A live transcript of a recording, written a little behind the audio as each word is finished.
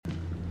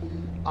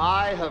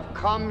I have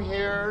come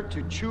here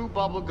to chew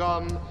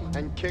bubblegum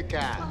and kick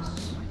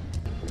ass.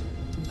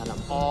 And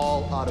I'm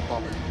all out of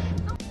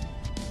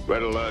bubblegum.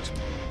 Red alert.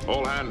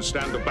 All hands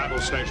stand to battle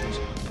stations.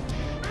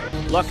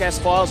 Lock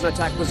S-files and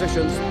attack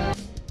positions.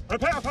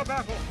 Prepare for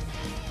battle.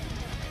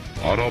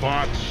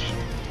 Autobots,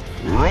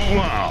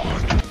 roll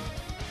out!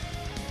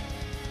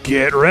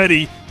 Get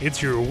ready, it's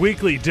your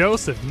weekly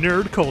dose of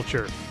nerd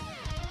culture.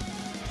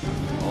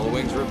 All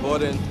wings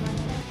report in.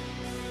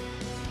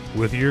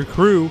 With your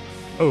crew,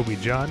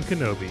 Obi-Wan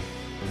Kenobi.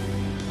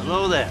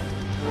 Hello there.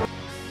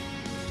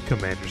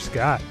 Commander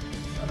Scott.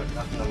 There's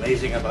nothing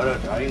amazing about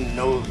it. I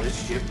know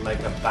this ship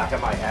like the back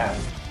of my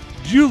hand.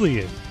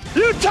 Julian.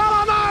 You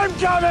tell him I'm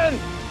coming!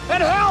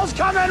 And hell's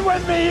coming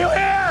with me, you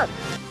hear?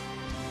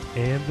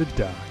 And the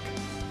Doc.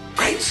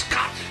 Great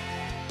Scott!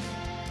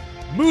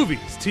 Movies,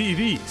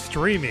 TV,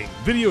 streaming,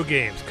 video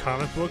games,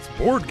 comic books,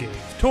 board games,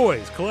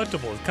 toys,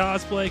 collectibles,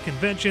 cosplay,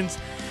 conventions.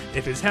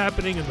 If it's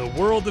happening in the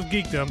world of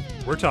geekdom,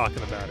 we're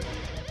talking about it.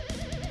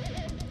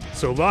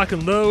 So lock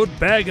and load,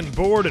 bag and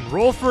board, and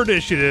roll for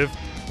initiative.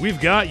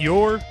 We've got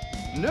your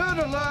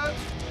Nerd alert!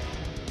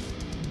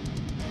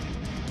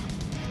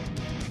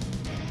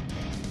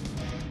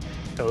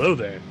 Hello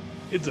there,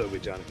 it's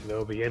Obi-Wan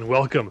Kenobi, and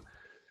welcome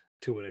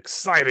to an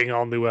exciting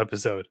all-new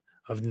episode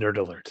of Nerd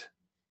Alert.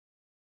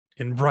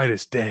 In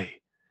brightest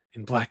day,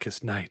 in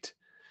blackest night,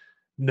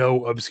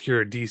 no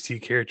obscure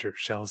DC character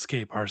shall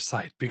escape our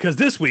sight, because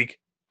this week,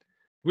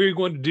 we're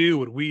going to do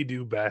what we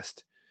do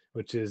best,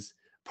 which is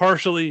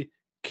partially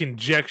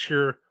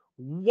conjecture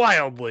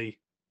wildly,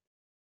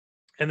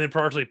 and then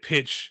partially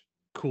pitch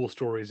cool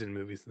stories in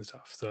movies and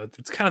stuff. So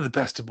it's kind of the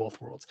best of both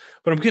worlds.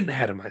 But I'm getting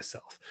ahead of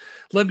myself.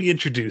 Let me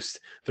introduce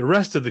the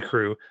rest of the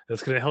crew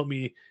that's going to help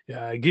me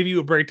give you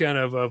a breakdown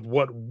of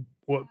what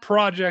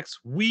projects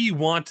we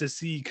want to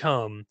see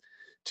come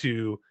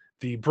to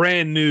the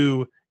brand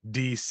new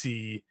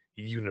DC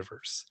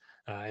universe.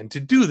 And to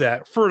do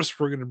that, first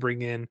we're going to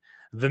bring in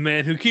the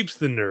man who keeps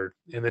the nerd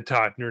in the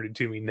Talk Nerdy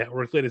to Me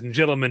network. Ladies and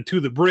gentlemen,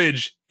 to the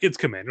bridge, it's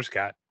Commander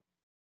Scott.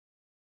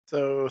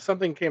 So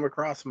something came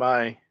across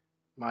my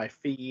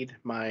feed,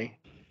 my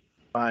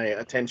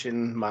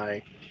attention,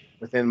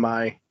 within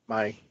my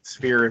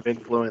sphere of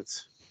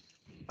influence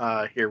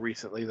here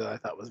recently that I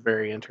thought was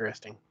very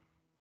interesting.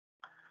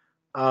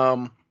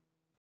 In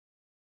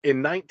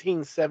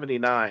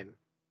 1979,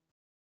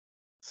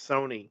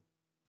 Sony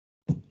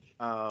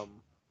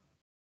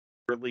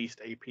released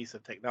a piece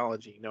of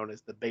technology known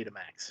as the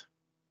Betamax.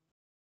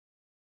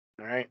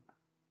 All right.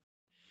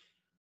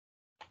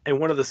 And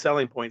one of the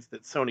selling points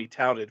that Sony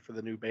touted for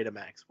the new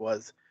Betamax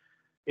was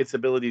its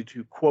ability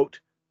to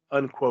quote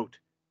unquote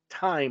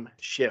time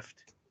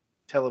shift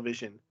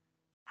television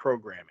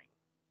programming.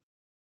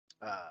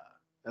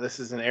 Now this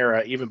is an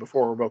era even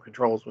before remote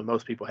controls, when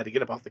most people had to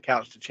get up off the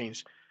couch to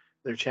change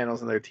their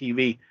channels on their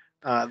TV.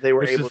 They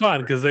were Which able is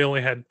fun because they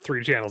only had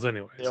 3 channels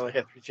anyway. They only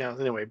had 3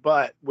 channels anyway.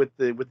 But with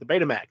the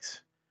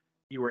Betamax,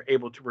 you were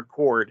able to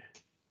record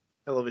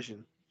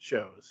television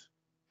shows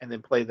and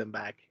then play them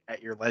back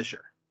at your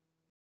leisure.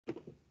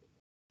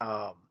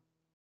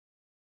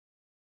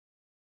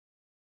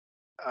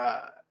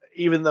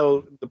 Even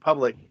though the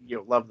public,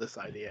 loved this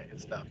idea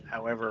and stuff,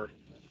 however,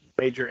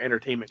 major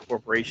entertainment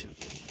corporations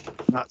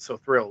not so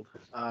thrilled.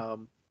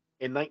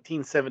 In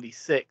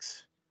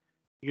 1976,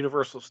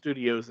 Universal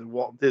Studios and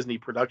Walt Disney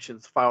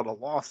Productions filed a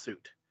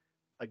lawsuit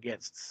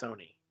against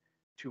Sony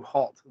to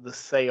halt the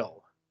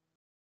sale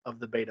of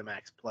the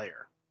Betamax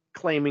player,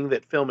 claiming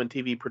that film and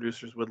TV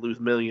producers would lose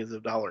millions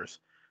of dollars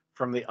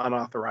from the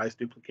unauthorized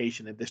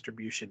duplication and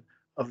distribution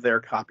of their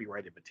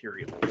copyrighted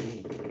material.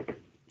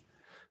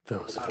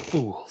 Those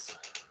fools.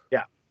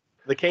 Yeah.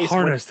 The case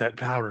harness that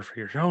power for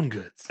your own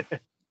goods.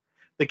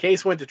 The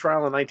case went to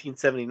trial in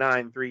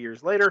 1979, 3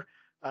 years later,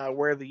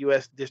 where the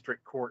U.S.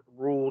 District Court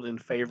ruled in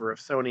favor of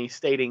Sony,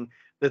 stating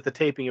that the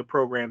taping of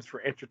programs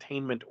for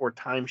entertainment or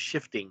time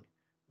shifting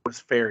was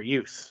fair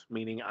use,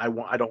 meaning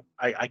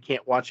I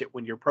can't watch it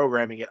when you're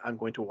programming it. I'm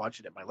going to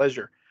watch it at my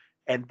leisure,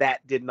 and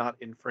that did not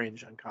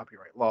infringe on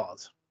copyright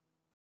laws.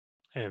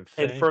 And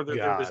further,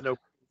 God. there was no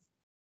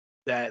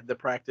that the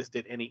practice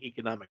did any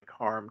economic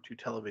harm to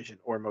television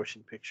or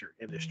motion picture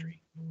industry.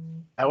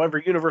 However,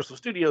 Universal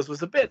Studios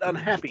was a bit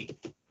unhappy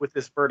with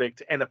this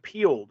verdict and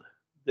appealed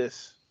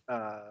this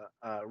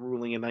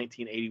ruling in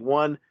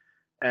 1981.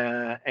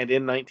 And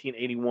in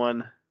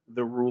 1981,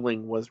 the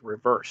ruling was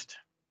reversed.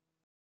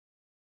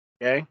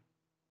 Okay.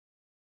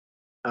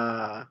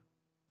 Now,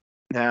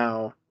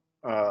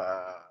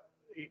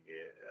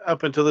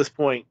 up until this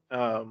point,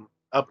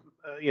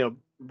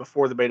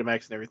 before the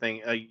Betamax and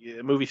everything,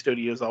 movie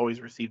studios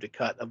always received a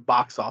cut of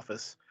box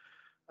office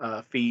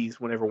fees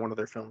whenever one of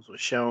their films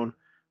was shown.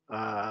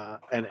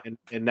 And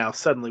now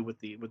suddenly with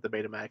the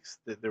Betamax,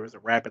 there was a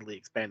rapidly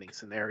expanding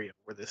scenario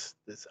where this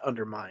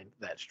undermined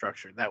that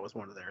structure. That was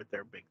one of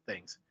their big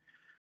things.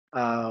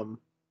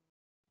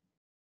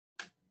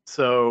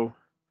 So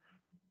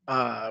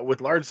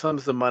with large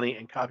sums of money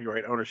and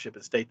copyright ownership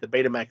at stake, the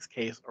Betamax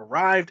case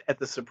arrived at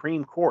the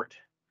Supreme Court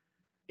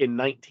in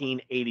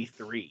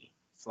 1983.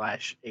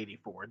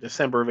 /84.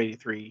 December of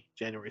 83,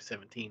 January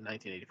 17,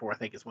 1984, I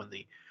think is when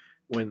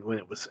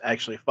it was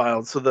actually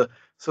filed. So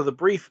the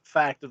brief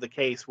fact of the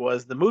case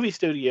was the movie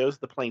studios,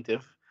 the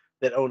plaintiff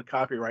that owned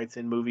copyrights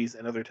in movies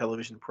and other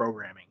television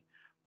programming,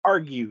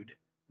 argued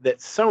that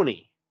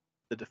Sony,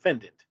 the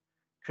defendant,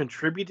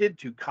 contributed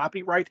to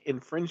copyright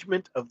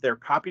infringement of their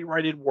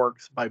copyrighted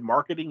works by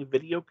marketing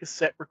video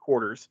cassette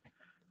recorders,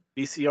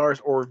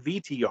 VCRs or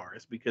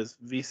VTRs, because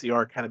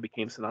VCR kind of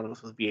became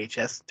synonymous with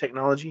VHS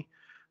technology,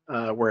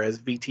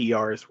 whereas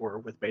VTRs were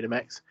with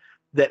Betamax,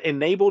 that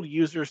enabled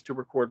users to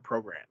record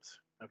programs.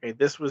 Okay,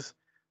 this was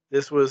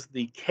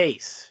the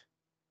case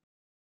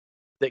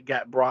that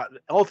got brought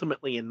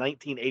ultimately in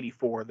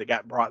 1984 that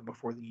got brought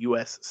before the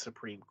U.S.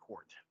 Supreme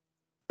Court.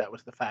 That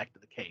was the fact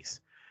of the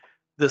case.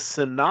 The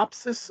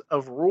synopsis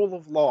of rule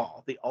of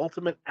law, the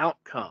ultimate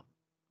outcome,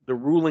 the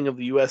ruling of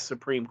the U.S.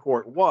 Supreme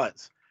Court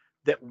was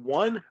that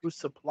one who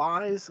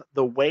supplies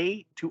the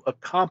way to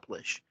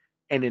accomplish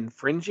an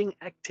infringing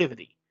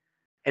activity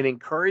and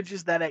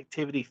encourages that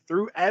activity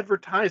through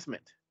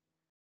advertisement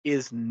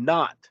is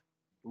not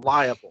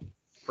liable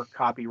for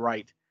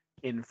copyright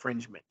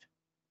infringement,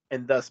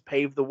 and thus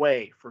paved the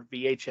way for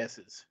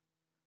VHSs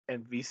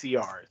and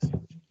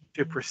VCRs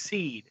to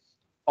proceed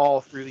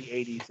all through the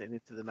 80s and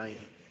into the 90s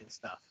and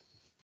stuff.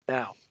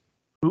 Now,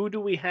 who do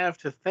we have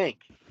to thank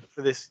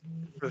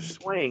for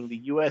swaying the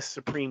U.S.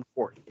 Supreme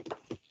Court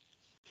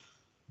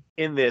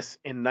in this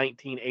in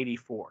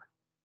 1984?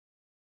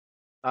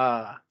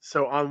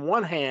 So on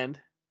one hand,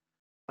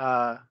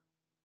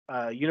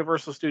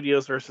 Universal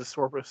Studios versus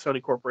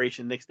Sony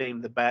Corporation,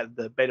 nicknamed the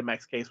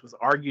Betamax case, was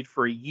argued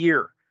for a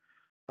year.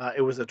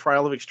 It was a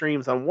trial of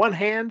extremes. On one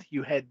hand,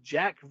 you had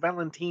Jack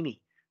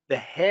Valentini, the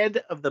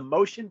head of the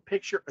Motion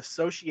Picture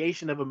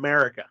Association of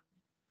America,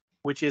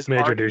 which is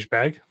major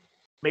douchebag,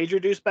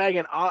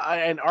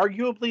 and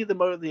arguably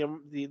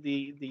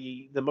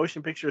the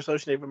Motion Picture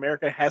Association of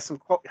America has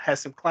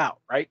some clout,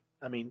 right?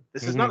 I mean,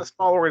 this is not a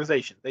small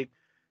organization.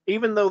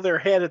 Even though their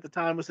head at the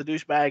time was a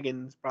douchebag,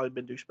 and it's probably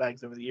been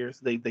douchebags over the years,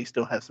 they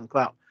still have some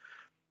clout.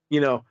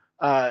 You know,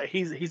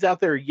 he's out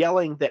there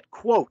yelling that,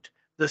 quote,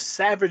 the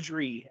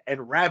savagery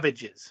and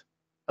ravages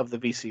of the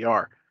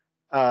VCR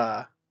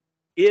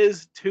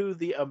is to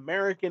the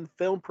American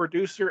film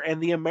producer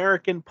and the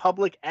American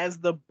public as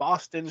the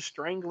Boston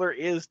Strangler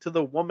is to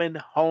the woman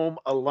home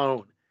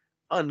alone,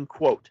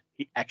 unquote.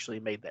 He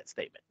actually made that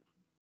statement.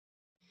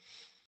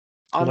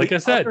 Like I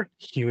said,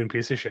 human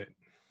piece of shit.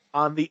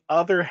 On the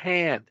other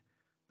hand,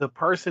 the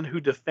person who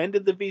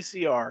defended the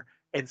VCR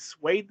and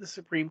swayed the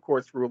Supreme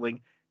Court's ruling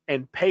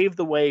and paved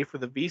the way for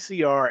the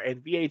VCR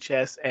and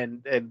VHS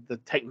and the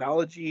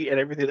technology and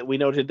everything that we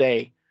know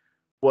today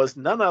was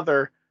none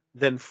other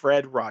than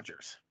Fred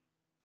Rogers.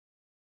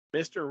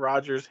 Mr.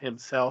 Rogers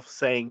himself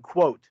saying,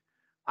 quote,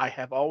 I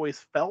have always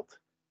felt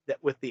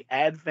that with the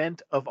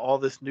advent of all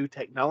this new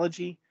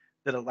technology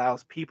that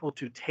allows people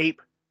to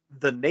tape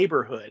the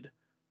neighborhood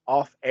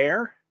off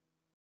air,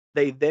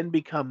 they then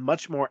become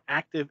much more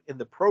active in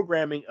the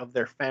programming of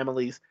their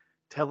family's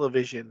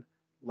television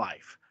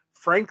life.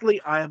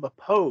 Frankly, I am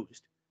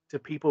opposed to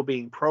people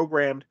being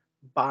programmed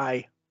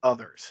by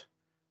others.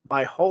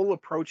 My whole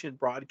approach in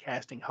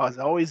broadcasting has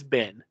always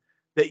been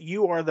that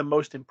you are the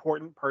most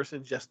important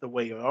person just the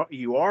way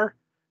you are.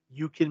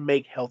 You can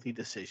make healthy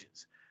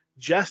decisions.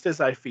 Just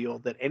as I feel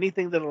that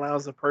anything that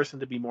allows a person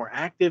to be more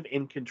active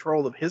in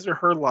control of his or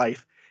her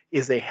life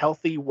is a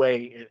healthy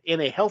way,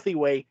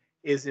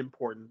 is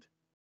important.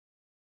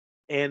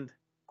 End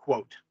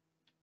quote.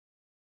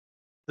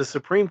 The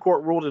Supreme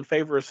Court ruled in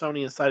favor of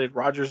Sony and cited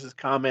Rogers'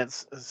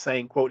 comments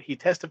saying, quote, he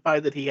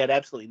testified that he had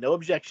absolutely no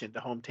objection to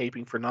home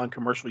taping for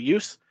non-commercial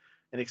use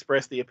and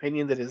expressed the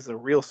opinion that it is a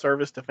real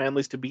service to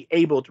families to be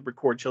able to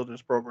record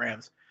children's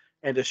programs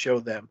and to show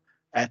them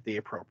at the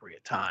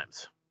appropriate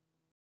times.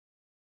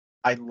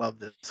 I love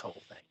this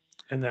whole thing.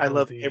 And I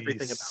love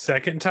everything about it.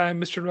 Second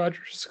time Mr.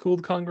 Rogers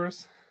schooled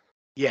Congress?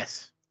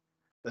 Yes.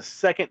 The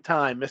second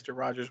time Mr.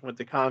 Rogers went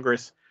to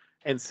Congress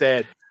and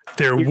said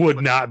there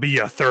would not be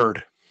a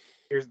third.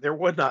 There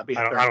would not be a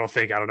third. I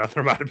don't know.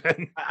 There might have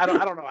been. I don't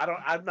know.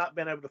 I've not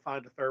been able to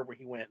find a third where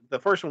he went. The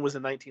first one was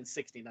in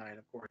 1969,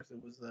 of course.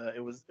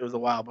 It was a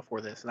while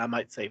before this, and I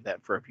might save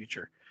that for a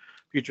future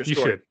story. You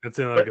should. That's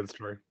another good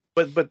story.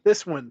 But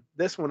this one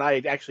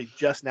I actually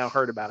just now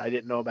heard about. I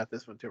didn't know about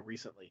this one until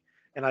recently,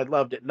 and I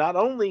loved it. Not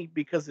only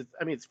because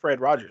it's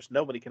Fred Rogers.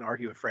 Nobody can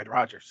argue with Fred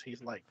Rogers.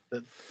 He's like,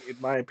 in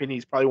my opinion,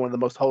 he's probably one of the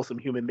most wholesome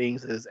human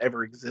beings that has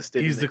ever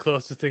existed. He's the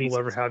closest thing we'll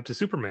ever have to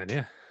Superman.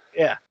 Yeah.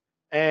 Yeah.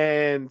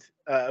 And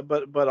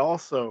but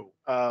also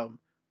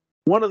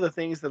one of the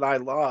things that I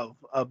love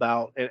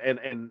about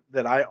and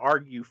that I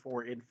argue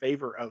for in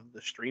favor of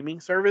the streaming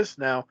service.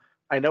 Now,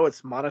 I know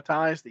it's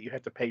monetized, that you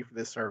have to pay for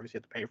this service, you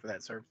have to pay for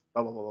that service,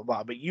 blah blah blah blah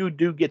blah. But you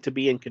do get to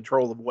be in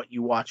control of what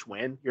you watch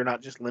when. You're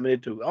not just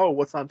limited to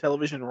what's on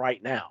television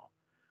right now.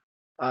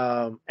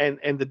 And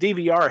the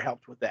DVR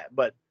helped with that.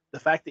 But the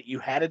fact that you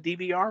had a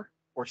DVR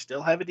or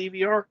still have a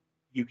DVR,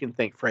 you can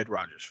thank Fred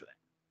Rogers for that.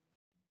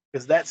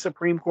 Because that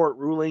Supreme Court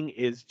ruling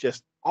is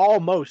just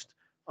almost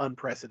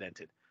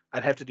unprecedented.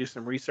 I'd have to do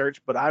some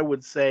research, but I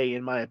would say,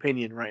 in my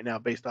opinion, right now,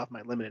 based off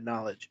my limited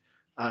knowledge,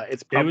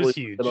 it's probably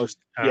huge. the most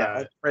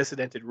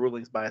unprecedented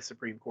rulings by a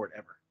Supreme Court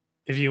ever.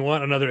 If you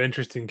want another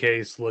interesting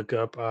case, look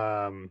up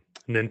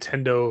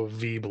Nintendo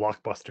v.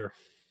 Blockbuster.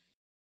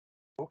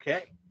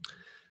 Okay.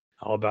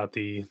 All about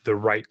the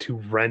right to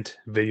rent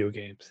video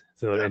games.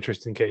 It's another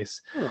interesting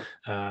case.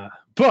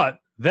 But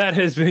that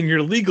has been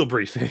your legal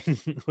briefing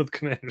with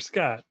Commander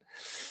Scott.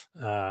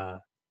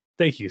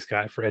 Thank you,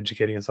 Scott, for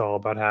educating us all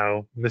about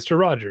how Mr.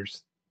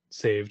 Rogers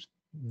saved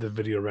the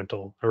video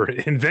rental, or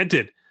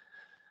invented.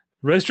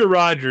 Mr.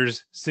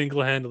 Rogers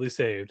single-handedly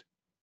saved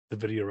the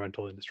video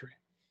rental industry.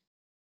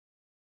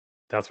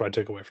 That's what I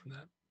took away from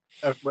that.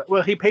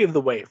 Well, he paved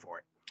the way for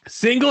it.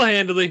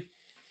 Single-handedly.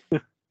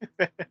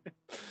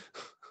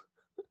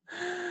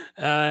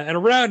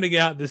 And rounding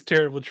out this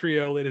terrible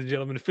trio, ladies and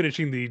gentlemen,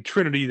 finishing the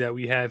trinity that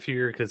we have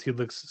here, because he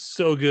looks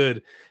so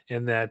good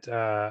in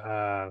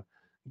that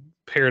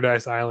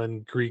Paradise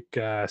Island Greek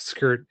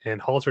skirt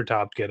and halter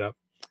top get up.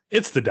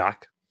 It's the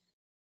Doc.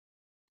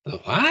 The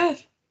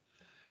what?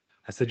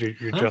 I said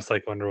you're dressed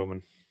like Wonder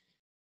Woman.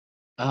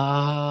 Oh,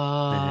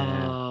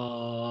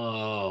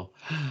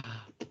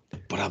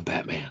 but I'm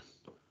Batman.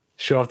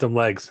 Show off them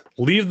legs.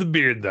 Leave the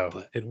beard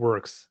though. It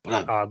works.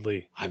 But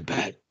oddly. I'm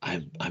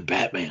Batman. I'm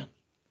Batman.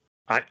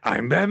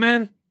 I'm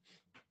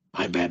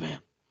Batman.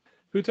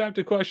 Who typed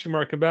a question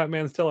mark in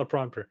Batman's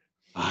teleprompter?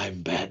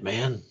 I'm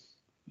Batman.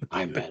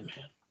 I'm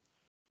Batman.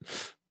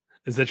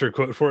 Is that your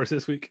quote for us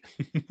this week?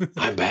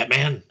 I'm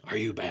Batman. Are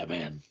you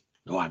Batman?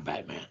 No, I'm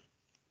Batman.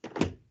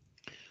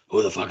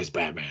 Who the fuck is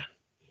Batman?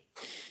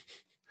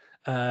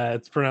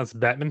 It's pronounced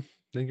Batman.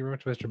 Thank you very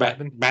much, Mr.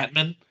 Batman.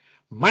 Batman.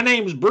 My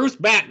name's Bruce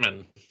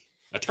Batman,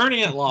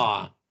 attorney at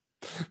law.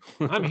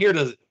 I'm here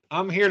to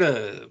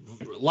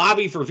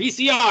lobby for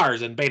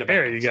VCRs and beta.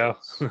 There you go.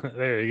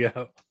 There you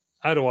go.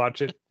 I'd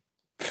watch it.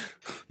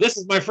 This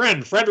is my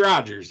friend Fred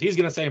Rogers. He's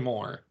gonna say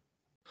more.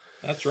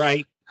 That's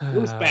right.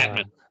 Bruce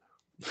Batman.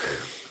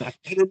 I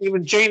didn't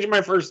even change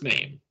my first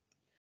name.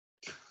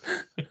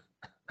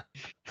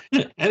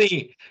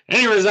 Any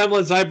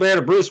resemblance I bear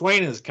to Bruce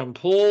Wayne is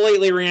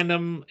completely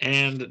random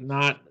and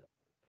not.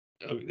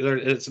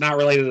 It's not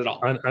related at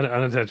all.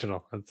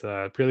 Unintentional. It's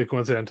purely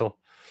coincidental.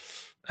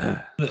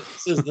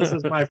 This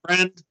is my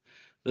friend.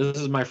 This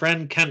is my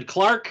friend Kent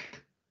Clark.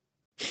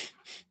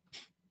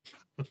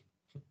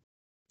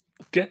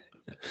 Okay.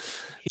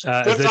 He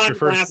puts on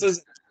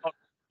glasses.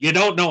 You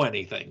don't know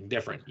anything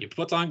different. He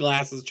puts on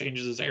glasses,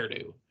 changes his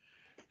hairdo.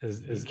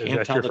 Is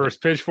that your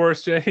first pitch for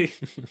us, Jay?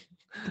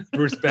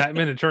 Bruce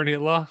Batman, attorney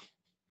at law.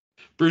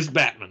 Bruce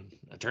Batman,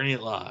 attorney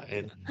at law,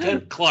 and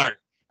Kent Clark,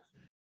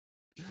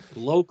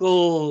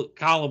 local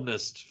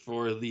columnist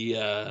for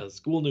the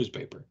school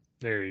newspaper.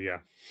 There you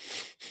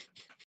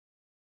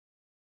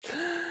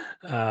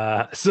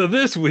go. So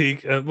this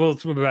week,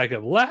 let's move back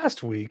up.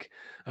 Last week,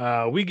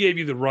 we gave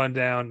you the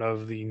rundown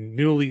of the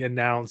newly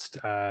announced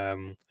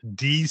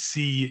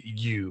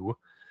DCU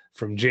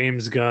from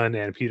James Gunn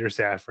and Peter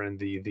Safran,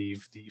 the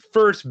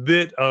first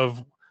bit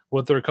of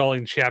what they're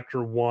calling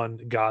Chapter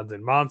 1, Gods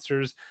and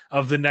Monsters,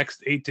 of the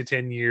next 8 to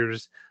 10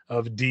 years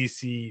of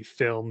DC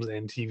films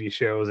and TV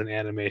shows and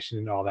animation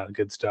and all that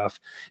good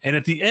stuff. And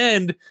at the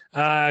end,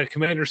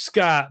 Commander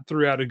Scott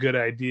threw out a good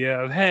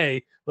idea of,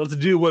 hey, let's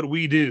do what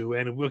we do.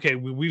 And okay,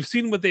 we've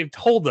seen what they've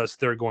told us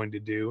they're going to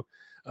do,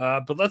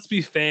 but let's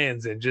be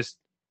fans and just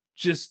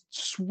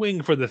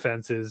swing for the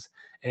fences.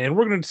 And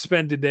we're going to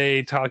spend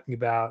today talking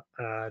about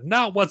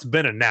not what's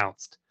been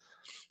announced,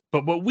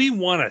 but what we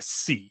want to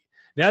see.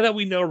 Now that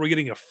we know we're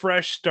getting a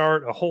fresh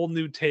start, a whole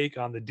new take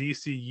on the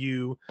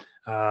DCU,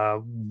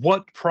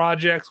 what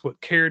projects,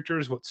 what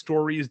characters, what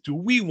stories do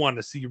we want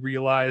to see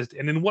realized,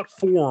 and in what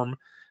form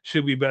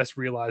should we best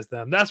realize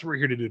them? That's what we're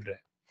here to do today.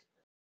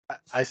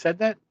 I said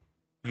that?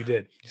 You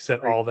did. You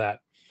said all that.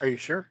 Are you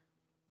sure?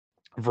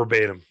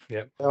 Verbatim.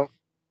 Yep. Well,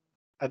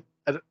 I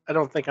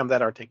don't think I'm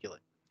that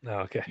articulate. Oh,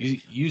 okay.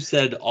 You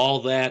said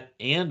all that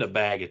and a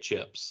bag of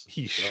chips.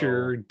 He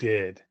sure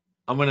did.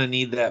 I'm going to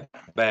need that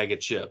bag of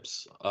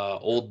chips.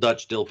 Old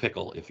Dutch dill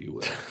pickle, if you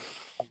will.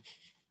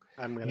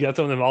 You got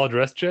some of them all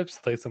dressed chips?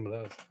 Take some of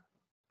those.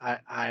 I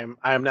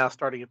am now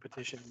starting a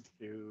petition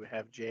to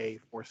have Jay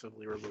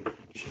forcibly removed.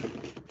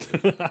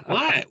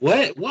 Why?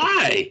 What?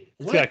 Why?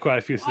 He's got quite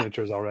a few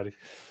signatures already.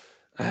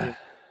 Yeah.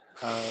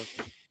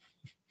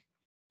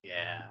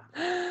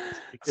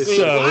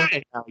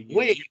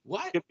 Wait,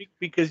 what?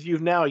 Because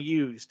you've now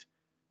used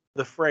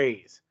the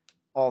phrase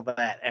 "all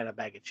that and a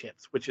bag of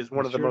chips," which is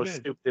one of the most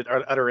stupid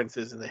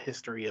utterances in the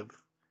history of,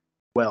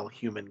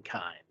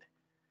 humankind.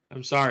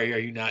 I'm sorry, are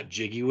you not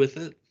jiggy with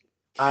it?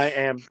 I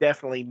am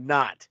definitely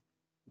not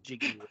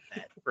jiggy with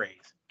that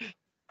phrase.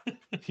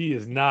 He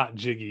is not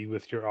jiggy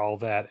with your all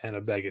that and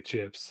a bag of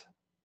chips.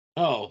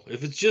 Oh,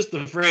 if it's just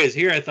the phrase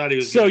here, I thought he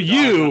was. So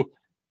you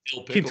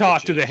can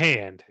talk to the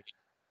hand.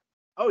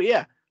 Oh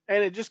yeah,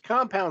 and it just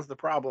compounds the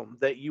problem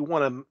that you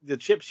want the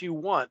chips you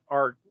want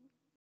are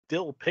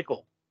dill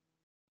pickle.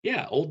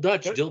 Yeah, Old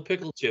Dutch dill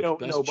pickle chips.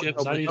 Best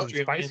chips not even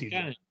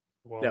spicy.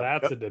 Well,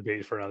 that's a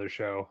debate for another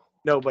show.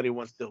 Nobody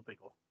wants dill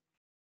pickle.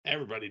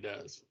 Everybody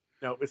does.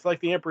 No, it's like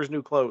the Emperor's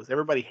New Clothes.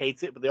 Everybody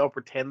hates it, but they all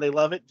pretend they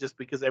love it just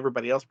because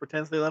everybody else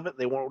pretends they love it.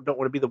 They don't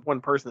want to be the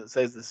one person that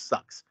says this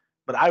sucks.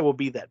 But I will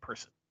be that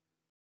person.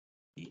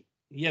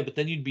 Yeah, but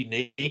then you'd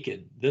be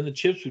naked. Then the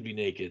chips would be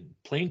naked.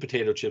 Plain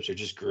potato chips are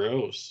just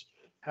gross.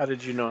 How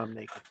did you know I'm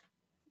naked?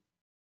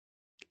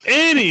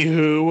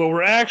 Anywho, what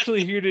we're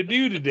actually here to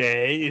do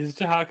today is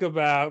talk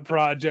about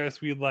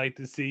projects we'd like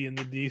to see in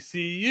the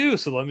DCU.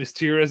 So let me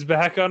steer us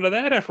back onto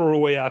that after we're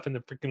way off in the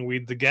freaking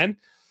weeds again.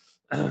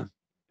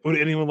 Would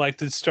anyone like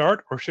to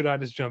start, or should I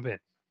just jump in?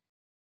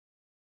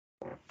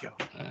 Go.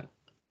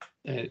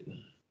 Okay.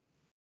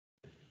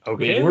 I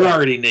mean, we're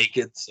already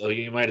naked, so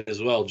you might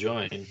as well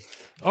join.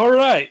 All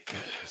right.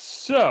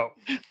 So,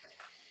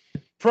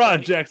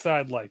 projects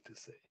I'd like to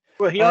see.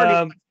 Well, he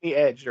already he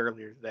edged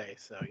earlier today,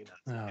 so you know.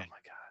 Oh my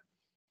god,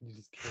 you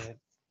just can't.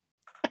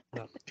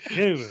 No.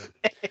 Anyway.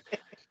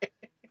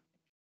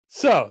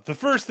 So the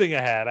first thing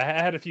I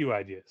had a few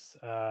ideas,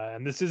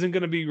 and this isn't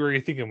going to be where you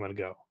think I'm going to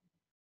go,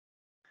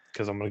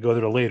 because I'm going to go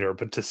there later.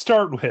 But to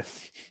start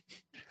with,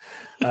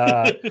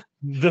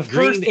 the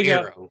first thing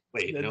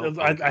Wait,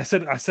 I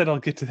said I'll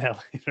get to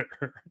that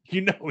later.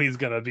 You know he's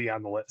going to be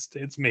on the list.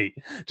 It's me.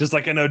 Just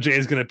like I know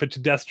Jay's going to pitch a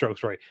Deathstroke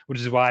story,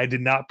 which is why I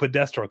did not put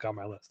Deathstroke on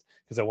my list,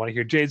 because I want to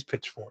hear Jay's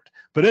pitch for it.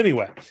 But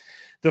anyway,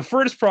 the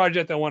first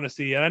project I want to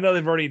see, and I know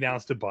they've already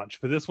announced a bunch,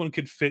 but this one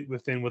could fit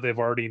within what they've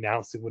already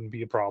announced. It wouldn't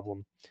be a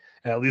problem,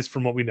 at least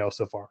from what we know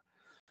so far.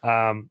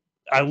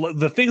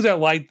 The things I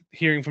like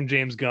hearing from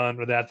James Gunn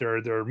are that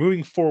they're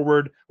moving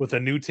forward with a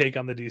new take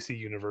on the DC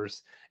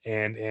universe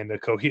and a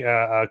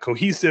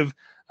cohesive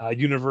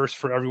universe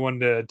for everyone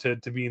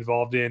to be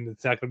involved in.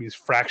 It's not going to be as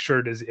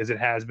fractured as it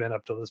has been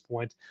up to this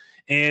point.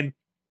 And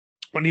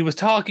when he was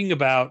talking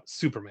about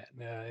Superman,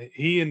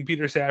 he and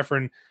Peter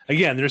Safran,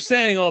 again, they're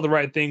saying all the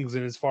right things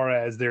in as far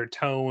as their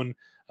tone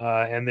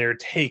and their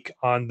take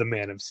on the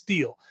Man of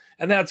Steel.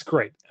 And that's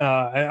great.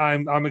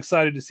 I'm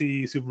excited to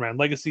see Superman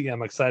Legacy.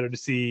 I'm excited to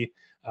see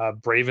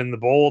Braven the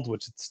Bold,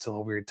 which is still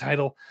a weird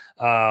title.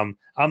 I'm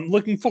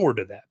looking forward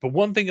to that. But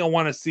one thing I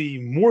want to see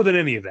more than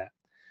any of that,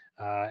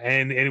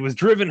 and it was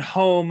driven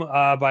home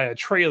by a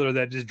trailer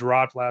that just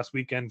dropped last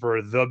weekend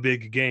for The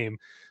Big Game.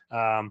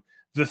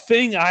 The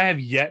thing I have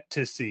yet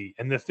to see,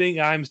 and the thing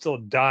I'm still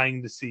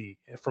dying to see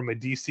from a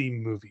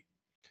DC movie,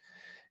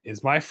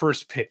 is my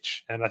first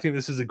pitch. And I think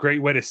this is a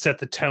great way to set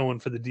the tone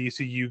for the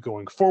DCU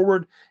going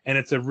forward. And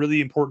it's a really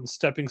important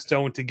stepping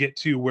stone to get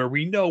to where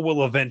we know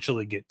we'll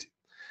eventually get to.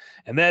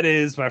 And that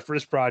is my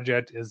first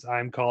project is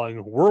I'm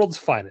calling World's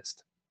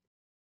Finest,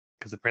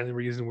 because apparently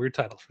we're using weird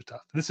titles for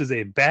stuff. This is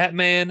a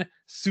Batman,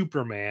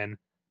 Superman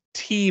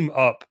team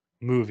up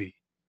movie.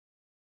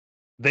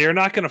 They are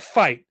not going to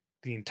fight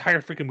the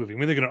entire freaking movie. I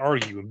mean, they're going to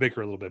argue and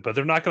bicker a little bit, but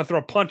they're not going to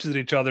throw punches at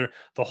each other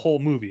the whole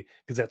movie,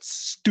 because that's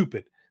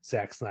stupid.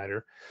 Zack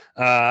Snyder.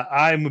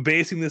 I'm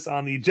basing this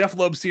on the Jeff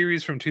Loeb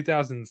series from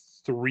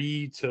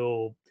 2003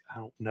 till, I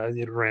don't know,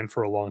 it ran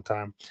for a long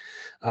time.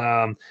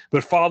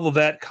 But follow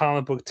that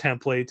comic book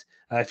template.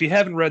 If you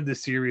haven't read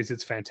this series,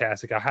 it's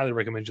fantastic. I highly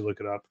recommend you look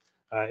it up.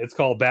 It's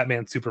called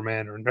Batman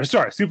Superman,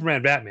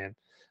 Superman Batman.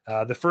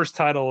 The first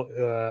title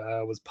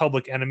was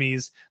Public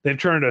Enemies. They've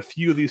turned a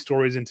few of these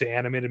stories into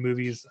animated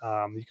movies.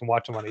 You can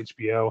watch them on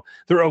HBO.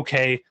 They're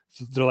okay.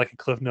 They're like a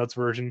Cliff Notes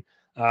version.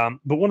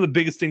 But one of the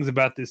biggest things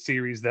about this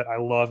series that I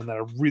love and that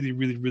I really,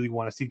 really, really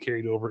want to see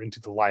carried over into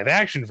the live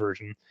action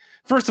version,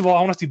 first of all,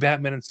 I want to see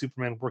Batman and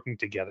Superman working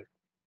together,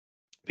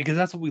 because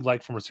that's what we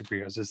like from our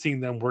superheroes, is seeing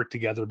them work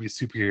together, be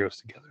superheroes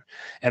together.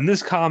 And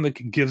this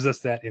comic gives us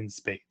that in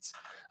spades.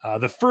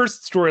 The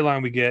first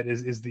storyline we get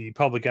is the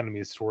Public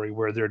Enemies story,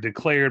 where they're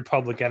declared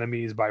public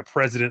enemies by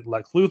President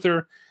Lex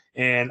Luthor,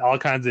 and all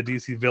kinds of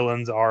DC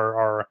villains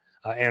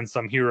and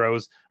some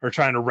heroes are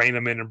trying to rein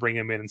them in and bring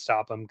them in and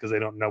stop them because they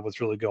don't know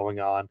what's really going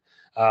on.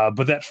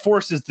 But that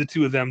forces the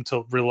two of them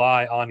to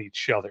rely on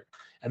each other.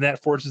 And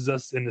that forces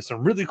us into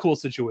some really cool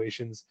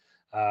situations.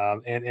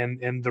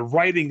 And the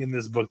writing in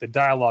this book, the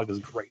dialogue is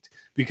great,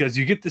 because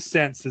you get the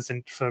sense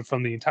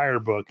from the entire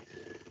book,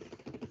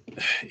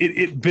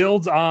 it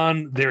builds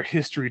on their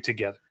history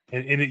together.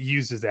 And it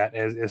uses that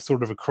as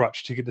sort of a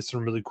crutch to get to some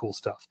really cool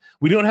stuff.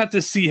 We don't have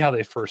to see how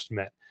they first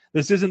met.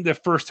 This isn't the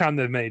first time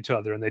they've met each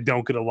other and they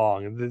don't get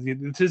along.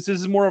 And this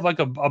is more of like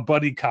a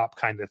buddy cop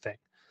kind of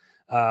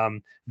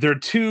thing. They're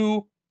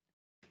two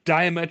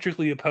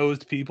diametrically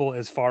opposed people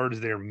as far as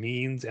their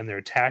means and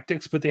their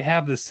tactics, but they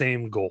have the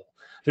same goal.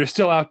 They're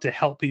still out to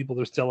help people.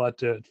 They're still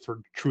out for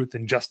truth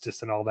and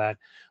justice and all that.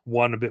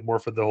 One a bit more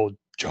for the whole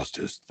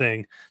justice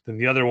thing than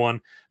the other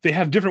one. They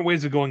have different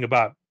ways of going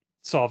about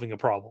solving a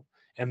problem.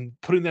 And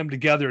putting them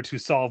together to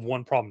solve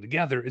one problem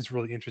together is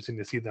really interesting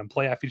to see them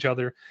play off each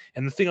other.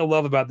 And the thing I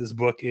love about this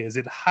book is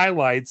it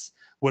highlights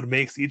what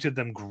makes each of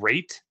them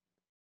great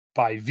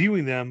by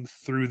viewing them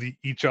through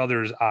each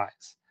other's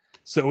eyes.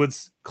 So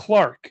it's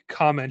Clark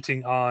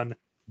commenting on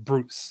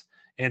Bruce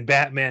and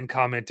Batman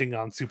commenting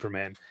on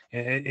Superman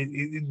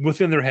and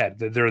within their head,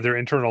 their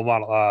internal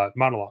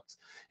monologues.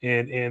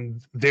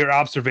 and their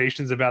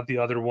observations about the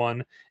other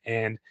one,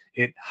 and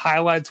it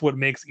highlights what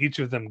makes each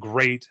of them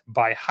great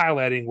by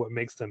highlighting what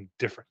makes them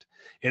different.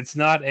 It's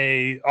not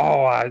I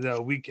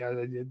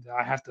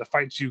have to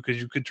fight you because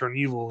you could turn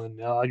evil, and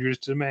you're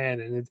just a man,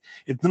 and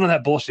it's none of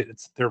that bullshit.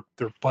 It's they're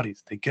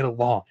buddies. They get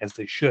along as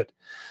they should.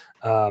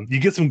 You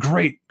get some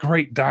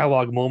great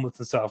dialogue moments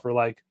and stuff where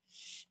like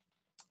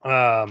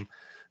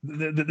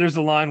there's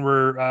a line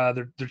where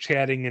they're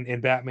chatting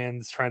and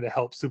Batman's trying to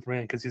help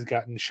Superman because he's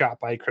gotten shot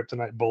by a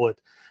kryptonite bullet,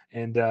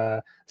 and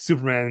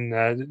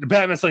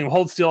Batman's telling him,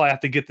 hold still, I have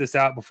to get this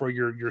out before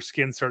your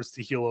skin starts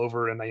to heal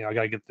over, and I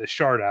gotta get this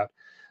shard out.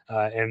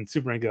 And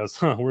Superman goes,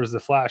 where's the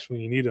Flash when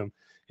you need him?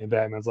 And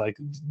Batman's like,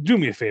 do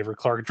me a favor,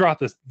 Clark, drop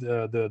this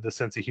the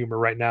sense of humor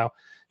right now,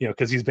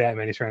 because he's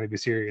Batman, he's trying to be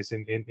serious,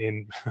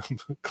 and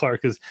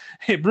Clark is,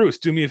 hey Bruce,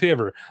 do me a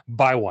favor,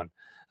 buy one.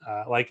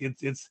 Like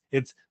it's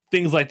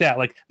things like that.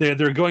 Like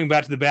they're going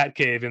back to the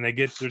Batcave, and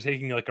they're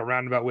taking like a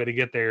roundabout way to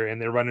get there,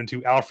 and they run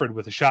into Alfred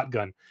with a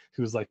shotgun,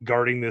 who's like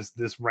guarding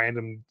this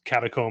random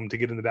catacomb to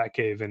get in the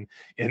Batcave,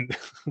 and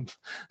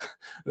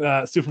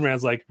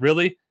Superman's like,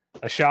 really?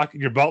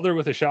 Your butler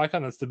with a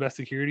shotgun? That's the best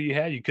security you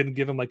had? You couldn't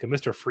give him like a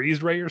Mr.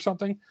 Freeze ray or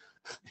something?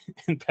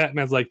 And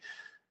Batman's like,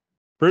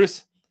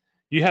 Bruce,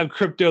 you have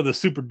Crypto the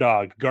super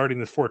dog guarding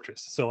this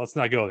fortress, so let's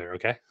not go there,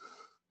 okay?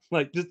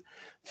 Like just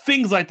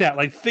things like that,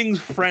 like things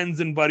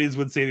friends and buddies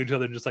would say to each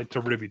other just like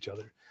to rib each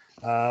other.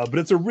 But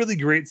it's a really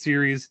great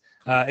series.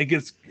 It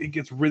gets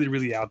really,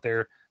 really out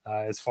there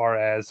as far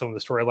as some of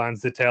the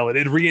storylines to tell.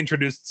 It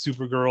reintroduced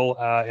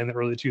Supergirl in the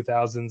early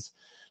 2000s.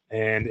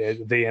 And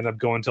they end up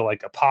going to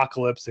like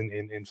Apocalypse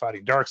and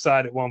fighting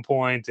Darkseid at one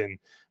point, and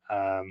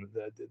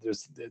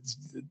there's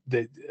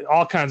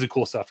all kinds of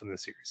cool stuff in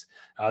this series.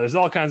 There's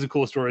all kinds of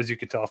cool stories you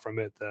could tell from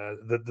it.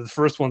 The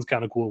first one's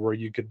kind of cool, where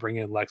you could bring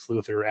in Lex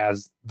Luthor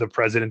as the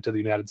president of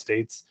the United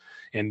States,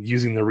 and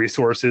using the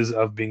resources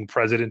of being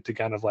president to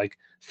kind of like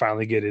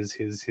finally get his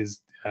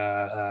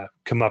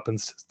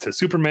comeuppance to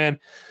Superman.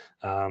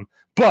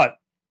 But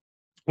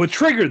what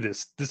triggered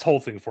this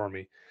whole thing for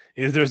me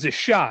is there's a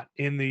shot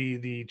in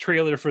the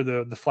trailer for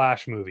the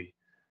Flash movie.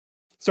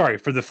 Sorry,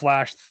 for the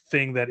Flash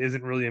thing that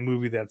isn't really a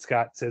movie that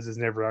Scott says is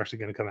never actually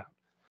going to come out.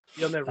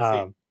 You'll never see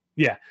it.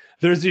 Yeah,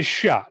 there's this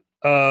shot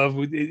of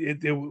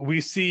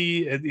we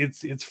see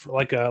it's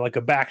like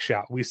a back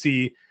shot. We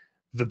see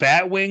the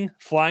Batwing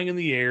flying in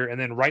the air, and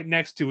then right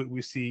next to it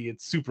we see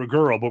it's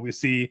Supergirl, but we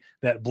see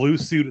that blue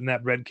suit and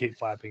that red cape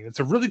flapping. It's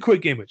a really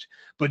quick image,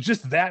 but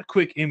just that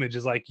quick image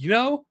is like,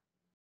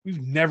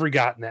 we've never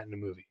gotten that in a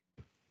movie.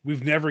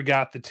 We've never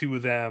got the two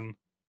of them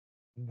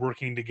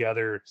working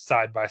together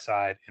side by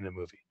side in a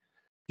movie.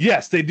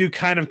 Yes, they do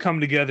kind of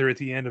come together at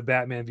the end of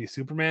Batman v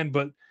Superman,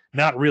 but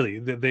not really.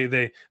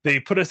 They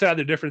put aside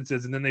their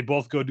differences, and then they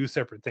both go do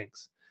separate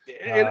things.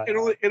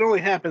 It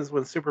only happens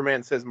when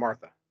Superman says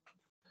Martha.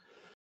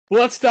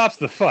 Well, that stops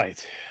the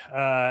fight,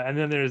 and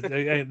then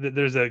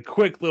there's a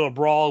quick little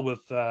brawl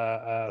with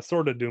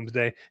sort of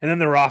Doomsday, and then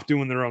they're off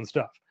doing their own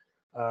stuff.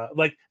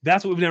 Like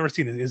that's what we've never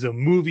seen is a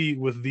movie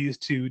with these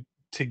two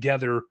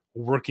together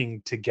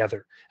working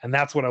together, and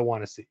that's what I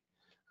want to see.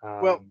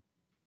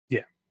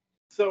 Yeah.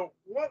 So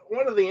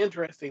one of the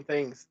interesting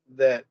things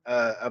that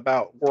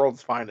about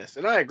World's Finest,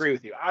 and I agree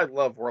with you, I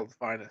love World's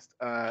Finest,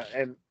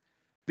 and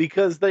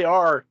because they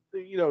are,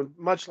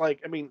 much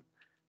like,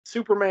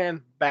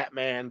 Superman,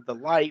 Batman, the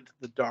light,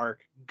 the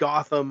dark,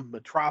 Gotham,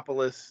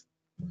 Metropolis,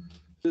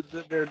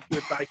 they're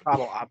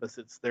dichotomous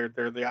opposites. They're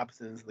the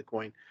opposite ends of the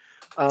coin.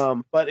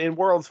 But in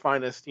World's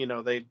Finest,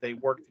 they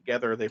work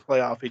together. They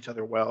play off each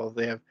other well.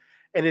 They have,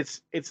 and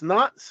it's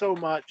not so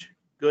much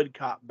good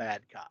cop,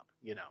 bad cop.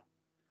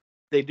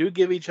 They do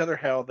give each other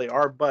hell. They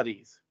are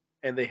buddies,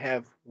 and they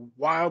have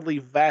wildly,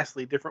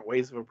 vastly different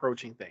ways of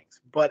approaching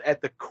things. But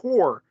at the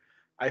core,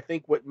 I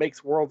think what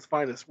makes World's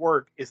Finest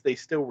work is they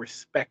still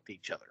respect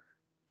each other.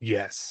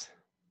 Yes.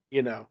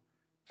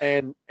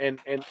 And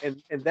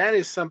that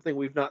is something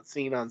we've not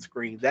seen on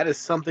screen. That is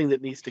something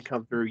that needs to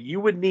come through. You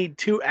would need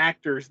two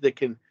actors that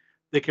can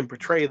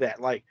portray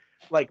that. Like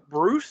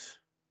Bruce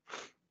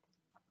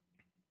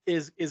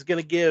is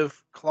going to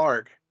give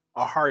Clark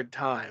a hard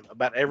time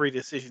about every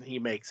decision he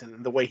makes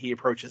and the way he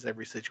approaches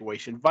every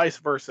situation. Vice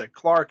versa,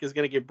 Clark is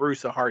going to give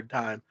Bruce a hard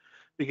time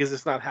because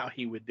it's not how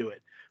he would do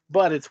it.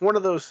 But it's one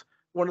of those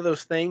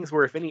things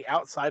where if any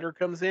outsider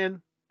comes in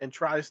and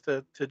tries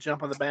to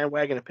jump on the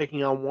bandwagon of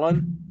picking on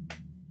one,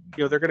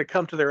 they're going to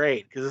come to their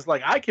aid, because it's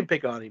like, I can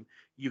pick on him,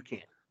 you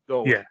can't. Go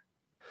away. Yeah.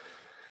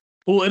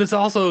 Well, and it's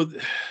also,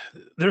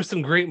 there's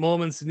some great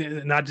moments,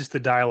 not just the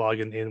dialogue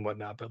and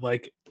whatnot, but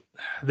like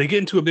they get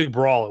into a big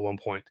brawl at one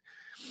point,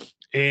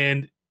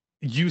 and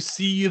you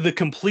see the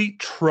complete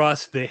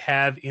trust they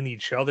have in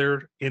each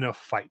other in a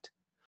fight.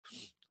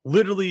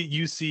 Literally,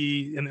 you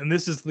see, and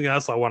this is something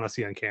else I want to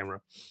see on camera.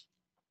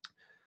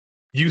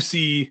 You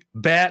see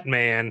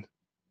Batman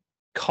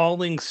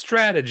calling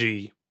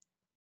strategy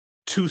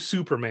to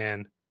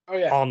Superman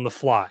on the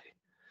fly,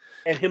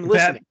 and him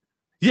listening.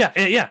 Yeah.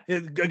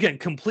 Again,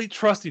 complete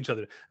trust each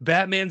other.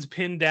 Batman's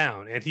pinned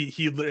down, and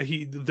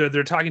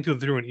they're talking to him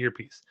through an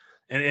earpiece,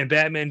 and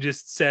Batman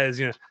just says,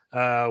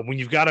 when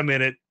you've got a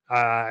minute,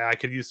 I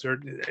could use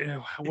certain.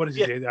 What does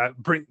he say?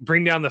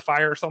 Bring down the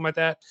fire or something like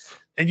that.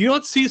 And you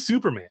don't see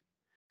Superman.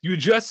 You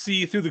just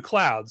see through the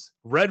clouds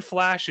red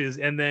flashes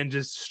and then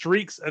just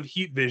streaks of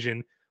heat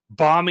vision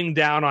bombing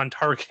down on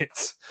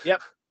targets.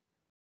 Yep.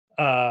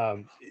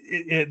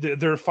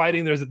 They're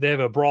fighting. They have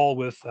a brawl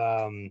with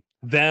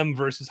them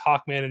versus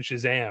Hawkman and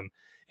Shazam,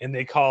 and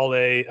they call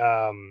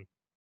I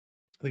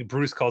think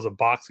Bruce calls a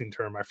boxing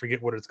term. I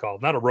forget what it's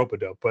called. Not a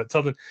rope-a-dope, but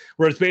something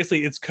where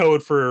it's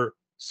code for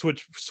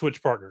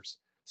switch partners.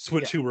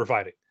 Who we're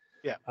fighting.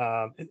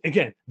 Yeah.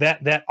 Again,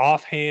 that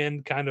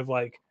offhand kind of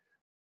like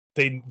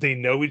they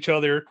know each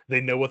other. They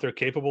know what they're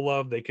capable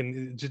of. They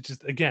can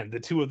just again, the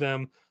two of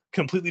them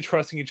completely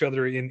trusting each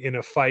other in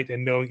a fight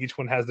and knowing each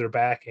one has their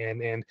back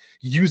and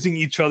using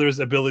each other's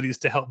abilities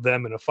to help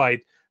them in a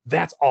fight.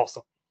 That's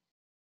awesome.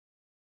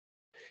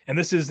 And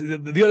this is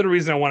the other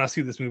reason I want to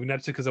see this movie, not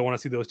just because I want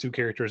to see those two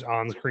characters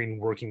on screen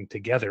working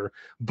together,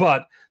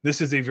 but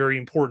this is a very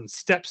important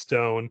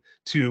stepstone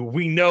to,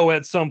 we know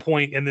at some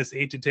point in this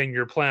 8 to 10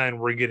 year plan,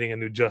 we're getting a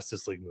new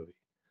Justice League movie.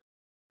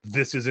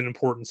 This is an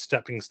important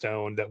stepping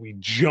stone that we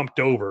jumped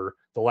over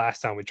the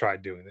last time we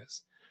tried doing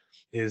this.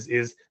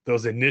 Is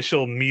those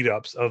initial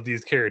meetups of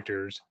these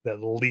characters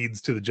that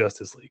leads to the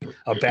Justice League.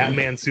 A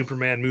Batman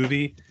Superman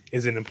movie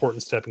is an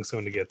important stepping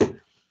stone to get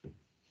there.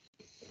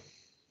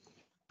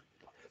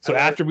 So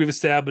after we've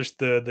established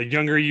the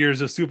younger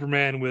years of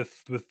Superman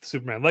with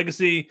Superman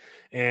Legacy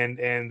and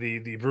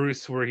the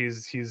Bruce where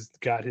he's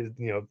got his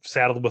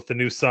saddled with the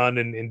new son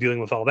and dealing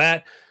with all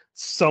that,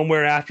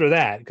 somewhere after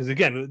that, because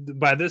again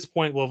by this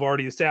point we'll have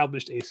already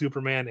established a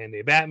Superman and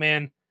a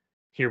Batman.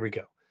 Here we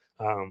go.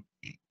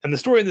 And the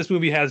story in this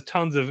movie has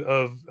tons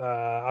of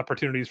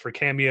opportunities for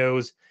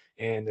cameos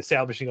and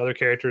establishing other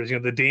characters.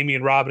 The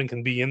Damian Robin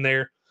can be in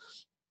there.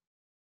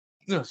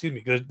 No, excuse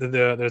me.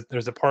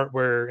 There's a part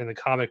where in the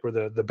comic where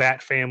the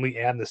Bat family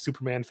and the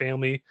Superman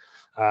family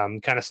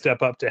kind of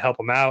step up to help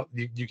them out.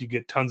 You could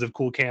get tons of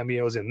cool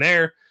cameos in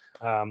there.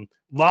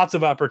 Lots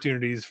of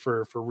opportunities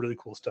for really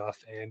cool stuff.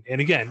 And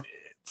again,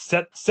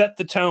 set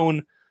the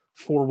tone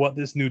for what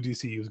this new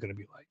DCU is going to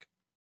be like.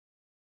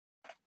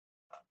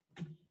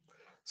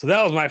 So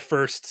that was my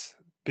first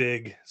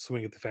big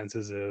swing at the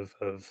fences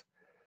of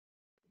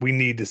we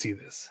need to see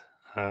this.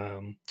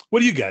 What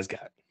do you guys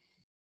got?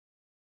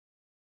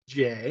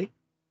 Jay.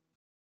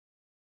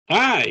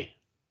 Hi.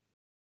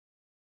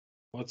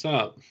 What's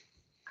up?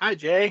 Hi,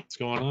 Jay. What's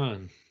going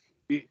on?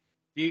 Do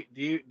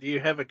you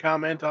have a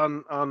comment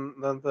on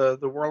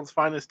the world's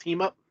finest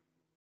team up?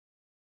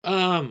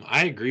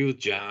 I agree with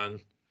John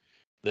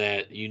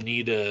that you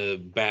need a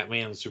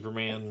Batman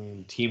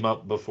Superman team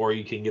up before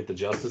you can get the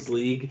Justice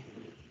League.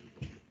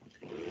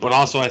 But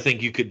also, I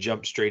think you could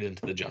jump straight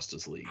into the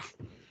Justice League.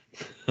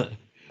 I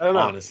don't know.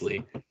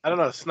 Honestly, I don't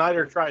know.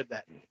 Snyder tried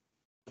that.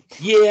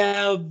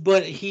 Yeah,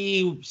 but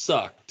he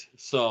sucked.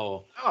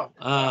 So,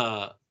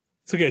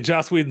 it's okay.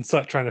 Joss Whedon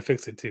sucked trying to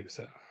fix it too.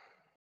 So,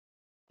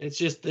 it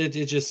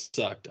just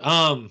sucked.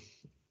 But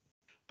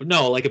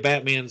no, like a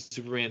Batman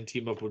Superman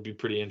team up would be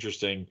pretty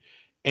interesting.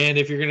 And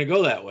if you're gonna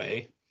go that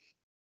way,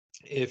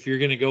 if you're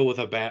gonna go with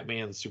a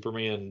Batman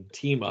Superman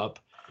team up,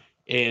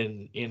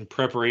 in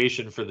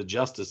preparation for the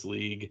Justice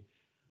League,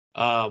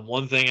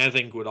 one thing I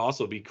think would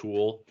also be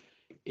cool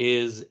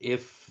is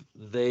if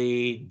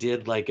they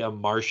did like a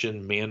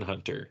Martian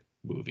Manhunter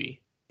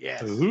movie.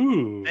 Yes.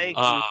 Ooh. Thank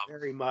you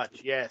very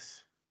much.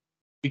 Yes.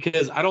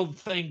 Because I don't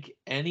think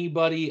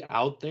anybody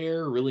out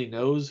there really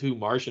knows who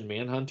Martian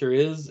Manhunter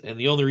is, and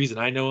the only reason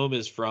I know him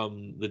is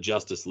from the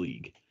Justice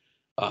League.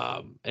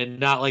 And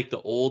not like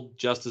the old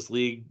Justice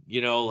League,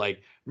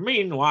 like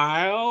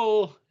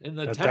meanwhile in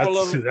the Temple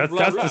of that's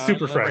the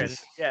Super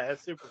Friends. Yeah,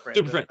 that's Super Friends.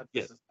 Super Friends.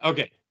 Yes.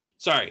 Okay.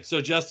 Sorry.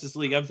 So Justice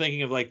League, I'm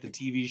thinking of like the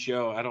TV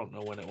show. I don't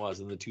know when it was,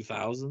 in the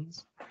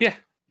 2000s. Yeah.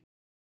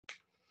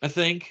 I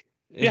think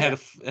it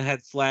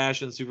had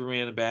Flash and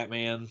Superman and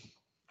Batman.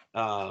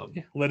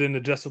 Let into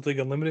Justice League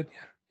Unlimited.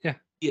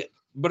 Yeah.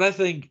 But I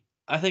think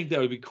that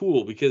would be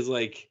cool because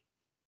like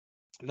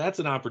that's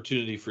an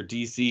opportunity for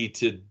DC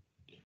to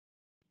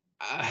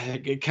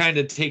kind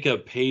of take a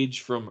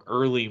page from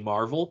early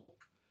Marvel,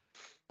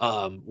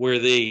 where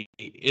they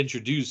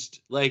introduced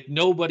like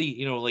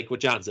nobody, like what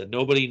John said,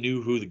 nobody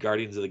knew who the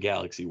Guardians of the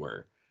Galaxy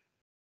were,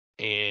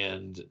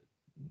 and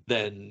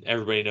then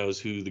everybody knows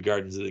who the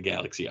Guardians of the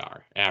Galaxy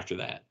are after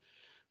that.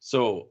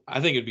 So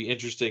I think it'd be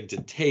interesting to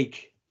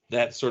take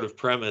that sort of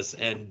premise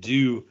and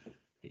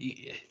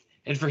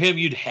for him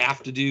you'd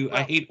have to do.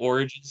 I hate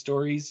origin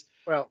stories.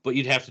 But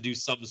you'd have to do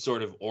some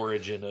sort of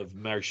origin of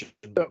Martian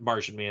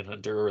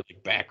Manhunter or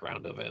like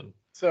background of him.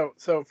 So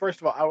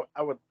first of all,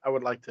 I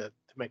would like to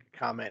make a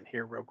comment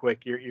here real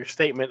quick. Your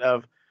statement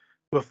of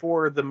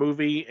before the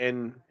movie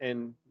and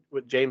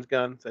what James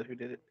Gunn said who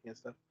did it and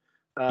stuff.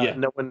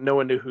 No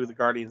one knew who the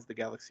Guardians of the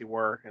Galaxy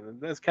were,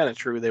 and that's kind of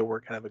true. They were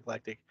kind of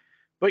eclectic.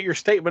 But your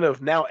statement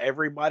of now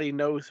everybody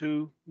knows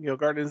who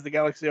Guardians of the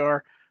Galaxy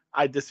are,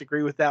 I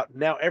disagree with that.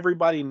 Now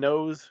everybody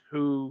knows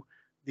who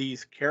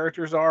these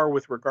characters are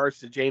with regards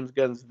to James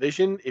Gunn's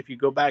vision, if you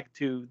go back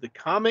to the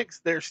comics,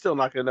 they're still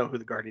not going to know who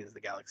the Guardians of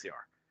the Galaxy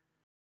are.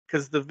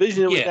 Because the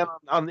vision that we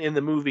got in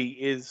the movie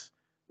is,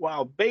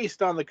 while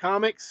based on the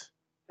comics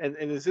and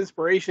his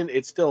inspiration,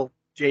 it's still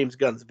James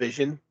Gunn's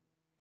vision.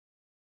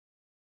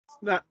 It's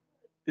not.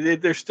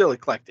 They're still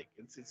eclectic.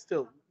 It's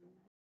still.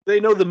 They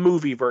know the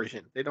movie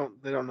version. They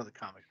don't know the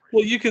comic version.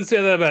 Well, you can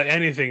say that about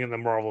anything in the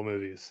Marvel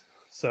movies.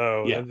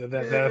 So I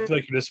feel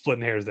like you're just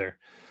splitting hairs there.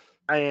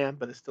 I am,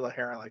 but it's still a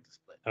hair I like to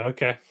split.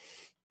 Okay.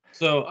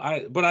 So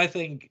I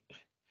think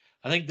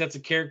that's a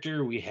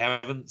character we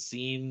haven't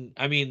seen.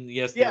 I mean,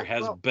 yes, there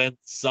has been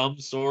some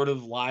sort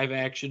of live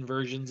action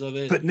versions of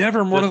it, but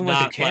never more than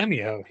like a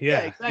cameo.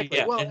 Exactly.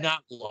 Yeah, and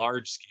not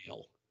large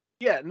scale.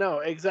 Yeah, no,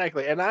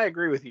 exactly. And I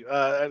agree with you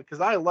because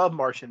I love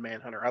Martian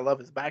Manhunter. I love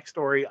his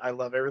backstory. I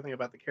love everything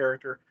about the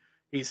character.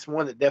 He's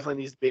one that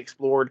definitely needs to be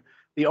explored.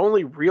 The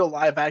only real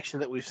live action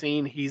that we've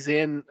seen, he's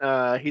in.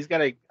 He's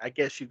got a, I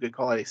guess you could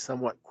call it a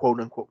somewhat quote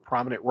unquote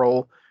prominent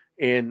role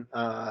in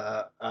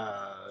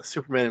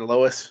Superman and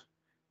Lois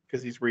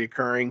because he's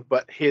reoccurring.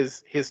 But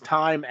his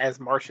time as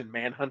Martian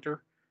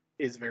Manhunter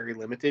is very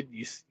limited.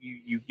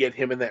 You get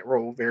him in that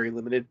role very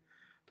limited.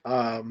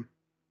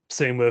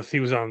 Same with he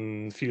was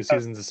on a few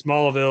seasons of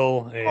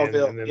Smallville, and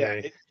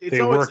then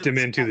they worked him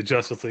into the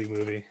Justice League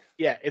movie.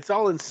 Yeah, it's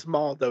all in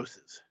small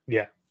doses.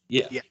 Yeah.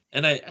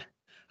 And I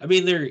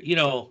mean, there,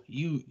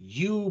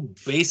 you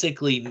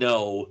basically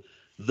know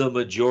the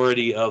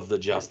majority of the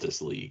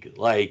Justice League.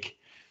 Like,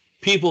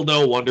 people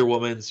know Wonder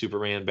Woman,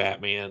 Superman,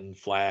 Batman,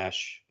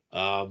 Flash,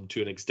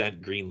 to an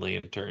extent, Green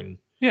Lantern.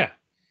 Yeah.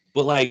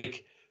 But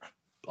like,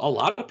 a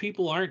lot of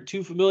people aren't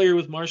too familiar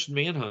with Martian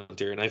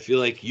Manhunter, and I feel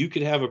like you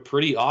could have a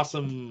pretty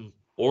awesome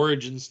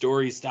origin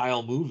story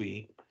style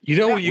movie. You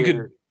know what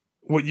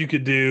you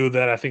could do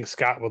that I think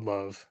Scott would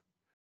love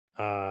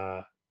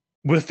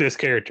with this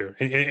character,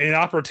 an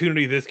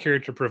opportunity this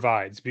character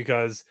provides,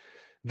 because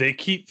they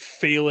keep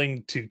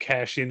failing to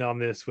cash in on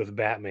this with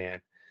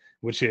Batman,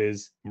 which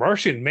is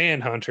Martian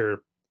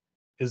Manhunter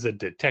is a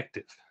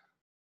detective.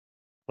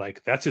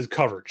 Like, that's his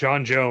cover.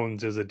 John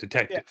Jones is a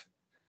detective. Yeah.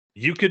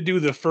 You could do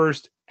the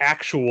first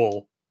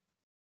actual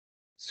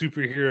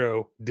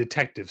superhero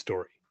detective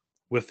story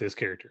with this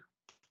character.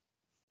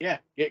 Yeah,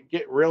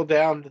 get real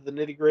down to the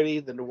nitty gritty,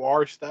 the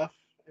noir stuff.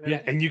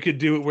 Yeah, and you could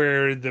do it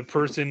where the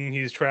person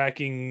he's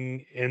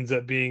tracking ends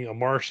up being a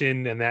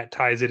Martian, and that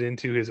ties it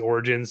into his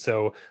origin.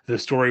 So the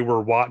story we're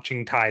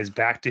watching ties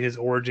back to his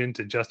origin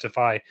to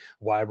justify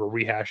why we're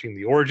rehashing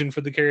the origin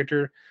for the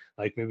character.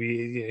 Like,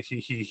 maybe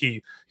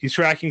he's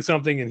tracking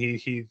something and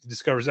he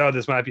discovers, oh,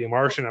 this might be a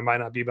Martian. I might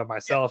not be by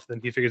myself. Then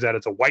he figures out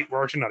it's a white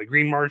Martian, not a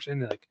green Martian.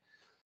 Like,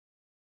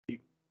 you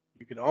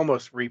could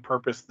almost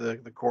repurpose the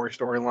core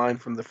storyline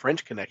from the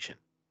French Connection.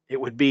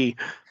 It would be,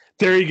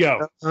 there you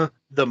go,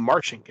 the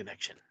Martian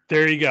Connection.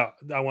 There you go.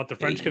 I want the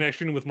French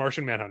Connection with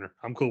Martian Manhunter.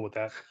 I'm cool with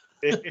that.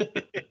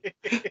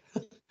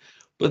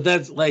 But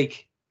that's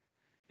like,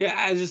 yeah,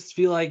 I just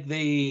feel like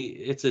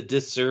it's a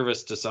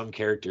disservice to some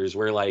characters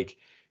where, like,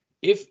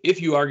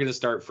 if you are going to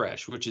start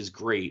fresh, which is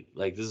great,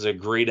 like, this is a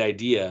great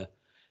idea,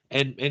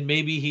 and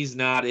maybe he's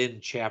not in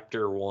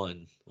chapter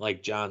 1,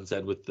 like John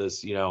said, with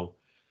this,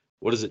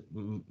 what is it,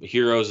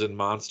 Heroes and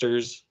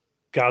Monsters,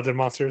 Gods and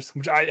Monsters,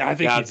 which I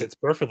think he fits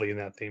perfectly in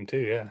that theme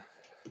too.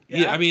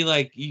 Yeah, I mean,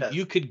 like,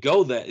 you could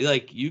go that,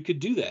 like, you could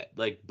do that,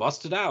 like,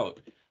 bust it out.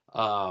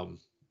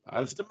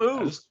 Bust a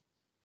move.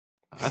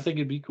 I think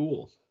it'd be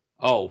cool.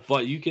 Oh,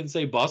 but you can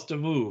say bust a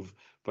move,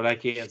 but I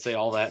can't say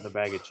all that in a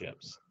bag of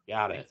chips.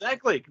 Got it.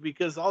 Exactly,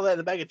 because all that in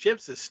the bag of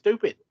chips is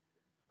stupid.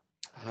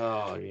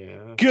 Oh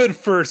yeah. Good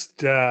first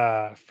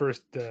toss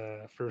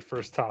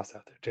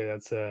out there, Jay.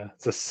 That's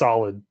a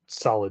solid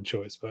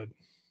choice, but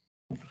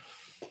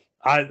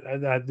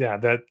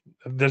that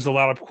there's a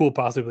lot of cool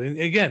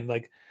possibilities. Again,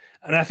 like,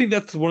 and I think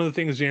that's one of the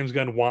things James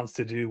Gunn wants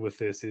to do with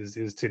this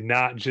is to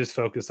not just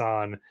focus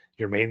on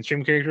your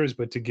mainstream characters,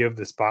 but to give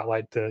the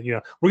spotlight to,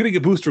 we're going to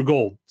get Booster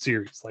Gold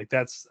series. Like,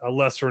 that's a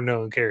lesser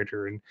known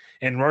character,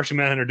 and Martian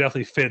Manhunter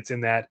definitely fits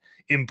in that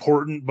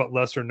important but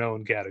lesser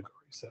known category.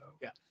 So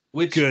yeah,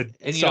 which good.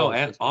 And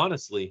and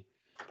honestly,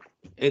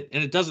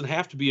 it doesn't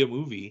have to be a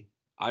movie,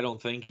 I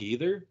don't think,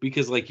 either,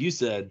 because like you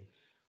said,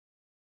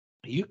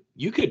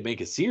 you could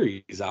make a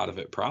series out of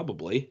it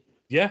probably.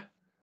 Yeah.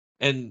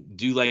 And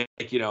do like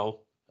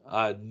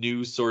a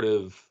new sort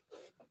of,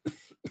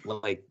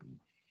 like,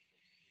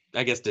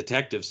 I guess,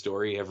 detective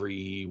story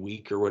every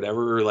week or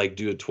whatever, or like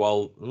do a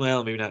 12,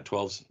 well, maybe not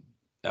 12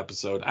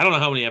 episode. I don't know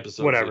how many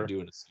episodes they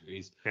do in a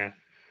series. Yeah.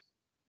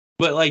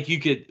 But like, you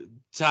could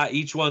tie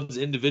each one's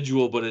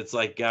individual, but it's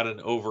like got an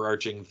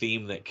overarching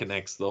theme that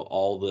connects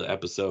all the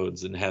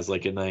episodes and has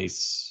like a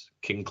nice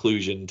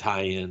conclusion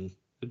tie-in.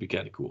 It'd be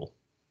kind of cool.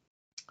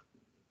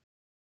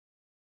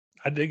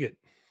 I dig it.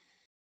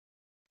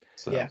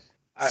 So, yeah.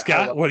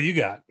 Scott, what do you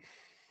got?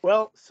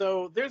 Well,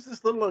 so there's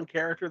this little known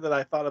character that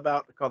I thought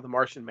about called the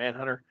Martian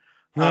Manhunter.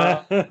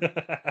 Wow,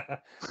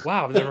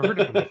 I've never heard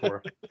of him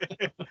before.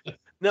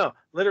 No,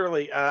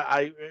 literally,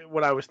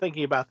 when I was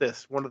thinking about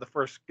this, one of the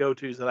first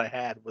go-tos that I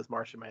had was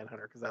Martian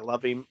Manhunter because I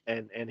love him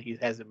and he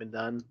hasn't been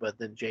done. But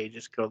then Jay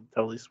just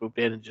totally swooped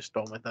in and just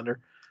stole my thunder.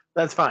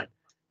 That's fine.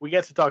 We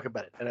get to talk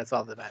about it, and that's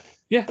all that matters.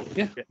 Yeah.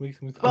 We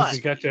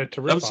got you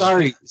to rip I'm on.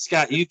 sorry,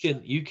 Scott. You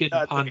can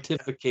it's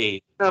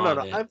pontificate. No.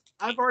 on it.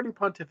 I've already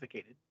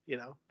pontificated. You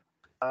know,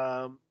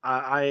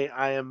 I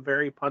am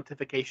very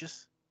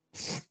pontificacious.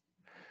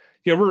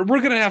 Yeah,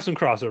 we're gonna have some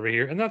crossover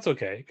here, and that's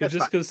okay. That's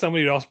Just because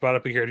somebody else brought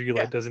up a character you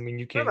Yeah. like doesn't mean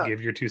you can't No.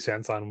 give your 2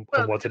 cents on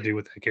Well, what to do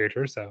with that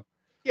character. So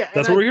Yeah,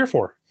 that's what we're here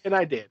for. And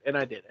I did, and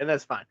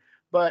that's fine.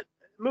 But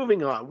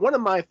moving on, one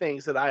of my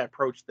things that I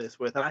approached this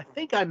with, and I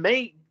think I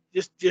may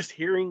just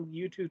hearing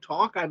you two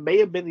talk, I may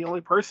have been the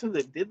only person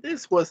that did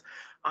this, was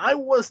I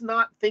was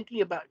not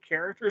thinking about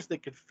characters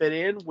that could fit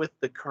in with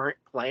the current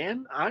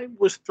plan. I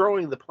was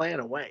throwing the plan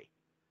away.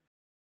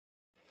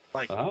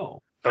 Like,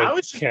 Oh, I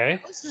was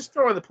just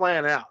throwing the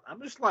plan out. I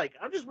just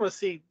want to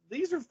see,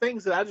 these are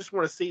things that I just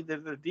want to see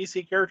that the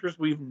DC characters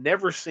we've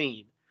never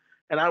seen,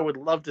 and I would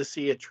love to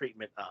see a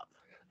treatment of.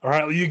 All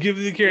right, well, you give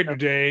me the character,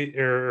 Jay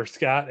or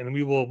Scott, and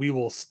we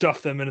will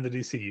stuff them into the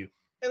DCU.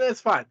 And that's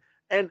fine.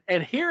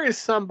 And here is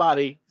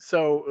somebody.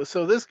 So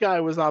this guy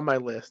was on my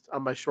list,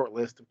 on my short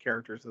list of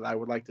characters that I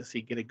would like to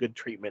see get a good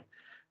treatment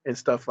and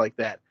stuff like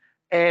that.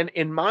 And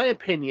in my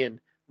opinion,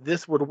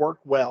 this would work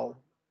well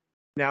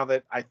now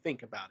that I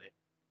think about it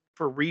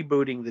for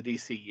rebooting the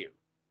DCU,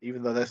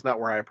 even though that's not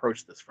where I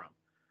approached this from.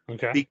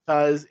 Okay.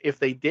 Because if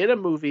they did a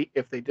movie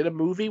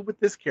with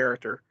this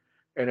character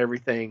and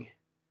everything,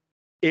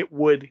 it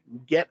would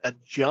get a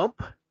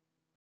jump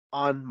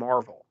on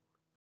Marvel.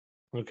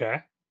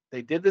 Okay.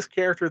 They did this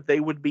character,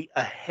 they would be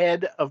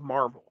ahead of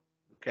Marvel.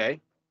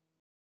 Okay.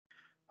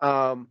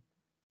 And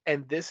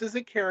this is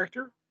a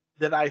character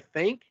that I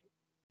think,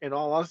 in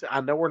all honesty,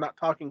 I know we're not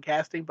talking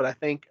casting, but I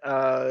think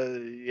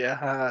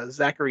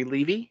Zachary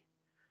Levi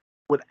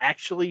would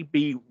actually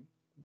be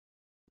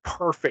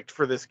perfect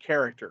for this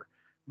character,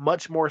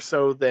 much more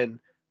so than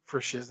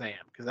for Shazam,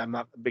 because I'm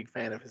not a big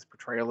fan of his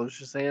portrayal of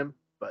Shazam,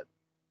 but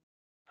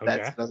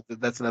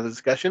that's another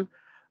discussion.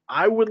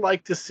 I would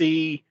like to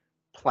see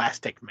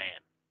Plastic Man.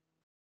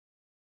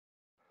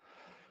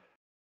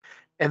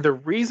 And the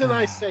reason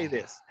I say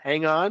this,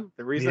 hang on,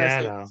 the reason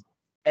I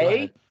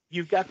say this,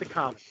 you've got the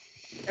comedy.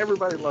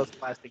 Everybody loves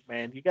Plastic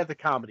Man. You got the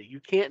comedy. You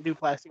can't do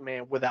Plastic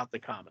Man without the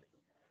comedy,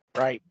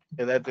 right?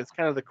 And that's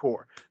kind of the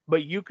core.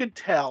 But you could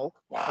tell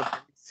a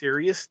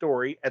serious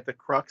story at the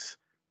crux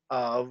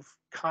of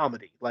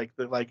comedy. Like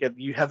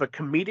you have a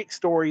comedic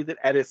story that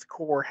at its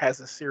core has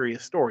a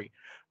serious story.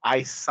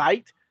 I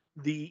cite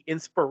the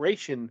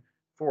inspiration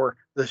for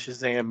the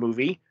Shazam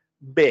movie,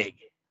 Big,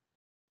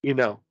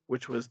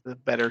 which was the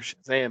better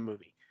Shazam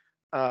movie.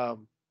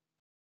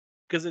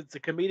 Because it's a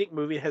comedic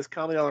movie, it has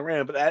comedy all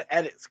around, but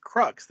at its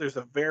crux, there's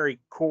a very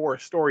core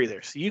story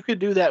there. So you could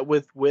do that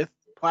with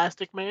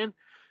Plastic Man.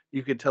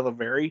 You could tell a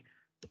very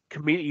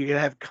comedic, you could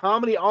have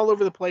comedy all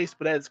over the place,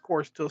 but at its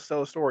core, still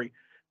tell a story.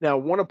 Now,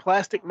 one of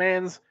Plastic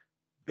Man's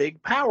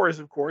big powers,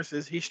 of course,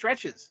 is he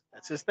stretches.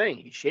 That's his thing.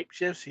 He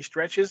shapeshifts, he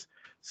stretches.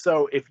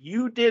 So if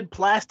you did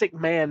Plastic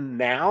Man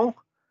now,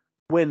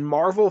 when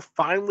Marvel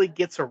finally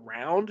gets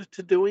around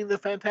to doing the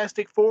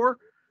Fantastic Four,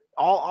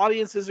 all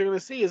audiences are going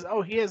to see is,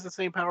 oh, he has the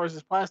same powers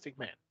as Plastic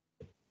Man.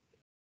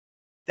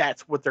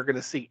 That's what they're going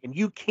to see. And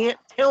you can't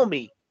tell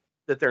me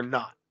that they're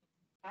not.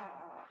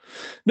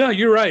 No,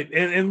 you're right.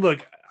 And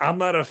look, I'm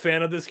not a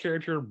fan of this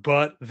character,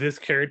 but this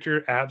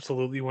character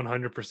absolutely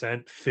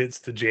 100% fits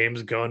the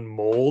James Gunn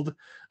mold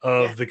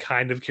of the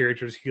kind of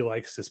characters he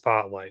likes to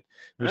spotlight,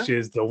 which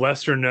is the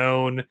lesser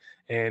known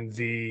and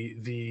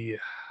the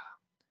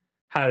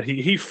how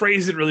he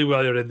phrased it really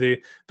well.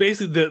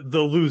 Basically the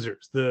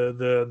losers,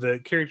 the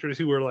characters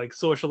who are like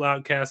social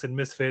outcasts and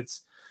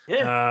misfits,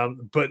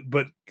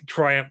 but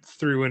triumph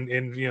through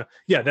and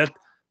that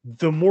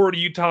the more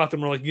you talk, the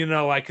more like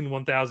I can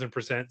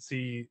 1000%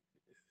 see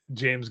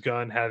James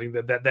Gunn having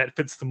that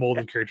fits the mold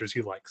of characters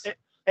he likes.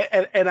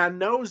 And I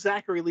know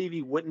Zachary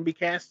Levi wouldn't be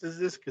cast as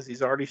this because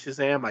he's already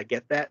Shazam. I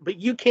get that, but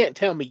you can't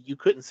tell me you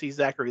couldn't see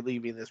Zachary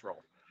Levi in this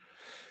role.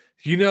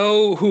 You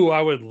know who I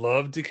would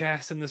love to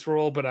cast in this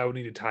role, but I would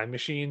need a time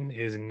machine,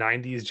 is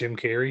 90s Jim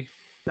Carrey.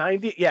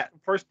 90,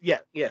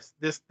 yes.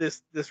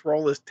 This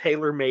role is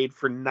tailor made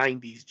for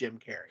 90s Jim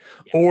Carrey.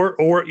 Yeah.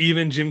 Or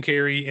even Jim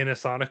Carrey in a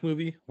Sonic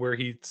movie where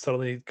he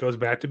suddenly goes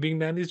back to being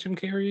 90s Jim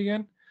Carrey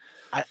again.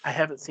 I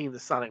haven't seen the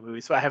Sonic movie,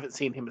 so I haven't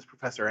seen him as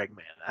Professor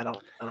Eggman. I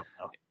don't know.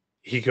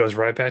 He goes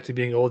right back to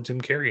being old Jim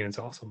Carrey, and it's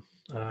awesome.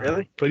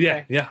 Really? But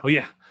yeah. At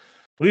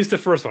least the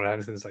first one I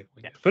haven't seen the second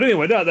one yet. But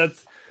anyway, no,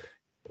 that's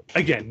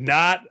again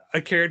not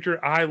a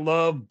character I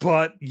love,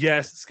 but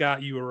yes,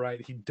 Scott, you were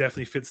right. He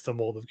definitely fits the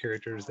mold of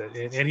characters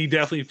and he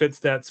definitely fits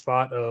that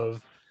spot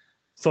of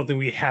something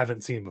we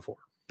haven't seen before.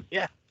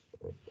 Yeah.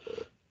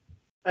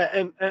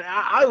 And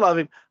I love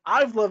him.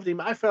 I've loved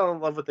him. I fell in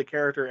love with the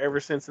character ever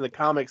since in the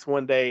comics.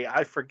 One day,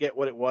 I forget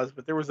what it was,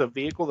 but there was a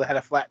vehicle that had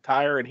a flat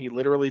tire, and he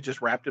literally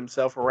just wrapped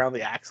himself around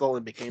the axle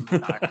and became the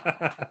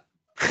tire.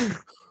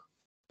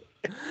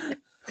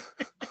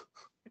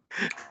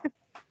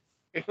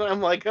 And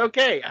I'm like,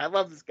 okay, I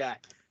love this guy.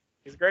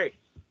 He's great.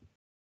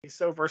 He's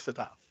so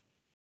versatile.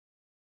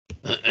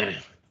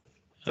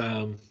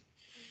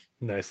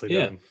 Nicely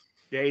Yeah. done.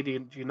 Jay,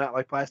 do you not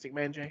like Plastic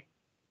Man, Jay?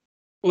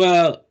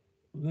 Well,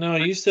 no,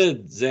 you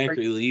said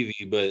Zachary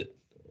Levi, but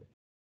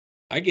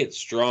I get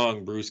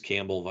strong Bruce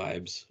Campbell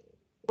vibes.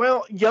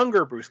 Well,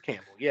 younger Bruce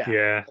Campbell, yeah.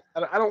 Yeah.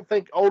 I don't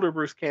think older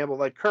Bruce Campbell,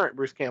 like current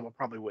Bruce Campbell,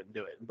 probably wouldn't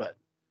do it.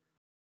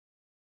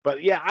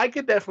 But yeah, I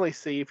could definitely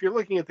see, if you're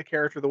looking at the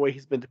character the way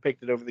he's been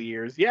depicted over the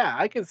years, yeah,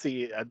 I can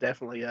see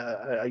definitely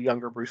a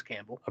younger Bruce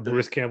Campbell. A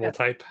Bruce Campbell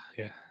type.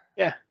 Yeah.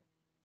 Yeah.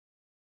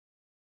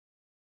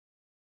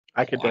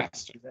 I could definitely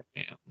see Plastic that.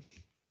 Man.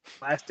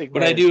 Plastic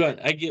But Man.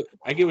 I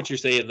get what you're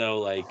saying though.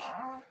 Like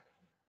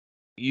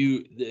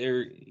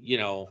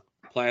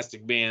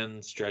Plastic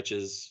Man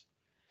stretches,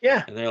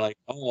 Yeah. and they're like,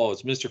 oh,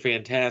 it's Mr.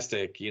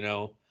 Fantastic,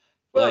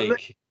 Well,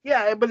 like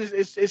yeah, but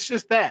it's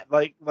just that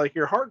like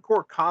your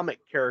hardcore comic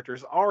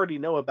characters already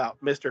know about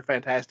Mr.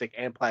 Fantastic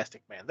and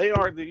Plastic Man. They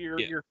are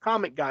your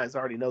comic guys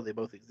already know they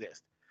both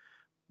exist.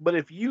 But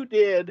if you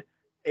did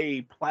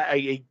a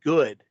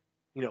good,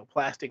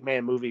 Plastic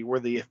Man movie where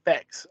the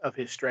effects of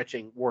his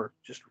stretching were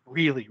just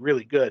really,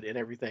 really good and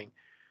everything,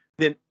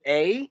 then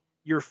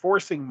you're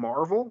forcing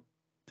Marvel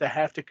to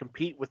have to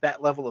compete with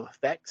that level of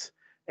effects.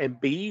 And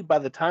B, by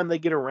the time they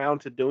get around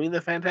to doing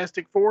the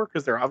Fantastic Four,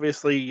 because they're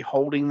obviously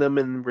holding them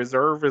in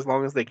reserve as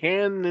long as they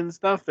can and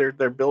stuff, they're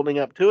building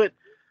up to it.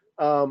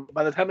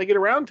 By the time they get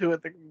around to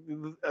it,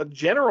 a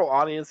general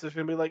audience is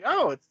going to be like,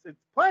 "Oh, it's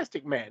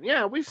Plastic Man.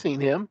 Yeah, we've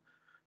seen him."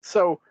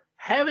 So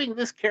having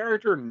this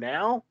character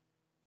now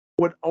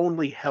would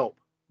only help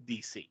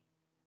DC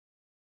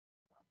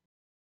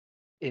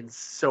in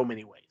so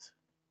many ways.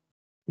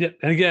 Yeah,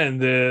 and again,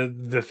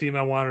 the theme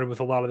I wanted with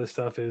a lot of this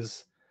stuff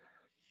is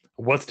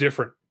what's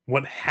different.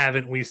 What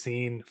haven't we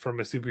seen from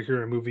a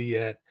superhero movie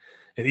yet?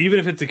 And even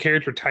if it's a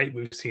character type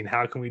we've seen,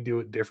 how can we do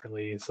it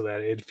differently so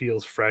that it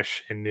feels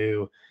fresh and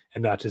new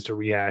and not just a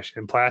rehash?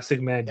 And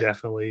Plastic Man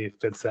definitely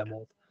fits that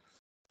mold.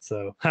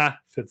 So,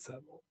 fits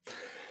that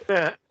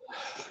mold.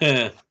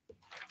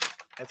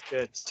 That's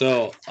good.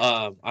 So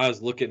I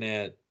was looking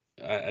at,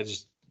 I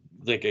just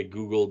like I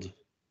Googled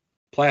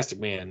Plastic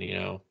Man,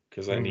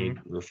 because I need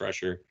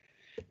refresher.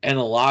 And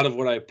a lot of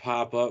what I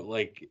pop up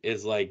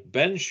is like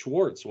Ben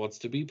Schwartz wants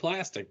to be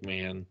Plastic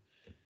Man.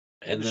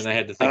 And then I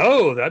had to think,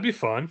 oh, that'd be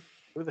fun.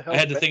 Who the hell I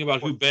had to is think about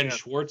who Schwartz? Ben Yeah.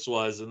 Schwartz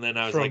was, and then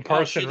I was From like,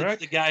 Parks oh and shit, Rec?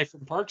 it's the guy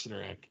from Parks and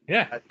Rec.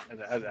 Yeah.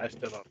 I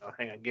still don't know.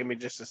 Hang on, give me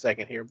just a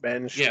second here.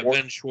 Ben Schwartz. Yeah,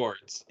 Ben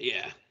Schwartz.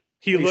 Yeah.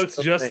 He Please looks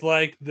don't just think-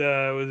 like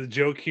the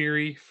Joe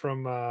Keery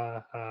from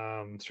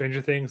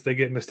Stranger Things. They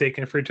get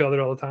mistaken for each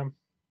other all the time.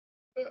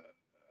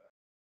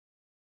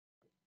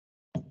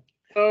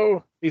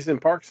 Oh, he's in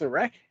Parks and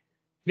Rec.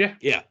 Yeah.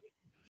 Yeah.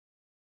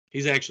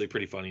 He's actually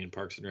pretty funny in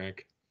Parks and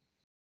Rec.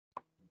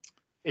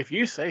 If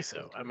you say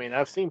so. I mean,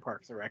 I've seen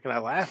Parks and Rec, and I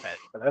laugh at it,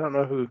 but I don't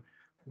know who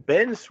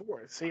Ben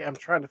Schwartz. See, I'm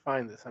trying to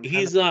find this.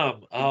 He's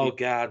oh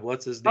god,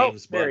 what's his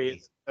name's there he buddy?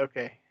 is.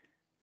 Okay.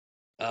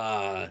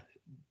 Oh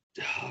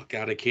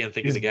god, I can't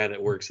think of the guy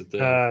that works at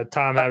the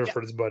Tom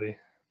Haverford's buddy.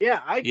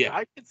 Yeah,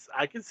 I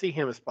could see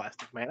him as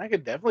Plastic Man. I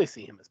could definitely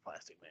see him as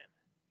Plastic Man.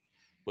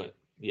 but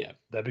yeah.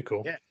 That'd be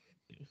cool. Yeah.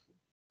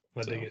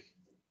 I So- dig it.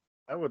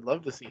 I would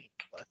love to see him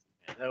as Plastic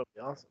Man. That would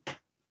be awesome.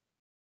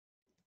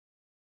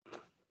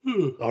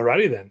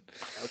 Alrighty then.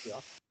 That would be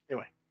awesome.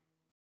 Anyway,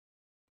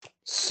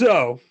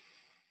 So,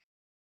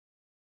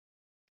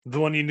 the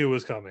one you knew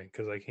was coming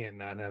because I can't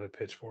not have a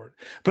pitch for it.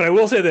 But I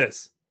will say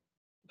this: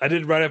 I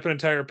did write up an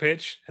entire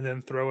pitch and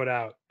then throw it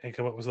out and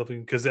come up with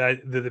something because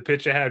the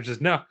pitch I have is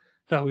just no,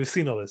 we've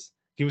seen all this.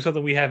 Give me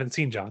something we haven't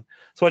seen, John.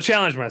 So I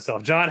challenged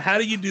myself, John. How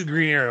do you do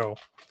Green Arrow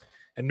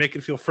and make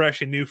it feel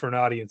fresh and new for an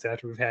audience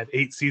after we've had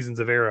 8 seasons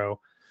of Arrow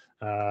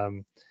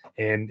and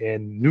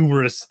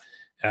numerous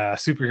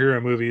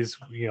superhero movies,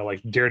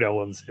 like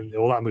Daredevil and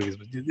well, not movies,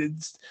 but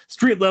it's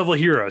street level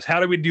heroes. How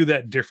do we do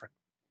that different?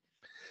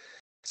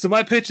 So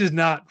my pitch is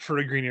not for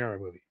a Green Arrow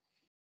movie.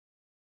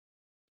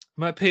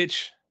 My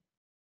pitch,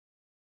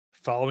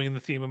 following the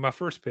theme of my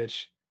first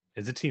pitch,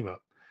 is a team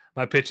up.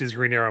 My pitch is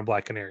Green Arrow and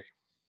Black Canary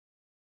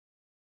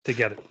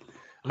together.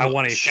 I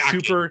want a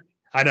Shocking.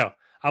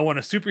 I want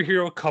a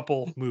superhero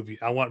couple movie.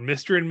 I want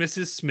Mr. and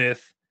Mrs.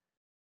 Smith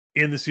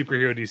in the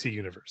superhero DC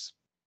universe.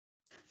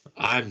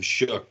 I'm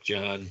shook,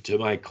 John, to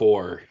my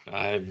core.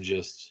 I'm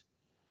just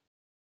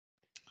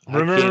I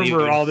can't Remember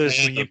even all this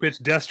when you fathom- pitch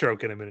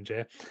Deathstroke in a minute,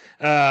 Jay.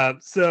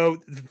 So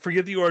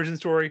forget the origin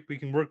story. We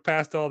can work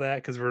past all that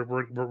because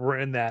we're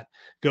in that.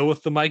 Go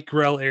with the Mike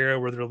Grell era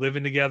where they're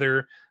living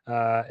together,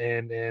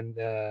 and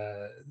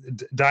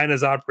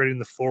Dinah's operating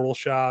the floral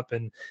shop,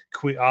 and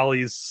Queen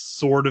Ollie's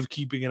sort of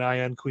keeping an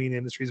eye on Queen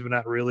Industries, but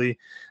not really.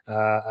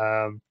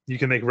 You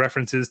can make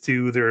references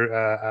to their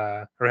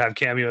or have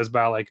cameos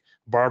by like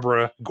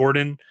Barbara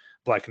Gordon,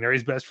 Black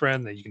Canary's best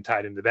friend, that you can tie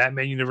it into the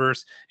Batman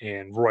universe,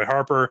 and Roy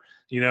Harper,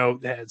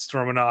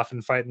 storming off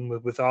and fighting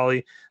with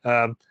Ollie.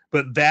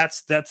 But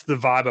that's the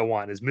vibe I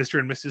want, is Mr.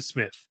 and Mrs.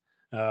 Smith,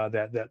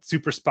 that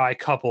super spy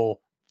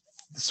couple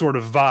sort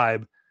of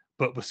vibe,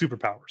 but with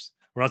superpowers.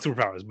 Well, not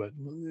superpowers, but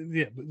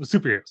yeah, with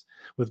superheroes,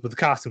 with the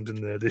costumes and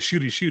the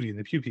shooty and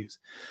the pew pews.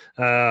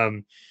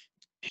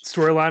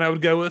 Storyline I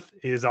would go with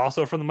is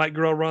also from the Mike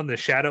Grell run, the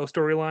Shadow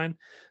storyline.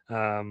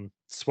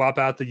 Swap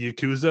out the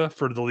Yakuza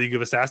for the League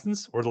of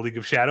Assassins or the League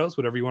of Shadows,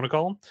 whatever you want to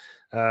call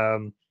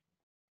them.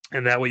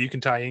 And that way you can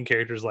tie in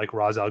characters like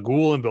Ra's al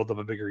Ghul and build up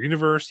a bigger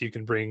universe. You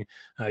can bring,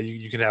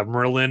 you can have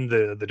Merlin,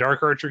 the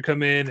Dark Archer,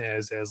 come in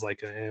as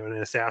like an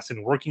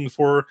assassin working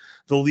for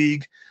the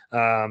League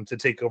to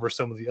take over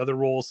some of the other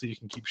roles. So you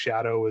can keep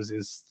Shadow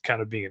as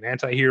kind of being an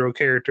anti-hero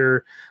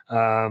character.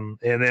 And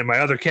then my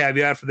other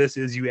caveat for this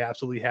is you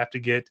absolutely have to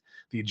get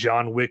the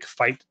John Wick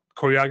fight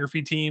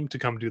choreography team to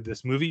come do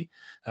this movie,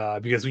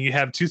 because when you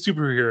have two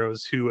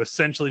superheroes who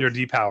essentially are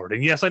depowered,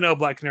 and yes, I know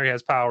Black Canary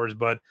has powers,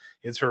 but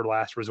it's her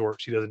last resort.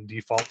 She doesn't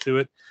default to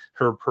it.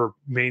 Her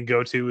main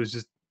go-to is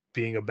just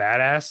being a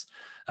badass.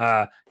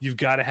 You've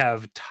got to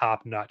have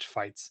top-notch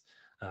fights,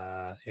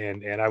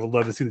 and I would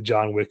love to see the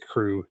John Wick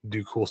crew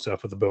do cool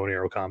stuff with the bow and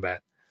arrow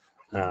combat.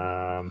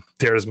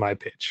 There's my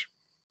pitch.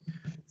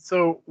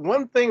 So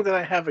one thing that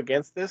I have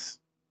against this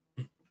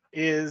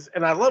is,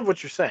 and I love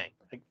what you're saying.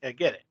 I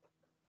get it.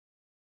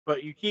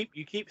 But you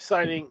keep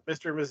citing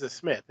Mr. and Mrs.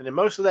 Smith, and in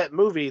most of that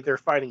movie, they're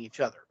fighting each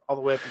other all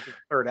the way up into the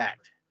third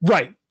act.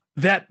 Right,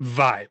 that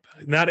vibe,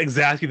 not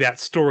exactly that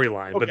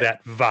storyline, but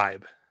that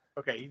vibe.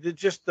 Okay,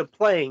 just the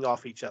playing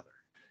off each other.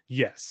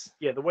 Yes.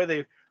 Yeah, the way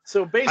they.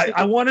 So basically,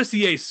 I want to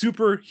see a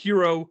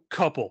superhero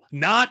couple,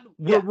 not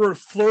where we're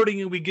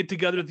flirting and we get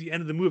together at the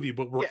end of the movie,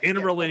 but we're in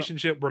a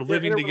relationship, we're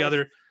living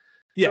together.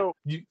 Yeah.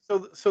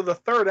 So the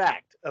third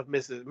act of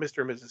Mr. and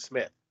Mrs.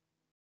 Smith.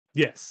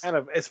 Yes. Kind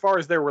of as far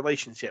as their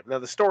relationship. Now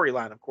the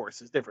storyline, of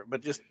course, is different,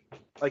 but just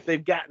like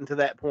they've gotten to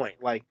that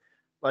point, like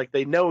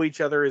they know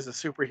each other as a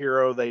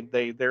superhero.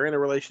 They're in a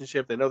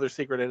relationship. They know their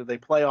secret, and they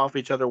play off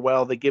each other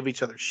well. They give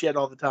each other shit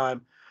all the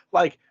time.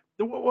 Like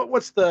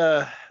what's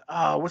the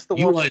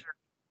you one? Want,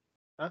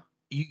 huh?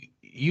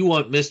 You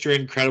want Mr.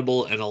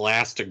 Incredible and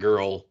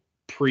Elastigirl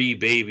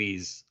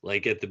pre-babies,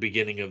 like at the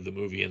beginning of the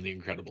movie in The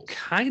Incredibles.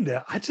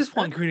 Kinda. I just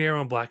want Green Arrow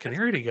and Black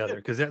Canary together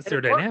because that's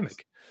their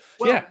dynamic.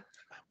 Well, yeah.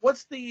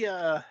 What's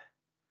the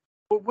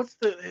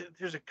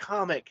there's a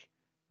comic,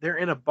 they're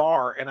in a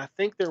bar and I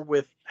think they're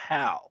with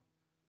Hal,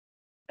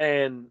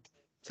 and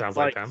sounds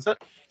like them.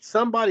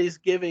 Somebody's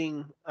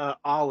giving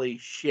Ollie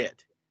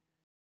shit,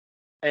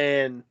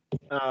 and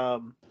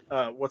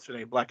what's her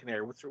name? Black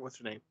Canary. What's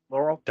her name?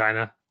 Laurel.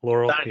 Dinah.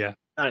 Yeah.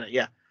 Dinah.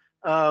 Yeah.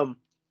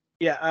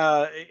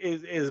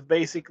 Is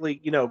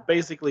basically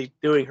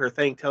doing her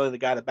thing, telling the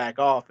guy to back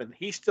off, and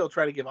he's still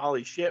trying to give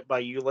Ollie shit by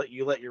you let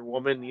your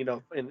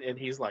woman, and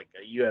he's like,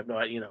 you have no,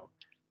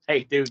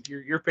 hey dude,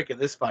 you're picking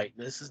this fight,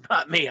 and this is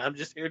not me. I'm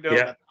just here doing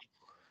that.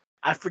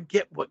 I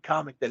forget what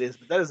comic that is,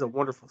 but that is a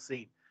wonderful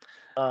scene.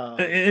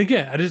 And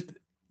again,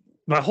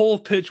 my whole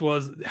pitch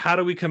was, how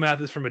do we come at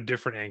this from a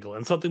different angle,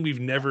 and something we've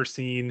never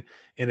seen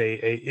in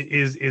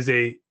is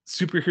a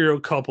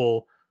superhero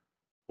couple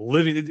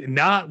living,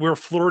 not we're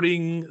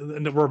flirting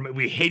and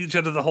we hate each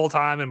other the whole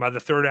time, and by the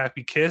third act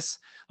we kiss,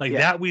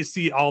 that we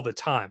see all the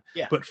time.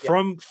 But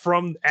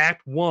from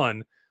act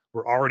one,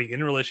 we're already in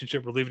a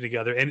relationship, we're living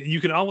together, and you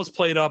can almost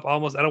play it up,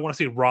 almost, I don't want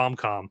to say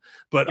rom-com,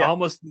 but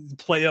almost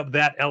play up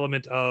that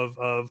element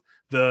of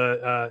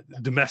the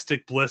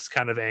domestic bliss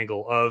kind of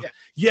angle of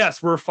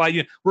yes, we're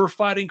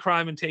fighting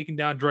crime and taking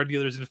down drug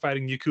dealers and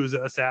fighting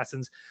Yakuza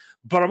assassins,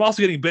 but I'm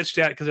also getting bitched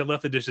at because I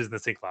left the dishes in the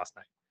sink last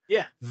night.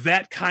 Yeah,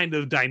 that kind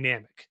of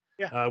dynamic,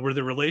 where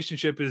the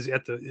relationship is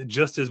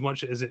just as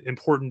much as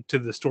important to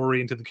the story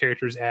and to the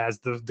characters as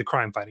the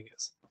crime fighting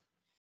is.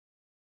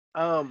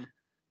 I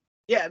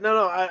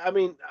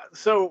mean,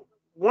 so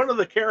one of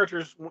the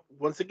characters,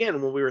 once again,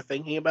 when we were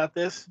thinking about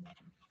this,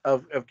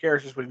 of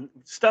characters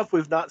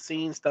we've not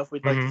seen, stuff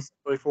we'd like to see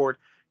going forward,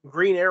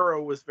 Green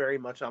Arrow was very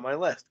much on my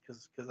list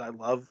because I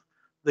love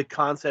the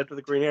concept of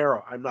the Green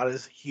Arrow. I'm not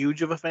as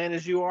huge of a fan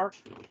as you are,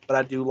 but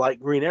I do like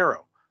Green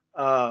Arrow.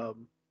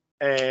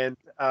 And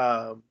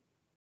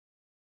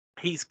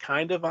he's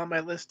kind of on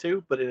my list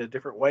too, but in a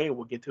different way.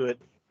 We'll get to it.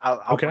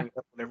 I'll bring it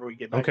up whenever we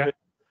get back to it.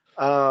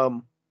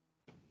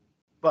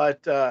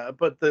 But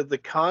the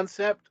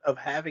concept of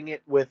having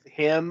it with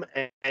him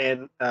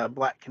and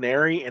Black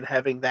Canary and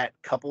having that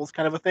couples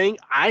kind of a thing,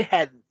 I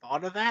hadn't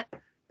thought of that.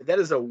 That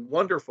is a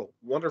wonderful,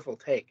 wonderful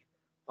take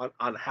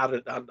on how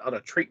to on a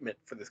treatment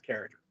for this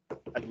character.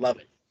 I love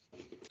it.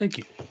 Thank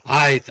you.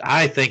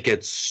 I think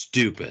it's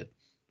stupid.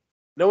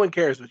 No one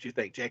cares what you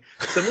think, Jay.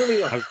 So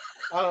moving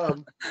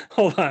on.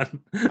 Hold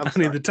on. I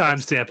need the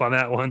timestamp on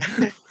that one.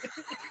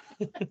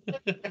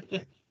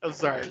 I'm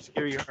sorry. I'm just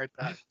giving you a hard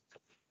time.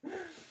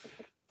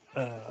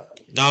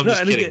 No, I'm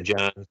just kidding,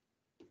 John.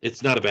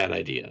 It's not a bad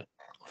idea.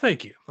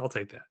 Thank you. I'll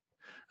take that.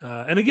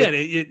 And again,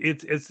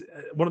 it's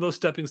one of those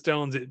stepping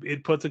stones.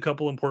 It puts a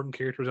couple important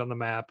characters on the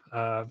map,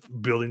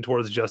 building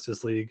towards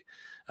Justice League.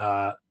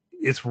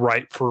 It's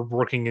ripe for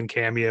working in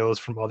cameos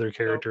from other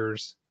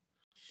characters.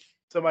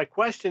 So my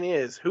question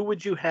is, who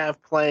would you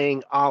have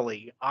playing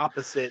Ollie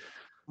opposite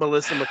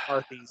Melissa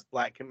McCarthy's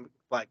Black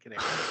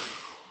Canary?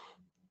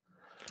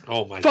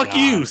 Oh my Fuck god.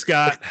 you,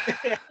 Scott.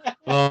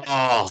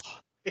 Oh.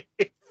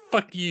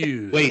 Fuck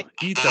you. Wait,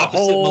 Eat the opposite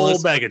whole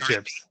Melissa bag of McCarthy.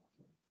 chips.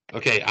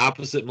 Okay,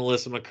 opposite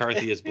Melissa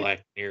McCarthy is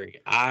Black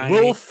Canary.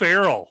 Will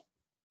Ferrell.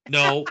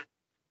 No.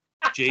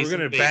 If Jason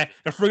we're Bateman.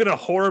 if we're gonna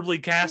horribly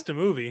cast a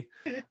movie,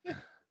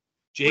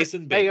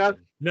 Jason Hang on.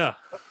 Bateman. no,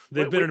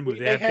 they've been in a movie.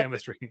 They have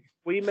chemistry.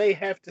 We may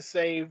have to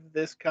save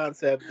this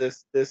concept,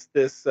 this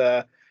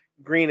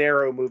Green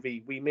Arrow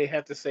movie. We may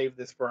have to save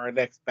this for our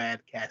next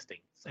bad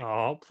casting segment.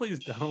 Oh, please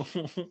don't.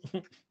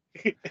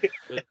 Good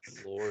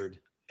Lord.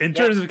 In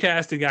terms of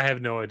casting, I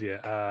have no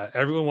idea.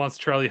 Everyone wants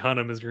Charlie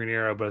Hunnam as Green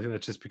Arrow, but I think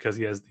that's just because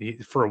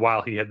for a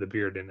while he had the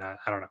beard, and I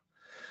don't know.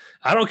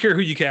 I don't care who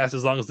you cast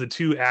as long as the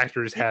two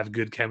actors have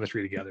good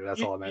chemistry together.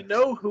 That's all that matters. You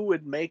know who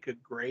would make a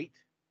great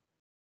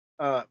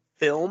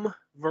film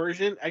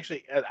version?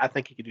 Actually, I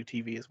think he could do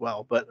TV as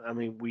well. But I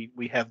mean,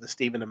 we have the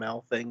Stephen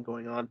Amell thing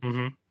going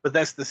on, but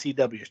that's the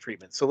CW's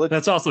treatment. So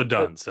that's also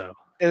done. So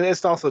and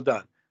it's also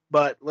done.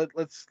 But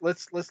let's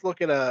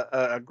look at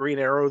a Green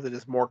Arrow that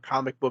is more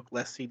comic book,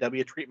 less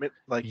CW treatment.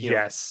 Like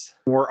yes,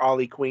 more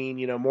Ollie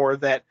Queen. More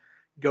of that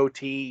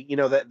goatee.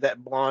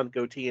 That blonde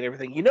goatee and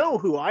everything. You know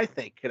who I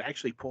think could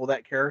actually pull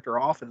that character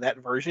off in that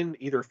version,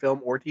 either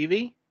film or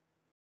TV?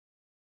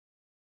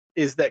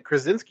 Is that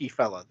Krasinski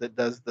fella that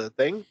does the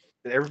thing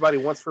that everybody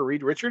wants for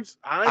Reed Richards?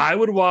 I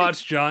would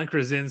watch John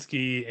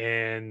Krasinski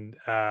and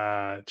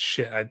I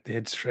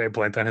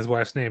blanked on his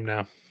wife's name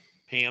now.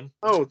 Pam.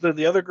 Oh,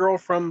 the other girl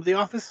from The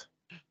Office?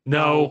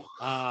 No.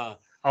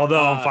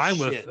 Although I'm fine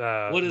shit.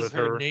 with what is with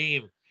her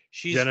name?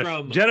 She's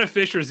from Jenna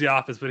Fisher's The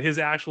Office, but his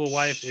actual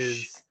wife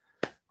is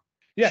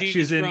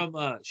she's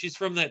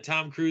from that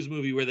Tom Cruise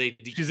movie where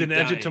she's in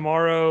Edge of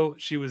Tomorrow.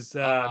 She was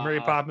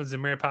Mary Poppins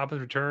and Mary Poppins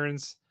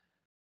Returns.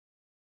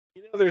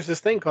 There's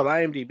this thing called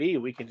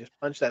IMDb. We can just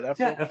punch that up.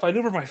 Yeah, if I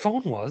knew where my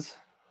phone was.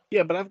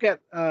 Yeah, but I've got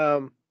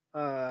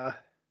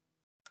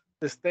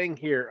this thing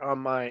here on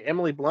my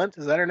Emily Blunt.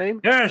 Is that her name?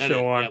 Yeah,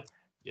 show on.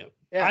 Yep.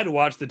 Yeah. I'd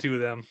watch the two of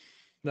them.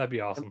 That'd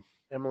be awesome.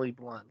 Emily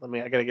Blunt.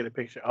 I gotta get a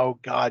picture. Oh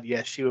God,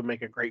 yes, she would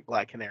make a great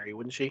Black Canary,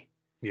 wouldn't she?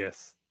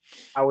 Yes.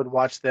 I would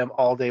watch them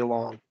all day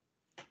long.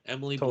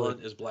 Emily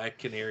Blunt as Black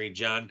Canary,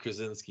 John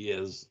Krasinski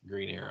as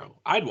Green Arrow.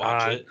 I'd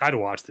watch it. I'd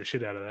watch the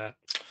shit out of that.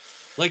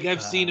 Like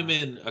I've seen him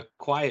in A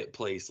Quiet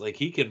Place. Like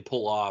he can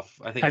pull off.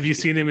 I think. Have you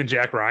seen him in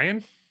Jack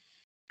Ryan?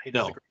 He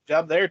does a great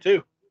job there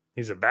too.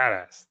 He's a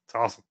badass. It's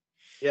awesome.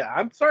 Yeah,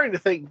 I'm starting to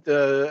think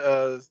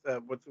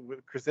what's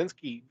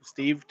Krasinski,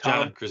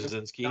 John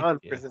Krasinski.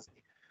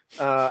 Krasinski.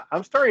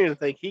 I'm starting to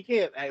think he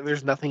can't.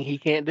 There's nothing he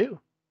can't do.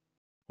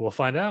 We'll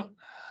find out.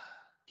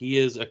 He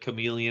is a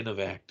chameleon of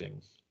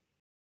acting.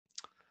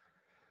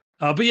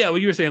 But yeah,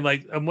 what you were saying,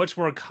 like a much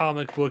more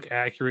comic book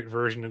accurate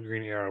version of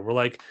Green Arrow. We're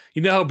like,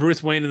 how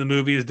Bruce Wayne in the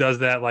movies does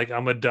that? Like,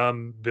 I'm a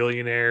dumb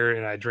billionaire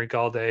and I drink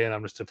all day and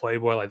I'm just a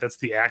playboy. Like, that's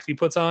the act he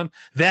puts on.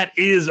 That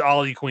is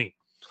Ollie Queen.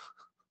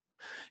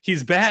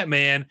 He's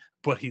Batman,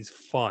 but he's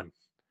fun.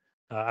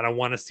 And I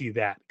want to see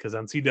that because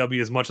on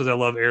CW, as much as I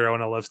love Arrow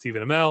and I love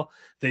Stephen Amell,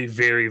 they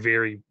very,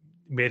 very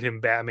made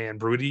him Batman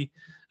broody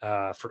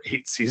for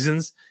 8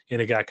 seasons,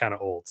 and it got kind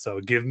of old.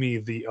 So give me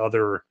the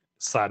other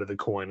side of the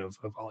coin of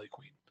Ollie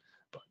Queen.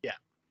 But yeah,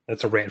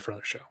 that's a rant for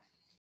another show.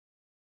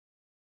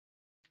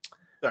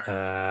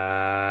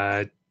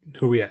 Sorry.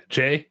 Who are we at?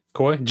 Jay?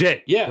 Coy?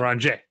 Jay. Yeah. We're on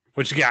Jay.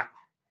 What you got?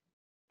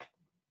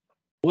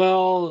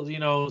 Well,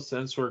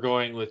 since we're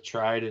going with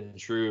tried and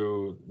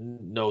true,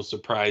 no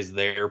surprise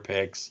there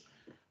picks.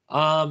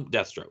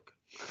 Deathstroke.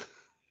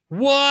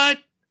 What?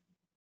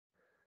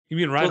 You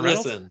mean Ryan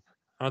Reynolds? Listen.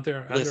 Aren't they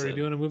already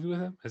doing a movie with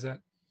him? Is that?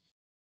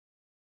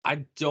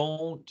 I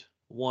don't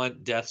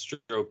want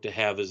Deathstroke to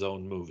have his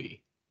own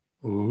movie.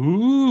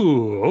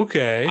 Ooh,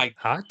 okay.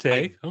 Hot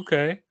take.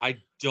 Okay. I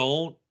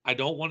don't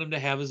want him to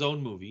have his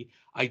own movie.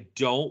 I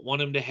don't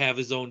want him to have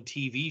his own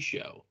TV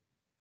show.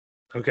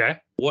 Okay.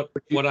 What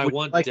I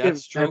want like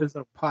Deathstroke to have his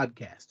own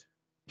podcast.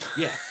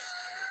 Yeah.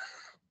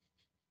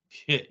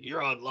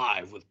 You're on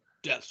live with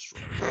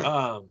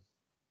Deathstroke.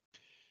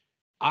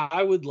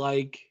 I would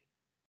like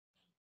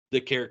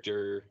the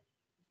character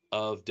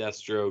of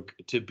Deathstroke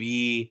to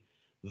be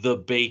the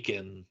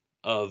Bacon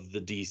of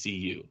the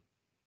DCU.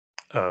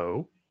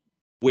 Oh.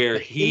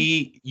 Where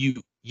you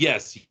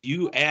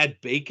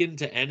add bacon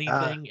to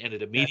anything and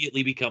it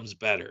immediately becomes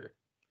better.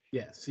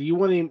 Yeah, so you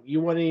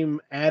want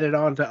him added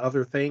on to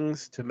other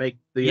things to make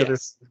the other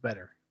things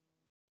better.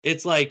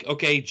 It's like,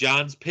 okay,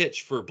 John's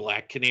pitch for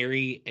Black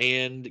Canary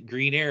and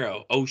Green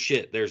Arrow. Oh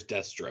shit, there's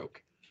Deathstroke.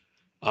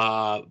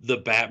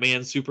 The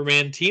Batman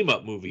Superman team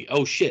up movie.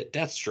 Oh shit,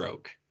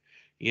 Deathstroke.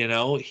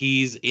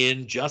 He's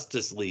in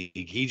Justice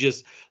League. He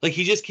just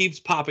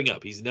keeps popping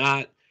up. He's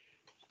not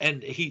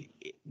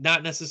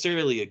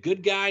necessarily a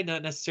good guy,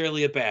 not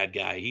necessarily a bad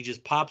guy. He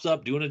just pops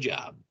up doing a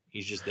job.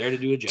 He's just there to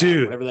do a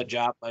job, whatever that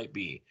job might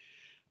be.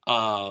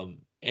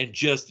 And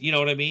just, you know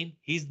what I mean?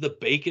 He's the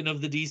Bacon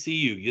of the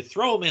DCU. You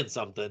throw him in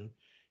something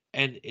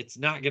and it's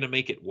not going to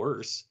make it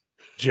worse.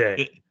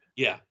 Jay.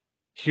 Yeah.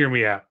 Hear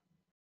me out.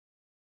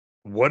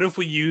 What if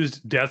we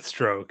used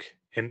Deathstroke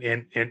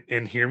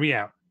and hear me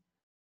out?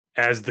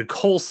 as the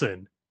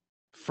Coulson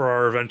for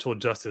our eventual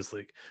Justice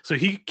League. So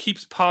he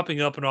keeps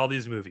popping up in all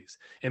these movies,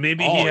 and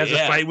maybe he has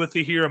a fight with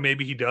the hero,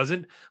 maybe he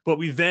doesn't. But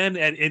we then,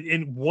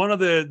 in one of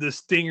the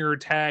stinger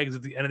tags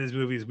at the end of these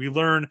movies, we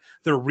learn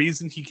the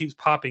reason he keeps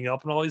popping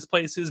up in all these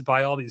places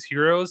by all these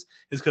heroes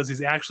is because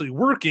he's actually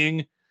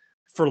working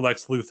for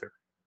Lex Luthor,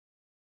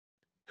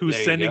 who's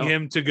sending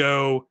him to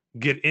go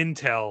get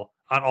intel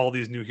on all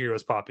these new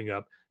heroes popping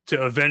up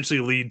to eventually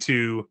lead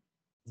to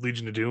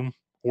Legion of Doom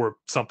or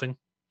something.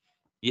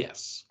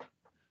 Yes.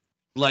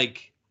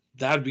 Like,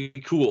 that'd be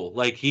cool.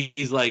 Like,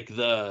 he's like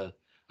the,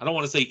 I don't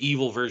want to say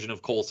evil version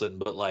of Coulson,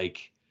 but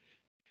like,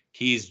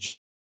 he's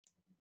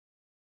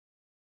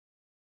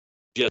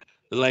just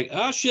like,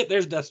 oh shit,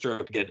 there's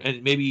Deathstroke again.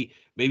 And maybe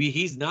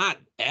he's not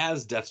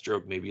as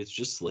Deathstroke. Maybe it's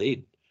just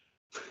Slade.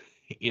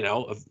 In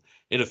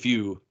a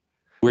few.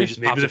 Where he just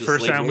maybe the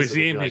first time we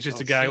see him, like, he's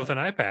just a guy with an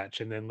eye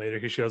patch, and then later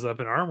he shows up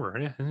in armor.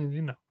 Yeah,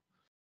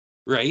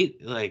 Right?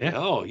 Like,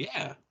 oh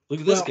yeah,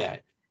 look at this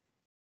guy.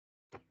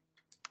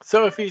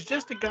 So if he's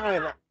just a guy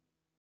in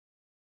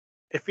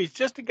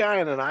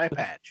an eye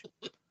patch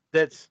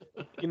that's,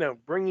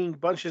 bringing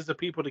bunches of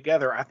people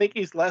together, I think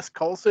he's less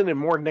Coulson and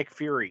more Nick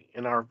Fury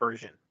in our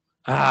version.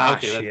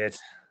 Okay, shit.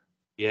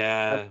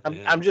 Yeah.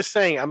 I'm just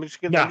saying.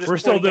 We're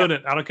still doing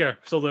it. I don't care.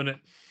 Still doing it.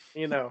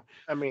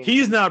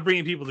 He's not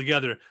bringing people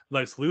together.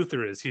 Lex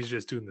Luthor is. He's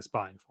just doing the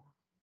spying for him.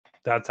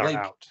 That's our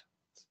out.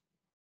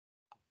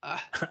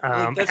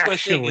 That's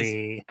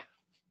actually.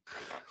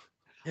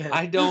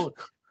 I don't.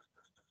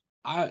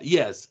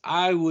 Yes,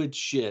 I would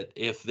shit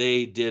if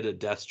they did a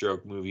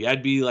Deathstroke movie.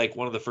 I'd be like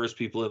one of the first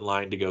people in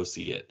line to go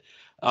see it.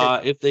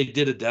 If they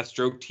did a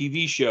Deathstroke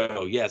TV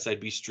show, yes, I'd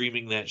be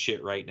streaming that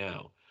shit right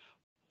now.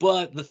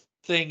 But the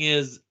thing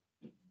is,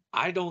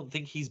 I don't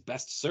think he's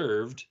best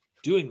served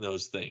doing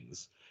those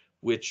things,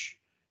 which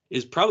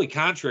is probably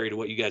contrary to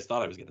what you guys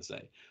thought I was going to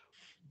say.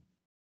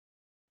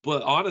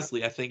 But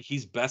honestly, I think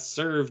he's best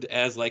served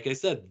as, like I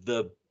said,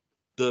 the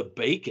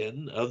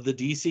bacon of the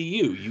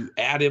DCU. You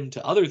add him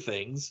to other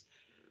things,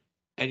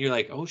 and you're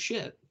like, oh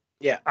shit.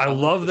 Yeah, I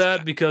love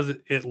that because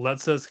it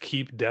lets us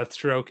keep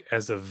Deathstroke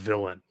as a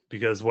villain.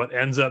 Because what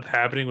ends up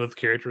happening with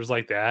characters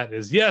like that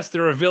is, yes,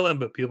 they're a villain,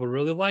 but people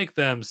really like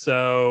them.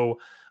 So,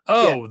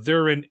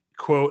 they're an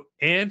quote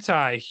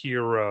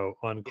anti-hero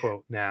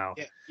unquote now,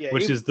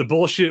 which is the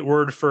bullshit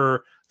word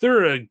for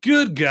they're a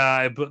good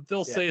guy, but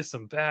they'll say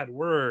some bad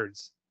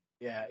words.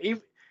 Yeah,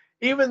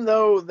 even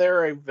though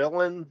they're a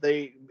villain,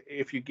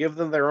 if you give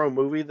them their own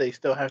movie, they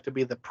still have to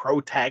be the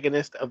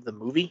protagonist of the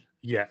movie.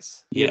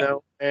 Yes,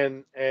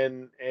 and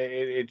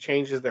it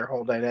changes their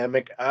whole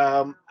dynamic.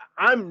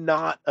 I'm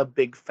not a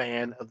big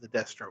fan of the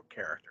Deathstroke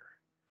character.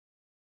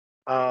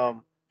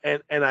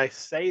 And I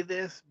say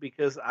this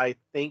because I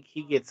think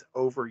he gets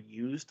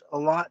overused a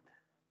lot.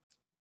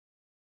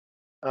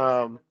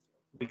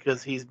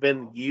 Because he's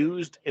been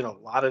used in a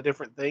lot of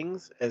different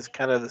things as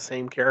kind of the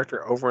same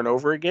character over and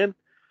over again.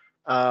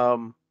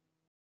 But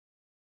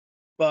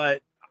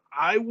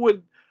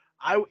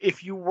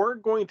if you were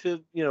going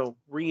to,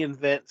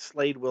 reinvent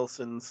Slade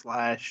Wilson /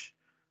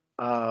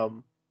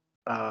 Deadpool,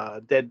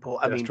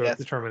 Deathstroke,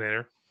 the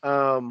Terminator.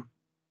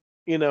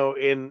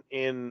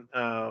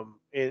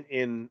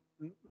 In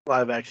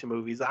live action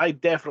movies, I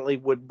definitely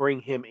would bring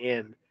him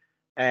in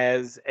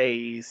as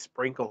a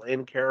sprinkle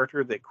in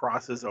character that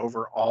crosses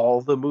over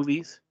all the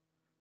movies,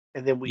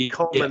 and then we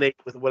culminate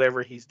with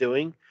whatever he's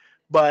doing.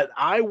 But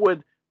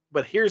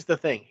here's the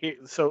thing.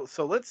 So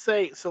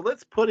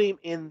let's put him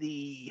in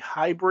the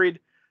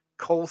hybrid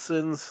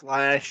Coulson /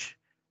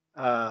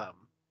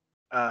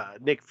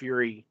 Nick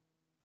Fury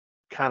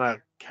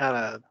kind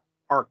of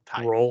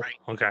archetype role. Right?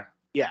 Okay.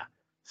 Yeah.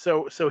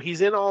 So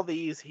he's in all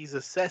these. He's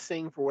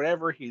assessing for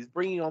whatever. He's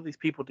bringing all these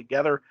people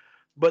together.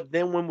 But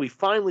then when we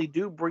finally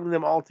do bring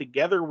them all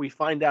together, we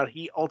find out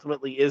he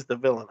ultimately is the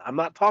villain. I'm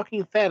not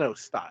talking Thanos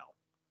style.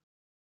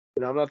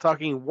 I'm not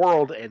talking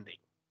world ending.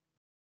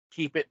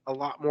 Keep it a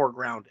lot more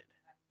grounded.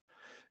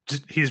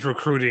 He's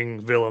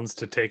recruiting villains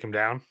to take him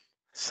down.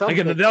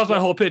 Again, that was my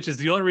whole pitch. Is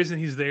the only reason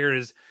he's there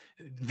is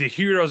the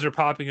heroes are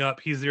popping up.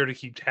 He's there to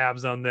keep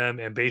tabs on them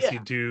and basically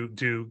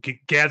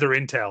gather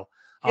intel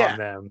on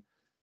them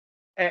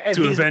and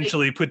to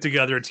eventually put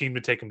together a team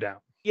to take him down.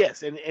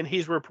 Yes, and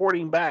he's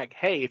reporting back,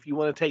 hey, if you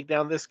want to take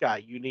down this guy,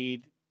 you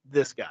need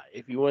this guy.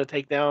 If you want to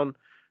take down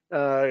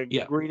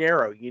Green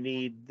Arrow, you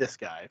need this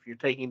guy. If you're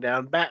taking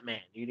down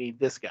Batman, you need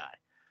this guy.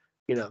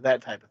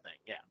 That type of thing,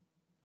 yeah.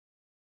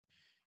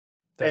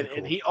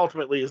 And he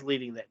ultimately is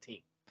leading that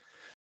team.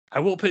 I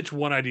will pitch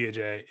one idea,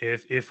 Jay.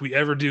 If we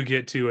ever do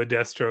get to a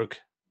Deathstroke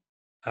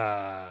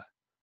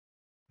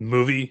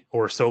movie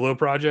or solo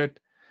project,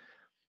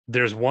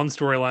 there's one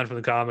storyline from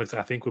the comics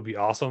I think would be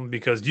awesome,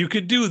 because you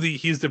could do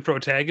he's the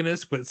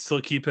protagonist, but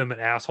still keep him an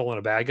asshole and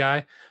a bad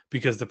guy,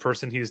 because the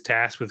person he's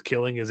tasked with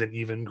killing is an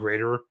even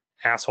greater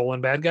asshole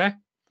and bad guy.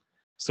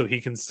 So he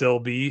can still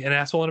be an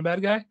asshole and a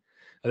bad guy.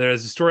 And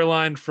there's a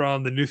storyline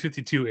from the New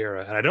 52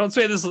 era. And I don't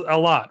say this a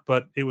lot,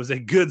 but it was a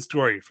good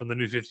story from the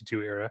New 52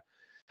 era,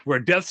 where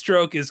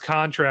Deathstroke is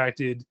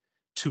contracted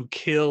to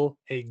kill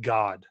a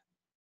god.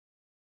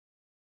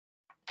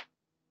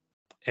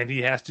 and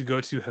he has to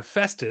go to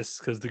Hephaestus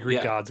because the Greek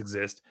Yeah. gods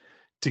exist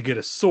to get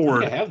a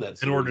sword I have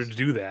that in order to series.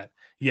 do that.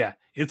 Yeah,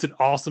 it's an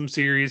awesome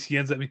series. He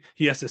has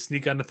to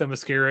sneak onto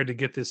Themyscira to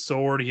get this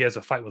sword. He has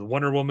a fight with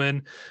Wonder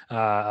Woman,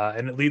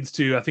 and it leads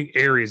to, I think,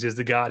 Ares is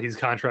the god he's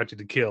contracted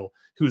to kill,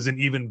 who's an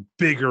even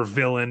bigger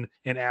villain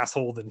and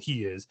asshole than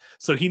he is.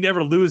 So he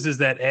never loses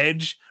that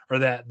edge or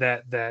that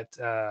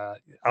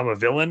I'm a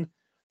villain.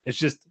 It's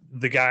just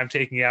the guy I'm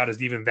taking out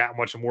is even that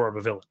much more of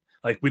a villain.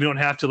 Like, we don't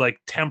have to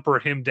like temper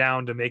him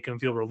down to make him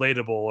feel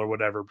relatable or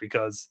whatever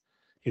because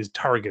his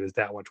target is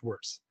that much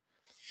worse.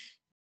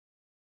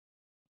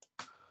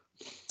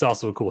 It's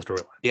also a cool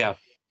storyline. Yeah.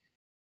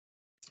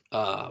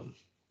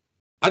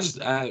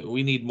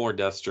 We need more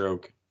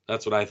Deathstroke.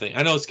 That's what I think.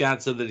 I know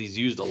Scott said that he's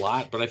used a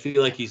lot, but I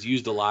feel like he's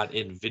used a lot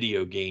in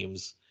video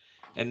games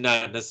and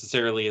not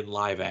necessarily in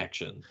live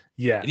action.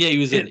 Yeah. And yeah, he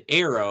was in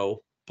Arrow,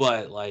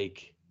 but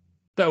like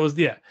that was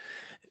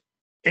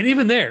and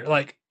even there,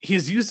 like,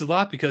 he's used a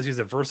lot because he's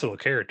a versatile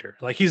character.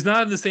 Like, he's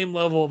not in the same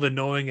level of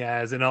annoying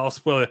as, and I'll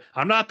spoil it,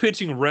 I'm not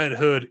pitching Red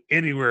Hood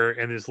anywhere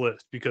in this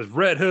list because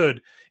Red Hood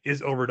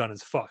is overdone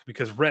as fuck,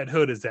 because Red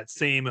Hood is that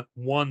same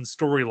one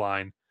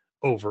storyline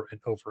over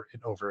and over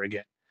and over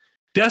again.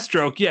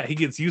 Deathstroke, yeah, he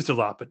gets used a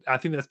lot, but I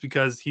think that's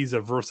because he's a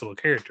versatile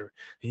character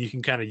and you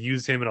can kind of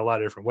use him in a lot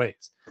of different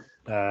ways.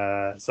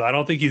 So I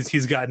don't think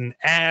he's gotten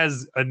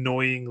as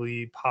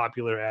annoyingly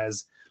popular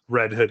as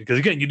Red Hood, because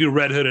again, you do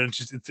Red Hood and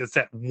it's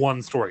that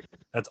one story.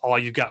 That's all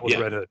you got with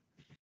Red Hood.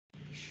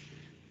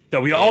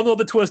 That we all know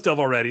the twist of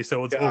already,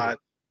 so it's over.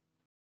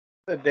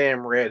 The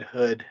damn Red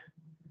Hood.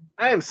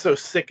 I am so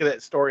sick of that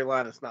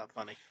storyline. It's not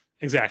funny.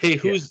 Exactly. Hey,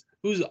 who's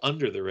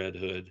under the Red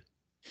Hood?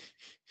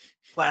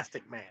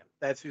 Plastic Man.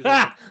 That's who's. You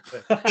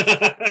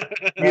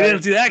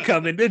didn't see that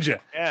coming, did you?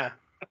 Yeah.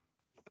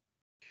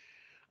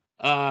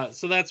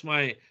 So that's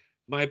my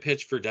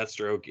pitch for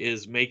Deathstroke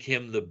is make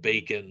him the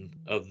Bacon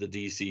of the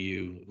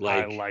DCU.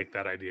 Like, I like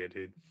that idea,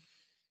 dude.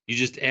 You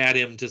just add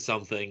him to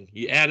something.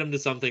 You add him to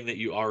something that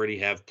you already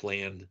have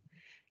planned,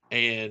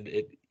 and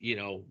it,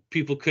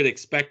 people could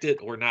expect it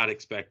or not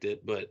expect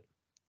it. But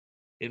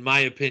in my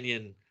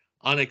opinion,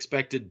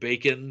 unexpected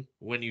bacon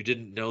when you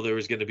didn't know there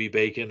was going to be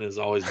bacon is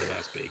always the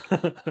best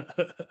bacon.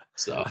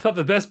 So I thought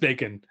the best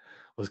bacon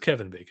was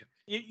Kevin Bacon.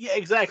 Yeah,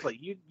 exactly.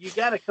 You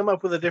got to come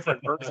up with a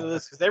different version of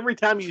this, because every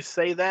time you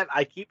say that,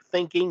 I keep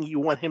thinking you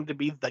want him to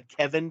be the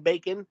Kevin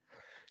Bacon.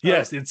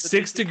 Yes, it's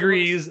 6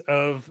 degrees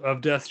of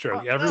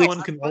Deathstroke.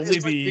 Everyone can only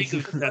be.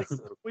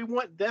 We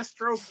want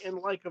Deathstroke in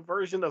like a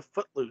version of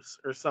Footloose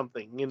or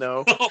something,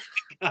 Oh,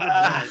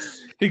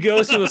 he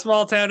goes to a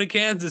small town in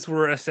Kansas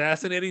where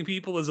assassinating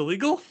people is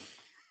illegal.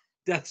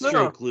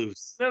 Deathstroke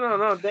loose.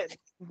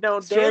 No.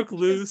 Stroke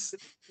loose.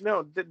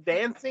 No,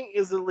 dancing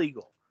is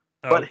illegal.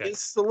 Oh, but okay. his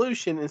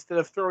solution, instead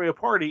of throwing a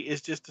party,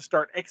 is just to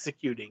start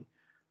executing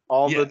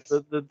all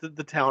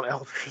the town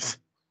elders.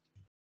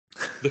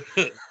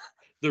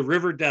 The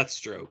River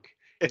Deathstroke.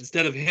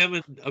 Instead of him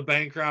and a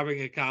bank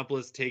robbing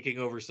accomplice taking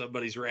over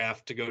somebody's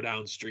raft to go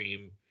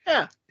downstream,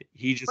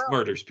 he just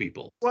murders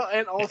people. Well,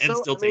 and also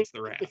still takes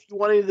the raft. If you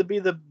wanted to be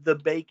the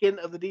Bacon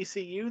of the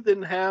DCU,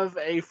 then have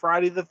a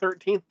Friday the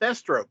 13th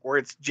Deathstroke, where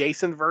it's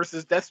Jason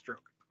versus Deathstroke.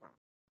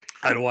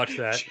 I'd watch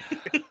that.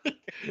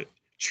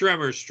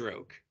 Tremor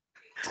Stroke.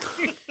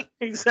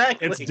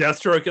 Exactly. It's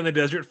Deathstroke in the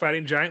desert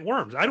fighting giant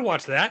worms. I'd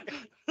watch that.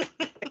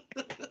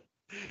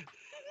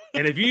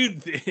 And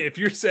if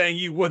you're saying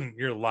you wouldn't,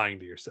 you're lying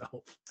to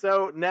yourself.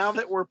 So now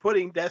that we're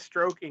putting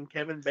Deathstroke in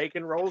Kevin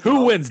Bacon roles,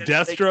 who wins,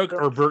 Deathstroke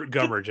or Burt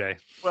Gummer, Jay?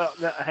 Well,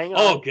 no, hang on.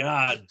 Oh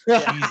God,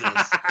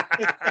 Jesus!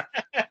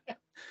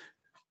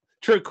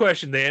 Trick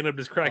question. They end up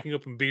just cracking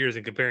open beers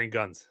and comparing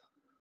guns,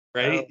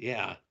 right?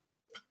 Yeah.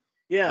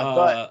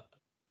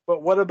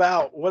 But what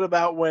about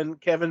when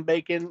Kevin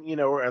Bacon,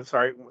 I'm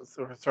sorry,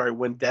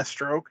 when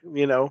Deathstroke,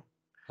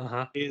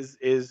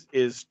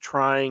 is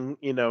trying,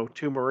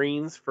 2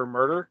 Marines for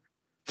murder,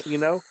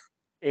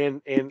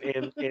 in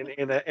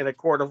a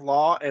court of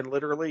law, and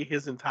literally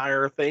his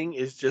entire thing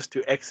is just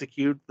to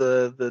execute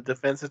the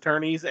defense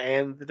attorneys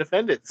and the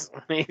defendants.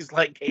 He's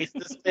like, case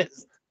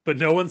dismissed. But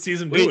no one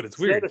sees him do it. It's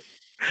weird.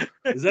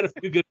 Is that A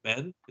Few Good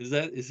Men?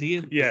 Is he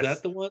in? Yes. Is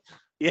that the one?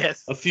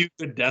 Yes. A Few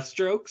Good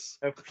Deathstrokes.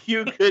 A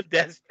Few Good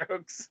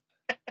Deathstrokes.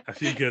 A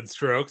few good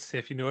strokes,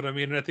 if you know what I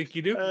mean. And I think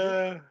you do.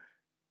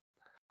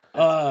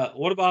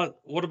 What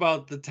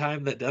about the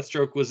time that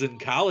Deathstroke was in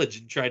college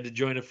and tried to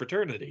join a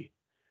fraternity?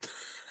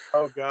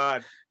 Oh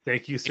God.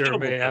 Thank you, sir.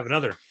 May I have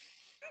another?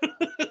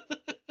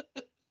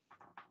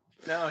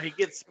 No, he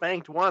gets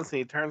spanked once and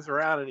he turns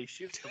around and he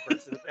shoots the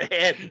person in the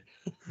head.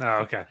 Oh,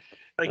 okay.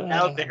 Like,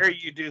 how dare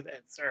you do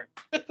that, sir?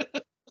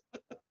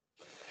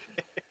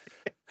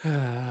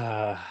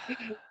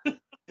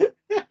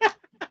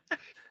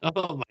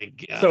 Oh my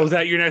God. So is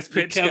that your next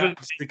pitch,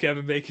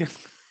 Kevin Bacon?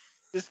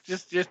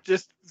 Just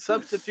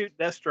substitute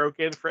Deathstroke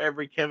in for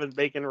every Kevin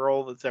Bacon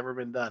role that's ever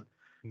been done.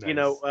 Nice.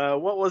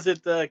 What was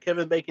it?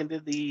 Kevin Bacon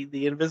did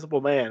the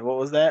Invisible Man. What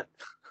was that?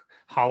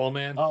 Hollow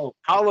Man. Oh,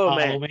 Hollow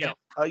Man.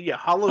 Yeah.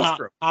 Hollow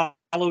Stroke.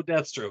 Hollow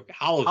Deathstroke.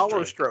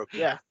 Hollow Stroke.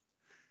 Yeah.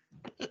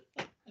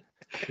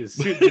 His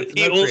suit gets an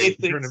He only upgrade. He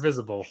thinks- turned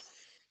invisible.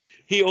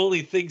 He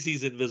only thinks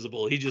he's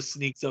invisible. He just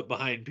sneaks up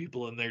behind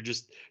people, and they're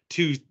just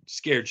too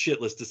scared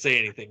shitless to say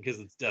anything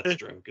because it's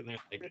Deathstroke. And they're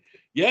like,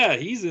 "Yeah,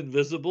 he's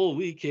invisible.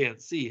 We can't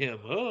see him."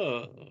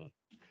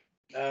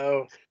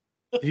 Oh,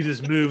 He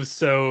just moves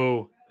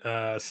so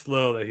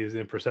slow that he's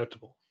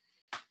imperceptible.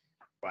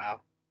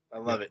 wow. I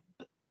love it.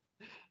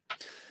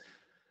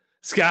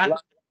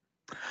 Scott,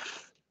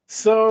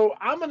 So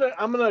I'm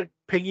gonna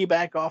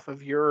piggyback off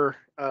of your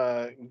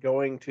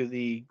going to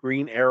the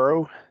Green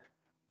Arrow.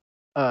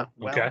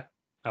 okay,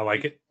 I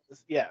like it.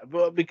 Yeah,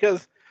 well,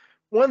 because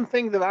one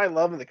thing that I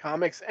love in the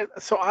comics, and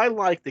so I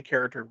like the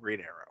character of Green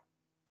Arrow,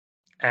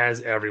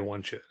 As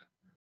everyone should.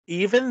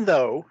 even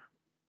though,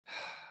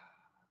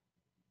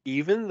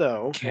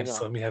 Can't hang just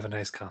on. let me have a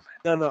nice comment.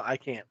 No, I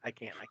can't. I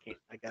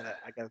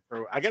gotta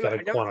throw. I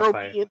gotta throw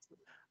quantify me into.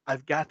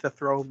 I've got to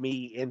throw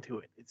me into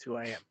it. It's who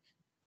I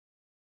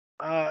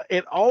am.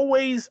 It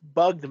always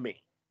bugged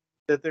me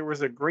that there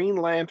was a Green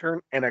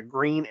Lantern and a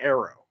Green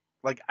Arrow.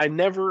 Like I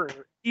never,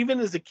 even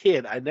as a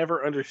kid, I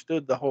never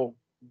understood the whole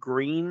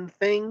green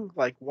thing.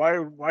 Like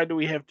why do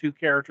we have two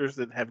characters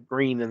that have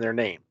green in their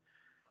name?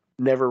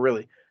 Never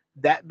really.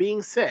 That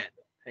being said,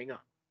 hang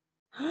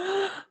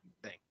on.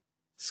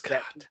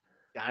 Scott,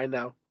 I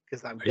know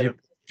because I'm are gonna you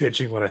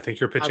pitching what I think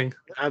you're pitching?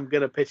 I'm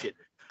gonna pitch it.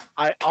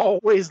 I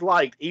always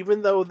liked,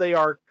 even though they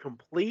are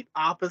complete